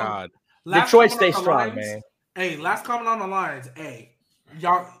 I swear to God. Detroit stays strong, man. Hey, last comment on the Lions. Hey,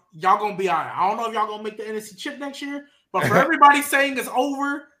 y'all gonna be all right. I don't know if y'all gonna make the NFC chip next year, but for everybody saying it's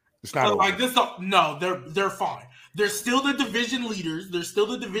over, it's not over. Like this. No, they're fine. They're still the division leaders. They're still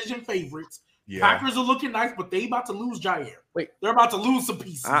the division favorites. Yeah. Packers are looking nice, but they about to lose Jair. Wait, they're about to lose some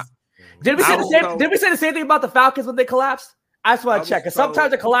pieces. Did we say the same thing about the Falcons when they collapsed? I just want to check, because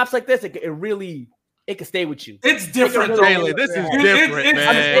sometimes a collapse like this, it can stay with you. It's different, Jalen. This is different,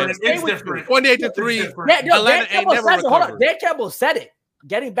 man. It's different. 28-3. Atlanta ain't never recovered. Hold on. Dan Campbell said it.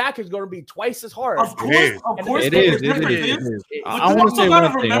 Getting back is going to be twice as hard. Of course, it is. I want to say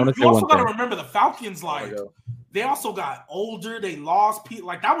one thing. You also got to remember the Falcons, like, they also got older. They lost people.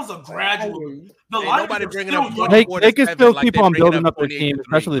 Like, that was a gradual. Nobody bringing up. They can still keep on building up their team,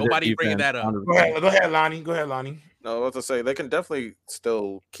 especially nobody bringing that up. Go ahead, Lonnie. No, what to say? They can definitely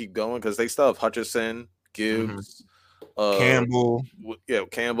still keep going because they still have Hutchinson, Gibbs, Campbell,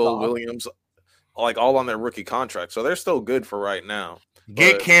 Williams, like all on their rookie contract. So they're still good for right now.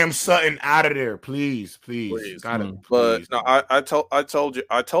 Get Cam Sutton out of there, please. Got him. But no, I told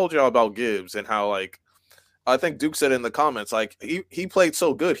y'all about Gibbs and how, like, I think Duke said in the comments, like, he played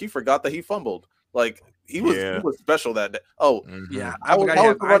so good, he forgot that he fumbled. Like, he was special that day. Oh, yeah. How was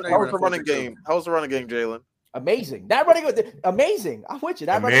the running game? How was the running game, Jalen? Amazing. That running was amazing. I'm with you.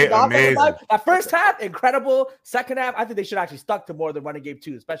 That running game, that first half, incredible. Second half, I think they should actually stuck to more of the running game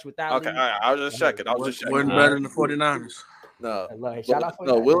too, especially with that. Okay, I was just checking. Wasn't better than the 49ers. No.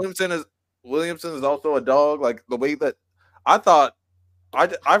 Williamson is also a dog. Like, the way that I thought,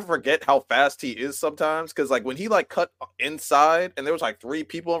 I forget how fast he is sometimes, because, like, when he, like, cut inside and there was like 3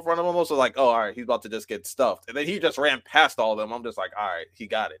 people in front of him, I was like, oh, all right, he's about to just get stuffed, and then he just ran past all of them. I'm just like, all right, he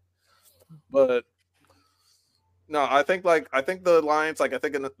got it. But no, I think the Lions, like,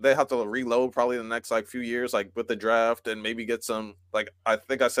 they have to reload probably in the next, like, few years, like, with the draft, and maybe get some, like, I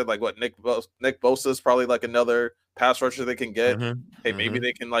think I said, like, what, Nick Bosa is probably, like, another pass rusher they can get. Hey, maybe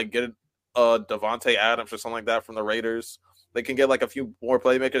they can, like, get Devontae Adams or something like that from the Raiders. They can get, like, a few more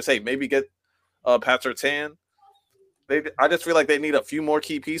playmakers. Hey, maybe get Pat Surtain. I just feel like they need a few more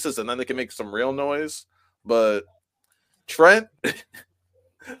key pieces, and then they can make some real noise. But Trent,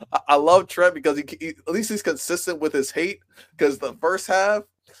 I love Trent because he at least he's consistent with his hate. Because the first half,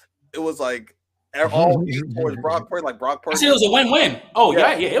 it was like all hate towards Brock Purdy. Like, Brock Purdy, I said it was a win-win. Oh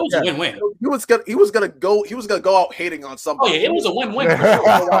yeah, it was a win-win. He was gonna go out hating on somebody. Oh yeah, it was a win-win for sure.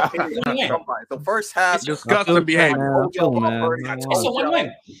 The first half, disgusting behavior. It's a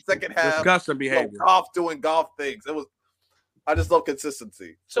win-win. Second half, disgusting behavior. Goff doing golf things. It was. I just love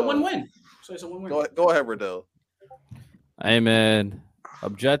consistency. It's a win-win. So it's a win-win. Go ahead, Riddell. Hey, man.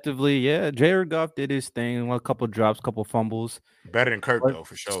 Objectively, yeah, Jared Goff did his thing. A couple drops, couple fumbles. Better than Kirk, though,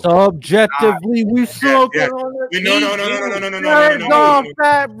 for sure. Subjectively, we smoking on it. No. Jared Goff,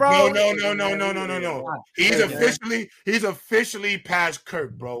 bro. No. He's officially past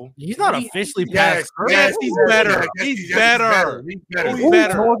Kirk, bro. He's not officially past Kirk. Yes, he's better. He's better. Who are you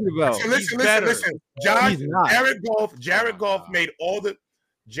talking about? Listen.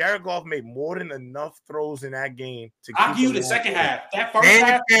 Jared Goff made more than enough throws in that game to I'll give you the second half. That first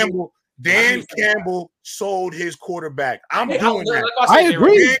half, Dan Campbell sold his quarterback. I'm doing that. I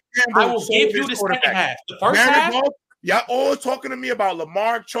agree. I will give you the second half. The first half, y'all all talking to me about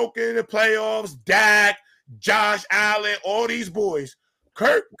Lamar choking in the playoffs, Dak, Josh Allen, all these boys.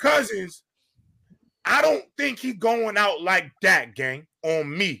 Kirk Cousins, I don't think he's going out like that, gang,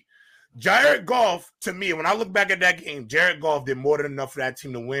 on me. Jared Goff, to me, when I look back at that game, Jared Goff did more than enough for that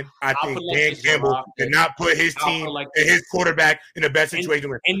team to win. I think Dan Campbell did not put his team and his quarterback in the best situation to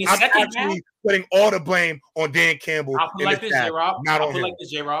win. I'm actually putting all the blame on Dan Campbell. I'll put like this,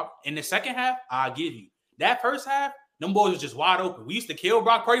 J-Rob. In the second half, I'll give you. That first half, them boys was just wide open. We used to kill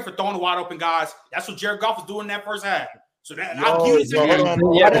Brock Purdy for throwing the wide open guys. That's what Jared Goff was doing in that first half. So that I'll give you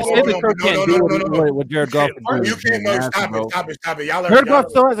what Jared Goff can do. You can't stop it. Y'all Jared Goff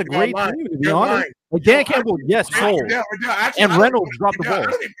still has a great team, to be honest. Like Dan Campbell, yes, sold. And Reynolds dropped the ball. I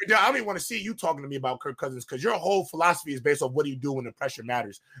don't even want to see you talking to me about Kirk Cousins because your whole philosophy is based on what do you do when the pressure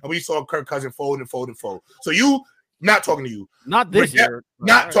matters. And we saw Kirk Cousins fold. So you not talking to you. Not this year.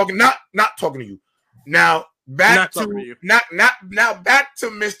 Not talking to you. Now back to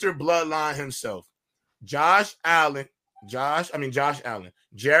Mr. Bloodline himself. Josh Allen,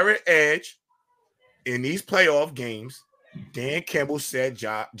 Jared Edge, in these playoff games, Dan Campbell said,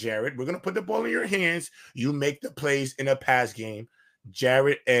 Jared, we're going to put the ball in your hands. You make the plays in a pass game.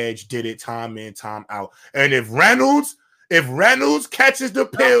 Jared Edge did it time in, time out. And if Reynolds catches the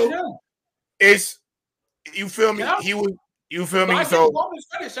pill, it's, you feel me? You feel me? So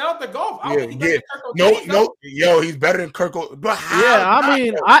shout out to Goff. He's better than Kirk. But how? Yeah, I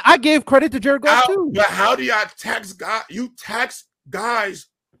mean, I gave credit to Jared Goff too. But how do y'all tax guys? You tax guys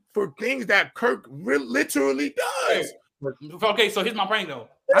for things that Kirk literally does. Okay, so here's my brain though.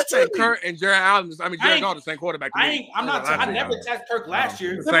 I think Kirk and Jared Allen. Jared Goff the same quarterback. I never taxed Kirk last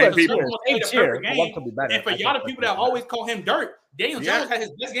year. Same people. And for y'all the people that always call him dirt, Daniel Jones had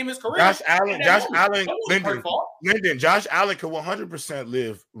his best game of his career. Josh Allen, Lyndon, Josh Allen could 100%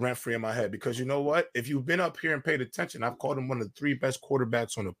 live rent-free in my head because you know what? If you've been up here and paid attention, I've called him one of the 3 best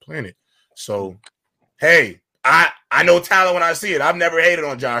quarterbacks on the planet. So, hey, I know talent when I see it. I've never hated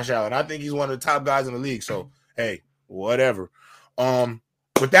on Josh Allen. I think he's one of the top guys in the league. So, hey, whatever.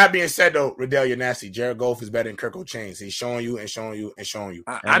 With that being said, though, Riddell, you're nasty. Jared Goff is better than Kirk Chains. He's showing you. I just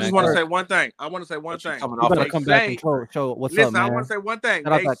want to say one thing. I want to say one thing. You better come back and show what's up, man. I want to say one thing.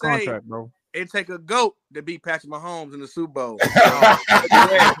 Shout out that contract, bro. It take a GOAT to beat Patrick Mahomes in the Super Bowl.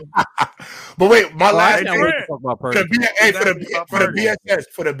 But wait, my last thing for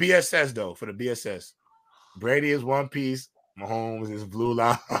the BSS, Brady is one piece. Mahomes is blue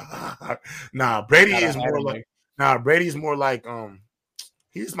line. Brady's more like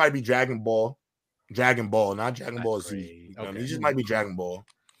he just might be Dragon Ball, not Dragon Ball Z. Okay. He just might be Dragon Ball.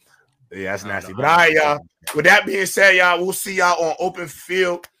 Yeah, that's nasty. But all right, y'all. With that being said, y'all, we'll see y'all on Open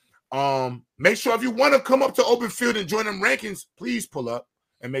Field. Make sure if you want to come up to Open Field and join them rankings, please pull up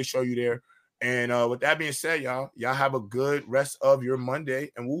and make sure you're there. And with that being said, y'all have a good rest of your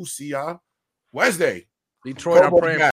Monday, and we'll see y'all Wednesday. Detroit, I'm praying.